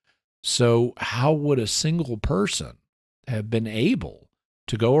day. So how would a single person have been able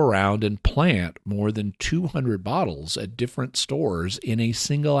to go around and plant more than 200 bottles at different stores in a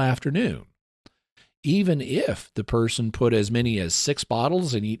single afternoon? Even if the person put as many as 6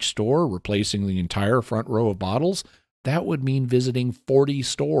 bottles in each store, replacing the entire front row of bottles, that would mean visiting 40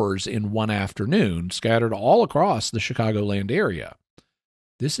 stores in one afternoon, scattered all across the Chicagoland area.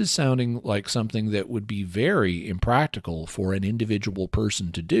 This is sounding like something that would be very impractical for an individual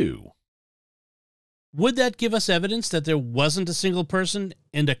person to do. Would that give us evidence that there wasn't a single person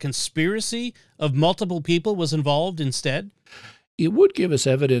and a conspiracy of multiple people was involved instead? It would give us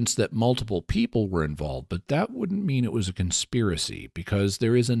evidence that multiple people were involved, but that wouldn't mean it was a conspiracy, because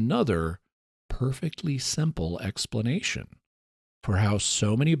there is another perfectly simple explanation for how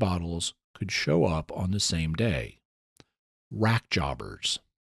so many bottles could show up on the same day. Rack jobbers.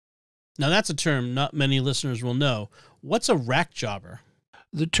 Now that's a term not many listeners will know. What's a rack jobber?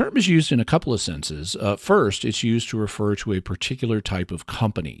 The term is used in a couple of senses. First, it's used to refer to a particular type of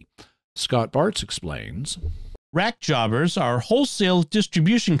company. Scott Bartz explains, rack jobbers are wholesale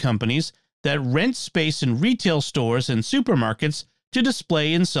distribution companies that rent space in retail stores and supermarkets to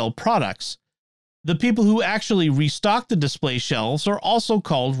display and sell products. The people who actually restock the display shelves are also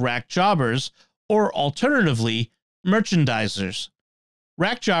called rack jobbers, or alternatively, merchandisers.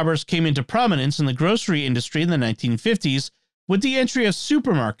 Rack jobbers came into prominence in the grocery industry in the 1950s with the entry of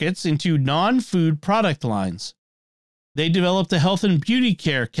supermarkets into non-food product lines. They developed a health and beauty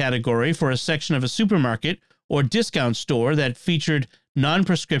care category for a section of a supermarket or discount store that featured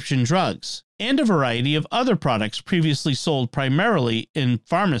non-prescription drugs, and a variety of other products previously sold primarily in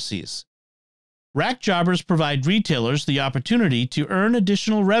pharmacies. Rack jobbers provide retailers the opportunity to earn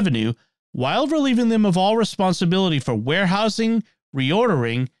additional revenue while relieving them of all responsibility for warehousing,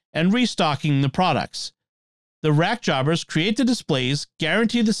 reordering, and restocking the products. The rack jobbers create the displays,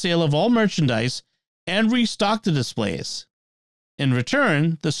 guarantee the sale of all merchandise, and restock the displays. In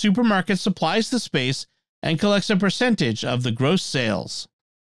return, the supermarket supplies the space and collects a percentage of the gross sales.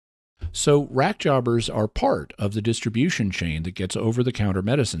 So rack jobbers are part of the distribution chain that gets over-the-counter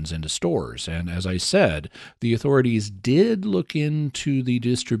medicines into stores. And as I said, the authorities did look into the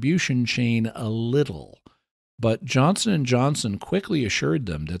distribution chain a little. But Johnson & Johnson quickly assured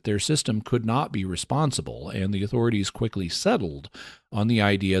them that their system could not be responsible, and the authorities quickly settled on the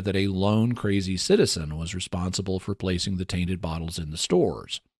idea that a lone crazy citizen was responsible for placing the tainted bottles in the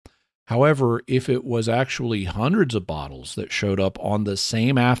stores. However, if it was actually hundreds of bottles that showed up on the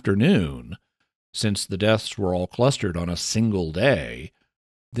same afternoon, since the deaths were all clustered on a single day,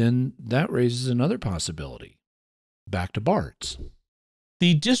 then that raises another possibility. Back to Bart's.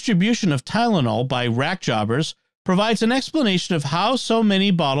 The distribution of Tylenol by rack jobbers provides an explanation of how so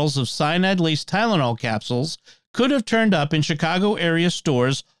many bottles of cyanide-laced Tylenol capsules could have turned up in Chicago area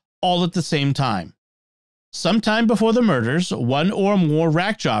stores all at the same time. Sometime before the murders, one or more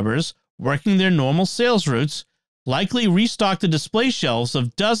rack jobbers, working their normal sales routes, likely restocked the display shelves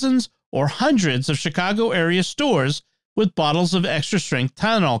of dozens or hundreds of Chicago area stores with bottles of Extra Strength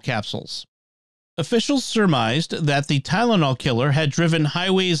Tylenol capsules. Officials surmised that the Tylenol killer had driven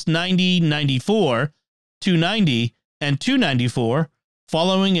highways 90, 94, 290, and 294,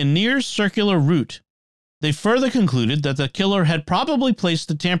 following a near circular route. They further concluded that the killer had probably placed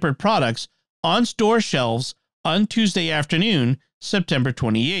the tampered products on store shelves on Tuesday afternoon, September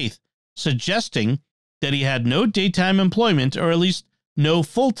 28th, suggesting that he had no daytime employment, or at least no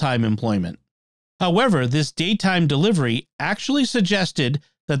full-time employment. However, this daytime delivery actually suggested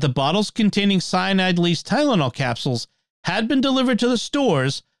that the bottles containing cyanide-laced Tylenol capsules had been delivered to the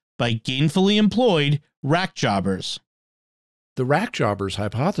stores by gainfully employed rack jobbers. The rack jobbers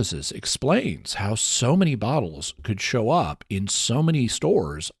hypothesis explains how so many bottles could show up in so many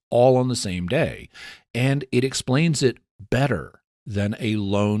stores all on the same day, and it explains it better than a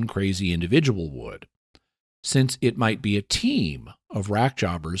lone crazy individual would, since it might be a team of rack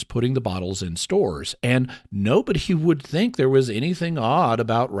jobbers putting the bottles in stores, and nobody would think there was anything odd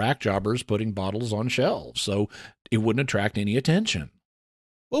about rack jobbers putting bottles on shelves, so it wouldn't attract any attention.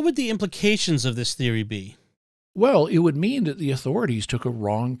 What would the implications of this theory be? Well, it would mean that the authorities took a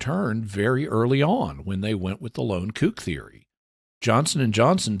wrong turn very early on when they went with the lone kook theory. Johnson &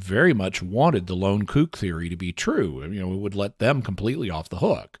 Johnson very much wanted the lone kook theory to be true. It would let them completely off the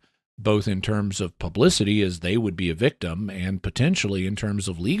hook, both in terms of publicity, as they would be a victim, and potentially in terms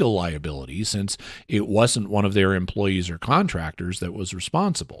of legal liability, since it wasn't one of their employees or contractors that was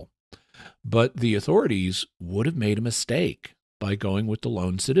responsible. But the authorities would have made a mistake by going with the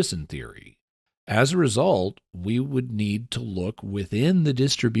lone citizen theory. As a result, we would need to look within the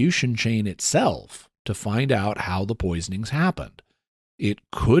distribution chain itself to find out how the poisonings happened. It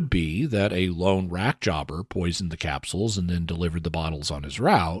could be that a lone rack jobber poisoned the capsules and then delivered the bottles on his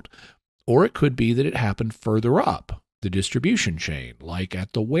route, or it could be that it happened further up the distribution chain, like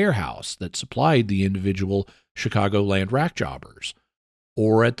at the warehouse that supplied the individual Chicagoland rack jobbers,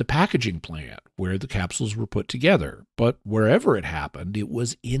 or at the packaging plant where the capsules were put together. But wherever it happened, it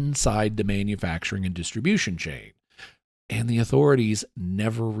was inside the manufacturing and distribution chain. And the authorities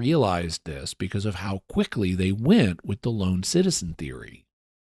never realized this because of how quickly they went with the lone citizen theory.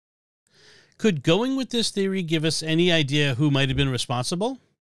 Could going with this theory give us any idea who might have been responsible?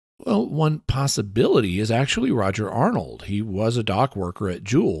 Well, one possibility is actually Roger Arnold. He was a dock worker at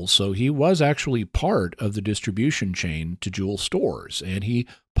Jewel, so he was actually part of the distribution chain to Jewel stores, and he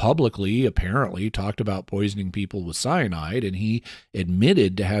publicly, apparently, talked about poisoning people with cyanide, and he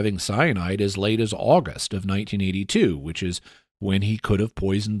admitted to having cyanide as late as August of 1982, which is when he could have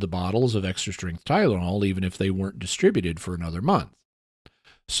poisoned the bottles of Extra Strength Tylenol even if they weren't distributed for another month.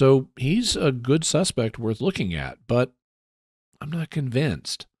 So he's a good suspect worth looking at, but I'm not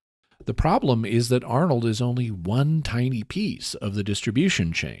convinced. The problem is that Arnold is only one tiny piece of the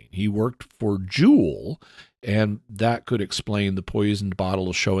distribution chain. He worked for Jewel, and that could explain the poisoned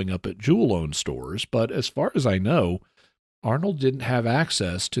bottles showing up at Jewel-owned stores, but as far as I know, Arnold didn't have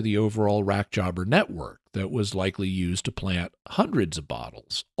access to the overall rack jobber network that was likely used to plant hundreds of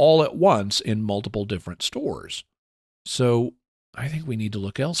bottles, all at once in multiple different stores. So I think we need to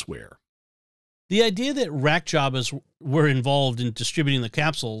look elsewhere. The idea that rack jobbers were involved in distributing the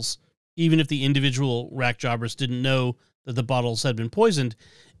capsules, even if the individual rack jobbers didn't know that the bottles had been poisoned,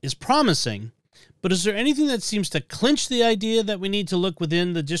 is promising. But is there anything that seems to clinch the idea that we need to look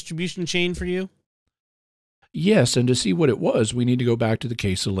within the distribution chain for you? Yes, and to see what it was, we need to go back to the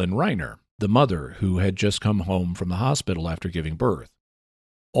case of Lynn Reiner, the mother who had just come home from the hospital after giving birth.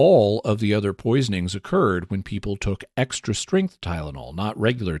 All of the other poisonings occurred when people took Extra Strength Tylenol, not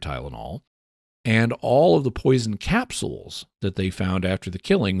regular Tylenol, and all of the poison capsules that they found after the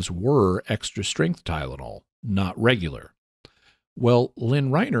killings were Extra Strength Tylenol, not regular. Well, Lynn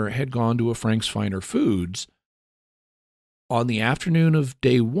Reiner had gone to a Frank's Finer Foods on the afternoon of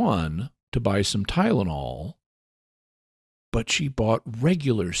day 1 to buy some Tylenol, but she bought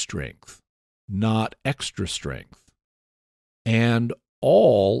regular strength, not extra strength. And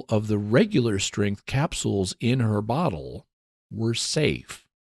all of the regular strength capsules in her bottle were safe.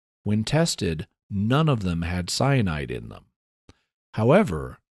 When tested, none of them had cyanide in them.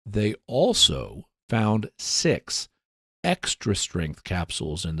 However, they also found 6 extra strength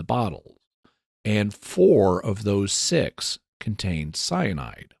capsules in the bottle, and 4 of those 6 contained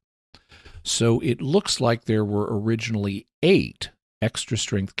cyanide. So it looks like there were originally 8 extra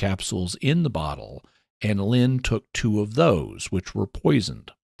strength capsules in the bottle, and Lynn took 2 of those, which were poisoned.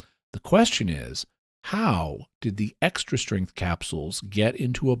 The question is, how did the extra strength capsules get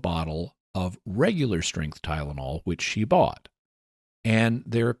into a bottle of regular strength Tylenol, which she bought? And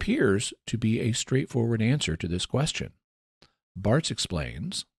there appears to be a straightforward answer to this question. Bartz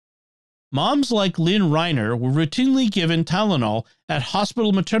explains, Moms like Lynn Reiner were routinely given Tylenol at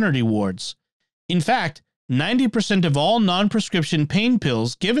hospital maternity wards. In fact, 90% of all non-prescription pain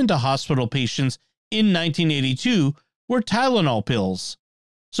pills given to hospital patients in 1982 were Tylenol pills.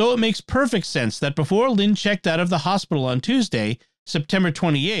 So it makes perfect sense that before Lynn checked out of the hospital on Tuesday, September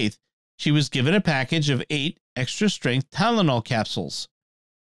 28th, she was given a package of 8 extra-strength Tylenol capsules.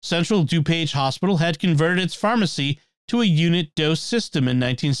 Central DuPage Hospital had converted its pharmacy to a unit dose system in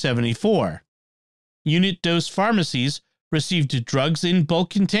 1974. Unit dose pharmacies received drugs in bulk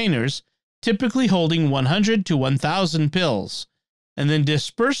containers, typically holding 100 to 1,000 pills, and then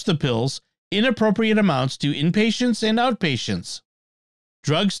dispersed the pills in appropriate amounts to inpatients and outpatients.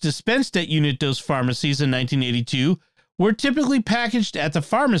 Drugs dispensed at unit dose pharmacies in 1982 were typically packaged at the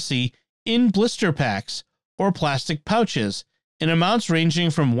pharmacy in blister packs or plastic pouches in amounts ranging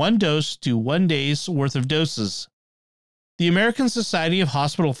from 1 dose to 1 day's worth of doses. The American Society of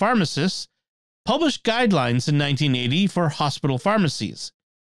Hospital Pharmacists published guidelines in 1980 for hospital pharmacies,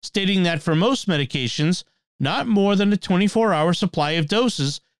 stating that for most medications, not more than a 24-hour supply of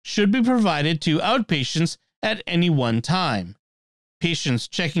doses should be provided to outpatients at any one time. Patients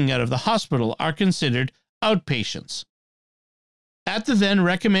checking out of the hospital are considered outpatients. At the then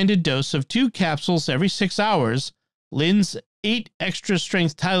recommended dose of 2 capsules every 6 hours, Lynn's 8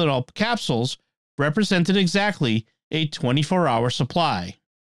 extra-strength Tylenol capsules represented exactly a 24-hour supply.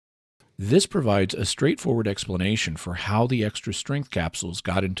 This provides a straightforward explanation for how the extra-strength capsules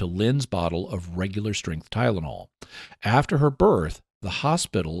got into Lynn's bottle of regular-strength Tylenol. After her birth, the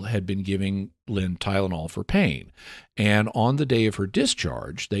hospital had been giving Lynn Tylenol for pain, and on the day of her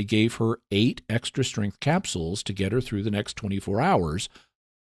discharge, they gave her 8 extra-strength capsules to get her through the next 24 hours,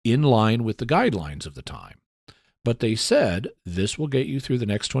 in line with the guidelines of the time. But they said, this will get you through the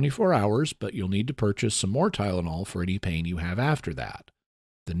next 24 hours, but you'll need to purchase some more Tylenol for any pain you have after that.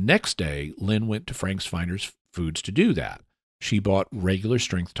 The next day, Lynn went to Frank's Fine Foods to do that. She bought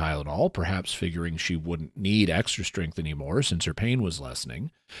regular-strength Tylenol, perhaps figuring she wouldn't need extra strength anymore since her pain was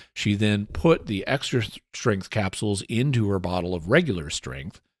lessening. She then put the extra-strength capsules into her bottle of regular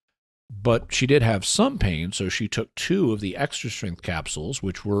strength, but she did have some pain, so she took 2 of the extra-strength capsules,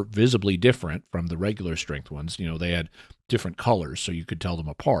 which were visibly different from the regular-strength ones. You know, they had different colors, so you could tell them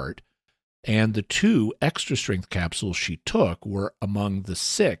apart. And the 2 extra-strength capsules she took were among the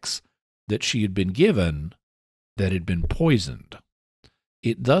 6 that she had been given that had been poisoned.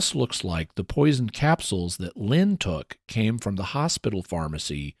 It thus looks like the poisoned capsules that Lynn took came from the hospital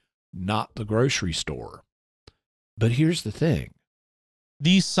pharmacy, not the grocery store. But here's the thing.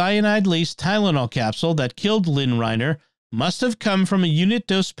 The cyanide-laced Tylenol capsule that killed Lynn Reiner must have come from a unit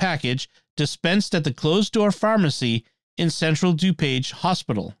dose package dispensed at the closed-door pharmacy in Central DuPage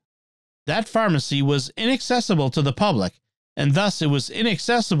Hospital. That pharmacy was inaccessible to the public, and thus it was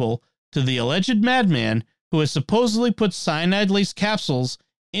inaccessible to the alleged madman who has supposedly put cyanide-laced capsules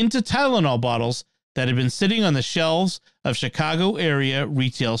into Tylenol bottles that had been sitting on the shelves of Chicago-area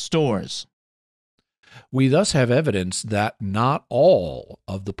retail stores. We thus have evidence that not all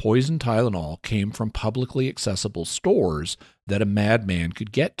of the poisoned Tylenol came from publicly accessible stores that a madman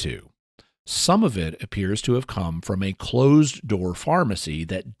could get to. Some of it appears to have come from a closed-door pharmacy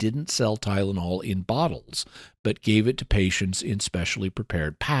that didn't sell Tylenol in bottles, but gave it to patients in specially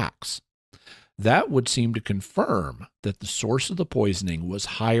prepared packs. That would seem to confirm that the source of the poisoning was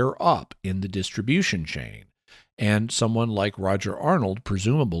higher up in the distribution chain, and someone like Roger Arnold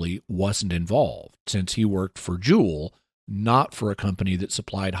presumably wasn't involved, since he worked for Jewel, not for a company that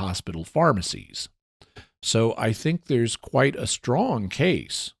supplied hospital pharmacies. So I think there's quite a strong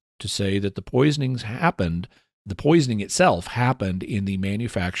case to say that the poisoning itself happened in the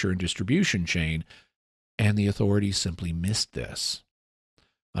manufacture and distribution chain, and the authorities simply missed this.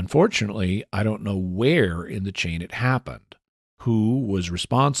 Unfortunately, I don't know where in the chain it happened, who was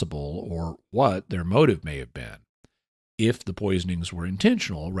responsible, or what their motive may have been, if the poisonings were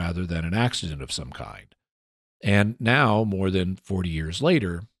intentional rather than an accident of some kind. And now, more than 40 years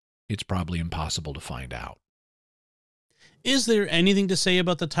later, it's probably impossible to find out. Is there anything to say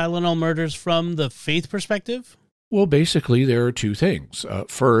about the Tylenol murders from the faith perspective? Well, basically, there are 2 things.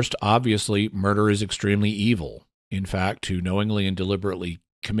 First, obviously, murder is extremely evil. In fact, to knowingly and deliberately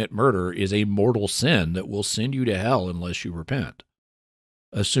commit murder is a mortal sin that will send you to hell unless you repent.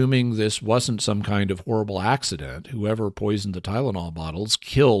 Assuming this wasn't some kind of horrible accident, whoever poisoned the Tylenol bottles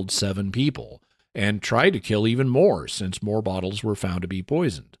killed 7 people and tried to kill even more since more bottles were found to be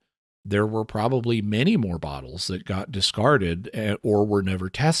poisoned. There were probably many more bottles that got discarded or were never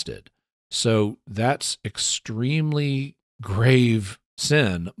tested. So that's extremely grave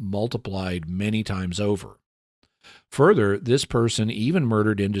sin multiplied many times over. Further, this person even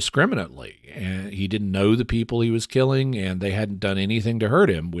murdered indiscriminately, and he didn't know the people he was killing, and they hadn't done anything to hurt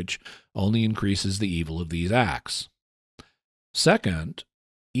him, which only increases the evil of these acts. Second,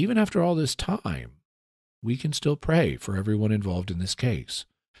 even after all this time, we can still pray for everyone involved in this case.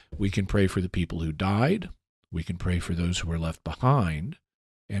 We can pray for the people who died, we can pray for those who were left behind,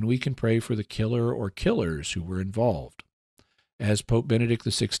 and we can pray for the killer or killers who were involved. As Pope Benedict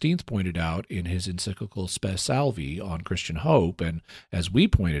XVI pointed out in his encyclical Spe Salvi on Christian hope, and as we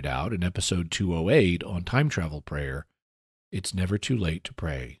pointed out in episode 208 on time travel prayer, it's never too late to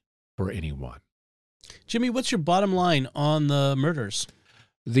pray for anyone. Jimmy, what's your bottom line on the murders?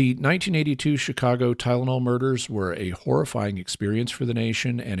 The 1982 Chicago Tylenol murders were a horrifying experience for the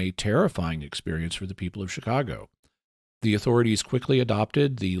nation and a terrifying experience for the people of Chicago. The authorities quickly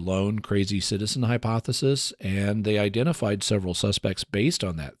adopted the lone crazy citizen hypothesis, and they identified several suspects based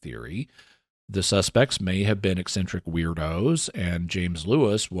on that theory. The suspects may have been eccentric weirdos, and James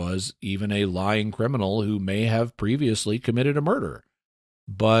Lewis was even a lying criminal who may have previously committed a murder.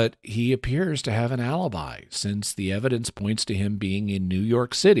 But he appears to have an alibi, since the evidence points to him being in New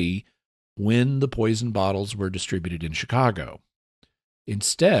York City when the poison bottles were distributed in Chicago.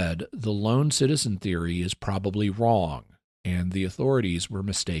 Instead, the lone citizen theory is probably wrong, and the authorities were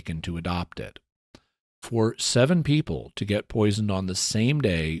mistaken to adopt it. For 7 people to get poisoned on the same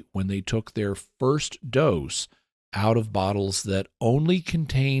day when they took their first dose out of bottles that only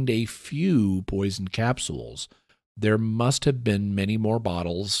contained a few poison capsules, there must have been many more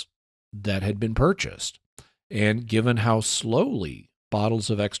bottles that had been purchased. And given how slowly bottles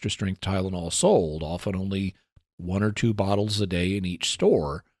of Extra Strength Tylenol sold, often only 1 or 2 bottles a day in each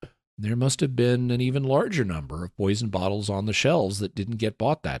store, there must have been an even larger number of poison bottles on the shelves that didn't get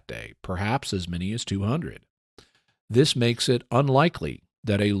bought that day, perhaps as many as 200. This makes it unlikely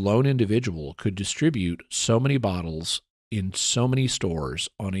that a lone individual could distribute so many bottles in so many stores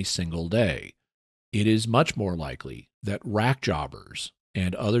on a single day. It is much more likely that rack jobbers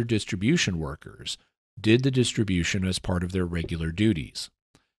and other distribution workers did the distribution as part of their regular duties.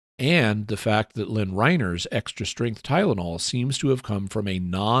 And the fact that Lynn Reiner's Extra Strength Tylenol seems to have come from a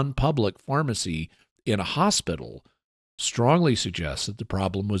non-public pharmacy in a hospital strongly suggests that the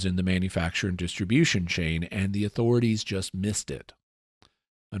problem was in the manufacture and distribution chain, and the authorities just missed it.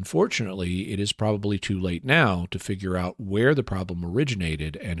 Unfortunately, it is probably too late now to figure out where the problem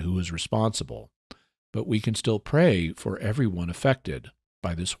originated and who is responsible. But we can still pray for everyone affected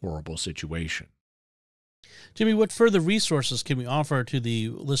by this horrible situation. Jimmy, what further resources can we offer to the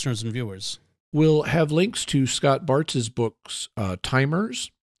listeners and viewers? We'll have links to Scott Bartz's books, Timers,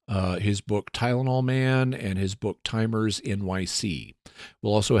 his book Tylenol Man, and his book Timers NYC.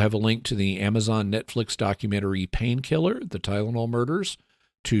 We'll also have a link to the Amazon Netflix documentary Painkiller, The Tylenol Murders,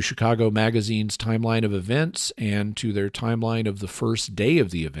 to Chicago Magazine's timeline of events, and to their timeline of the first day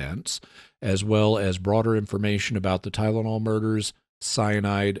of the events, as well as broader information about the Tylenol murders,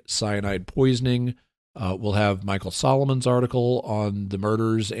 cyanide poisoning. We'll have Michael Solomon's article on the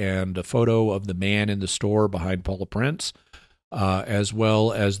murders and a photo of the man in the store behind Paula Prince, as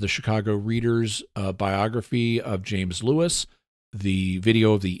well as the Chicago Reader's biography of James Lewis, the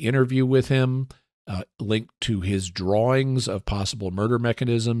video of the interview with him, linked to his drawings of possible murder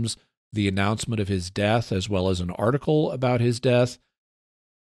mechanisms, the announcement of his death, as well as an article about his death.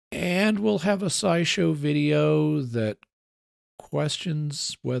 And we'll have a SciShow video that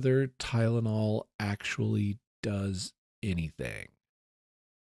questions whether Tylenol actually does anything.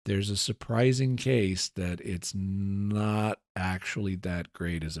 There's a surprising case that it's not actually that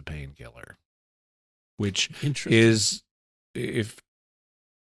great as a painkiller, which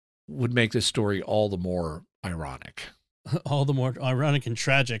would make this story all the more ironic. All the more ironic and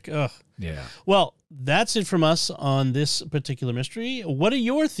tragic. Ugh. Yeah. Well, that's it from us on this particular mystery. What are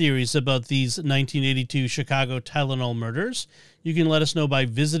your theories about these 1982 Chicago Tylenol murders? You can let us know by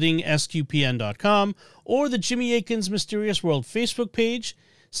visiting sqpn.com or the Jimmy Akin's Mysterious World Facebook page,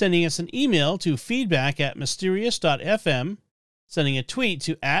 sending us an email to feedback@mysterious.fm, sending a tweet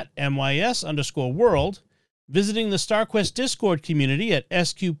to @mys_world, visiting the StarQuest Discord community at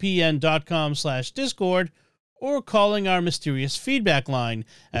sqpn.com/discord, or calling our mysterious feedback line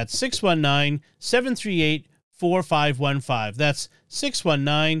at 619-738-4515. That's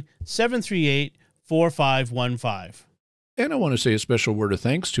 619-738-4515. And I want to say a special word of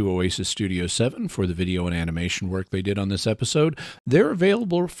thanks to Oasis Studio 7 for the video and animation work they did on this episode. They're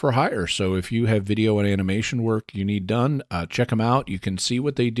available for hire, so if you have video and animation work you need done, check them out. You can see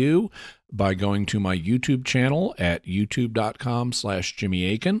what they do by going to my YouTube channel at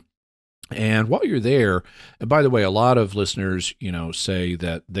youtube.com/Jimmy Akin. And while you're there, and by the way, a lot of listeners, say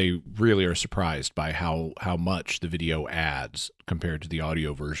that they really are surprised by how much the video adds compared to the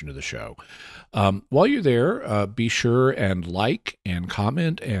audio version of the show. While you're there, be sure and like and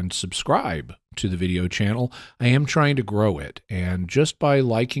comment and subscribe to the video channel. I am trying to grow it, and just by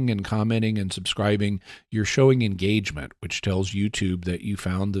liking and commenting and subscribing, you're showing engagement, which tells YouTube that you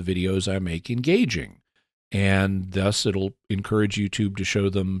found the videos I make engaging. And thus it'll encourage YouTube to show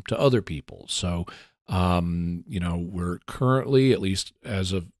them to other people. So, we're currently, at least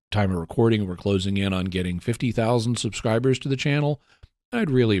as of time of recording, we're closing in on getting 50,000 subscribers to the channel. I'd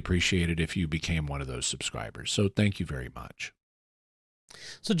really appreciate it if you became one of those subscribers. So thank you very much.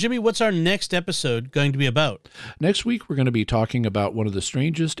 So, Jimmy, what's our next episode going to be about? Next week, we're going to be talking about one of the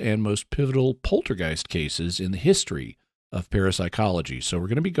strangest and most pivotal poltergeist cases in the history of parapsychology. So we're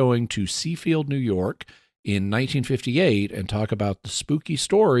going to be going to Seafield, New York, in 1958 and talk about the spooky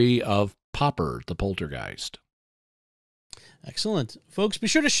story of Popper, the poltergeist. Excellent. Folks, be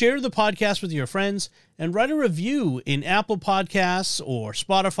sure to share the podcast with your friends and write a review in Apple Podcasts or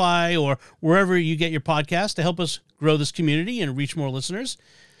Spotify or wherever you get your podcast to help us grow this community and reach more listeners.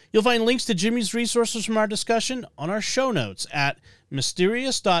 You'll find links to Jimmy's resources from our discussion on our show notes at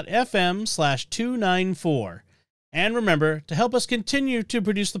mysterious.fm/294. And remember, to help us continue to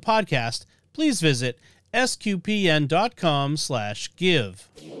produce the podcast, please visit sqpn.com/give.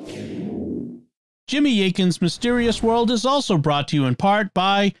 Jimmy Akin's Mysterious World is also brought to you in part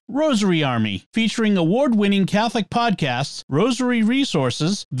by Rosary Army, featuring award-winning Catholic podcasts, rosary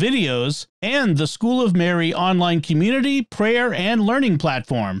resources, videos, and the School of Mary online community, prayer, and learning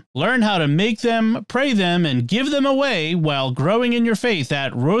platform. Learn how to make them, pray them, and give them away while growing in your faith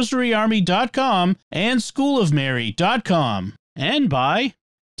at rosaryarmy.com and schoolofmary.com. And by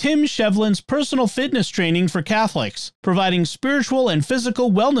Tim Shevlin's personal fitness training for Catholics, providing spiritual and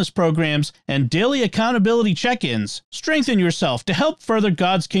physical wellness programs and daily accountability check-ins. Strengthen yourself to help further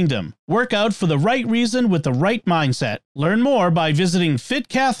God's kingdom. Work out for the right reason with the right mindset. Learn more by visiting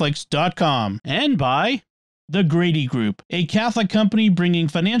fitcatholics.com. And by The Grady Group, a Catholic company bringing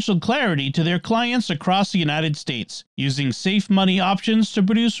financial clarity to their clients across the United States, using safe money options to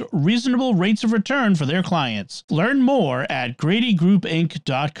produce reasonable rates of return for their clients. Learn more at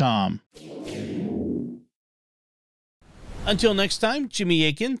GradyGroupInc.com. Until next time, Jimmy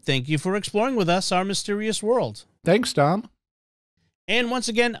Akin, thank you for exploring with us our mysterious world. Thanks, Dom. And once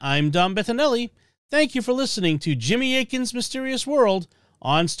again, I'm Dom Bettinelli. Thank you for listening to Jimmy Akin's Mysterious World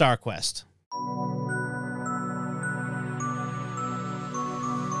on StarQuest.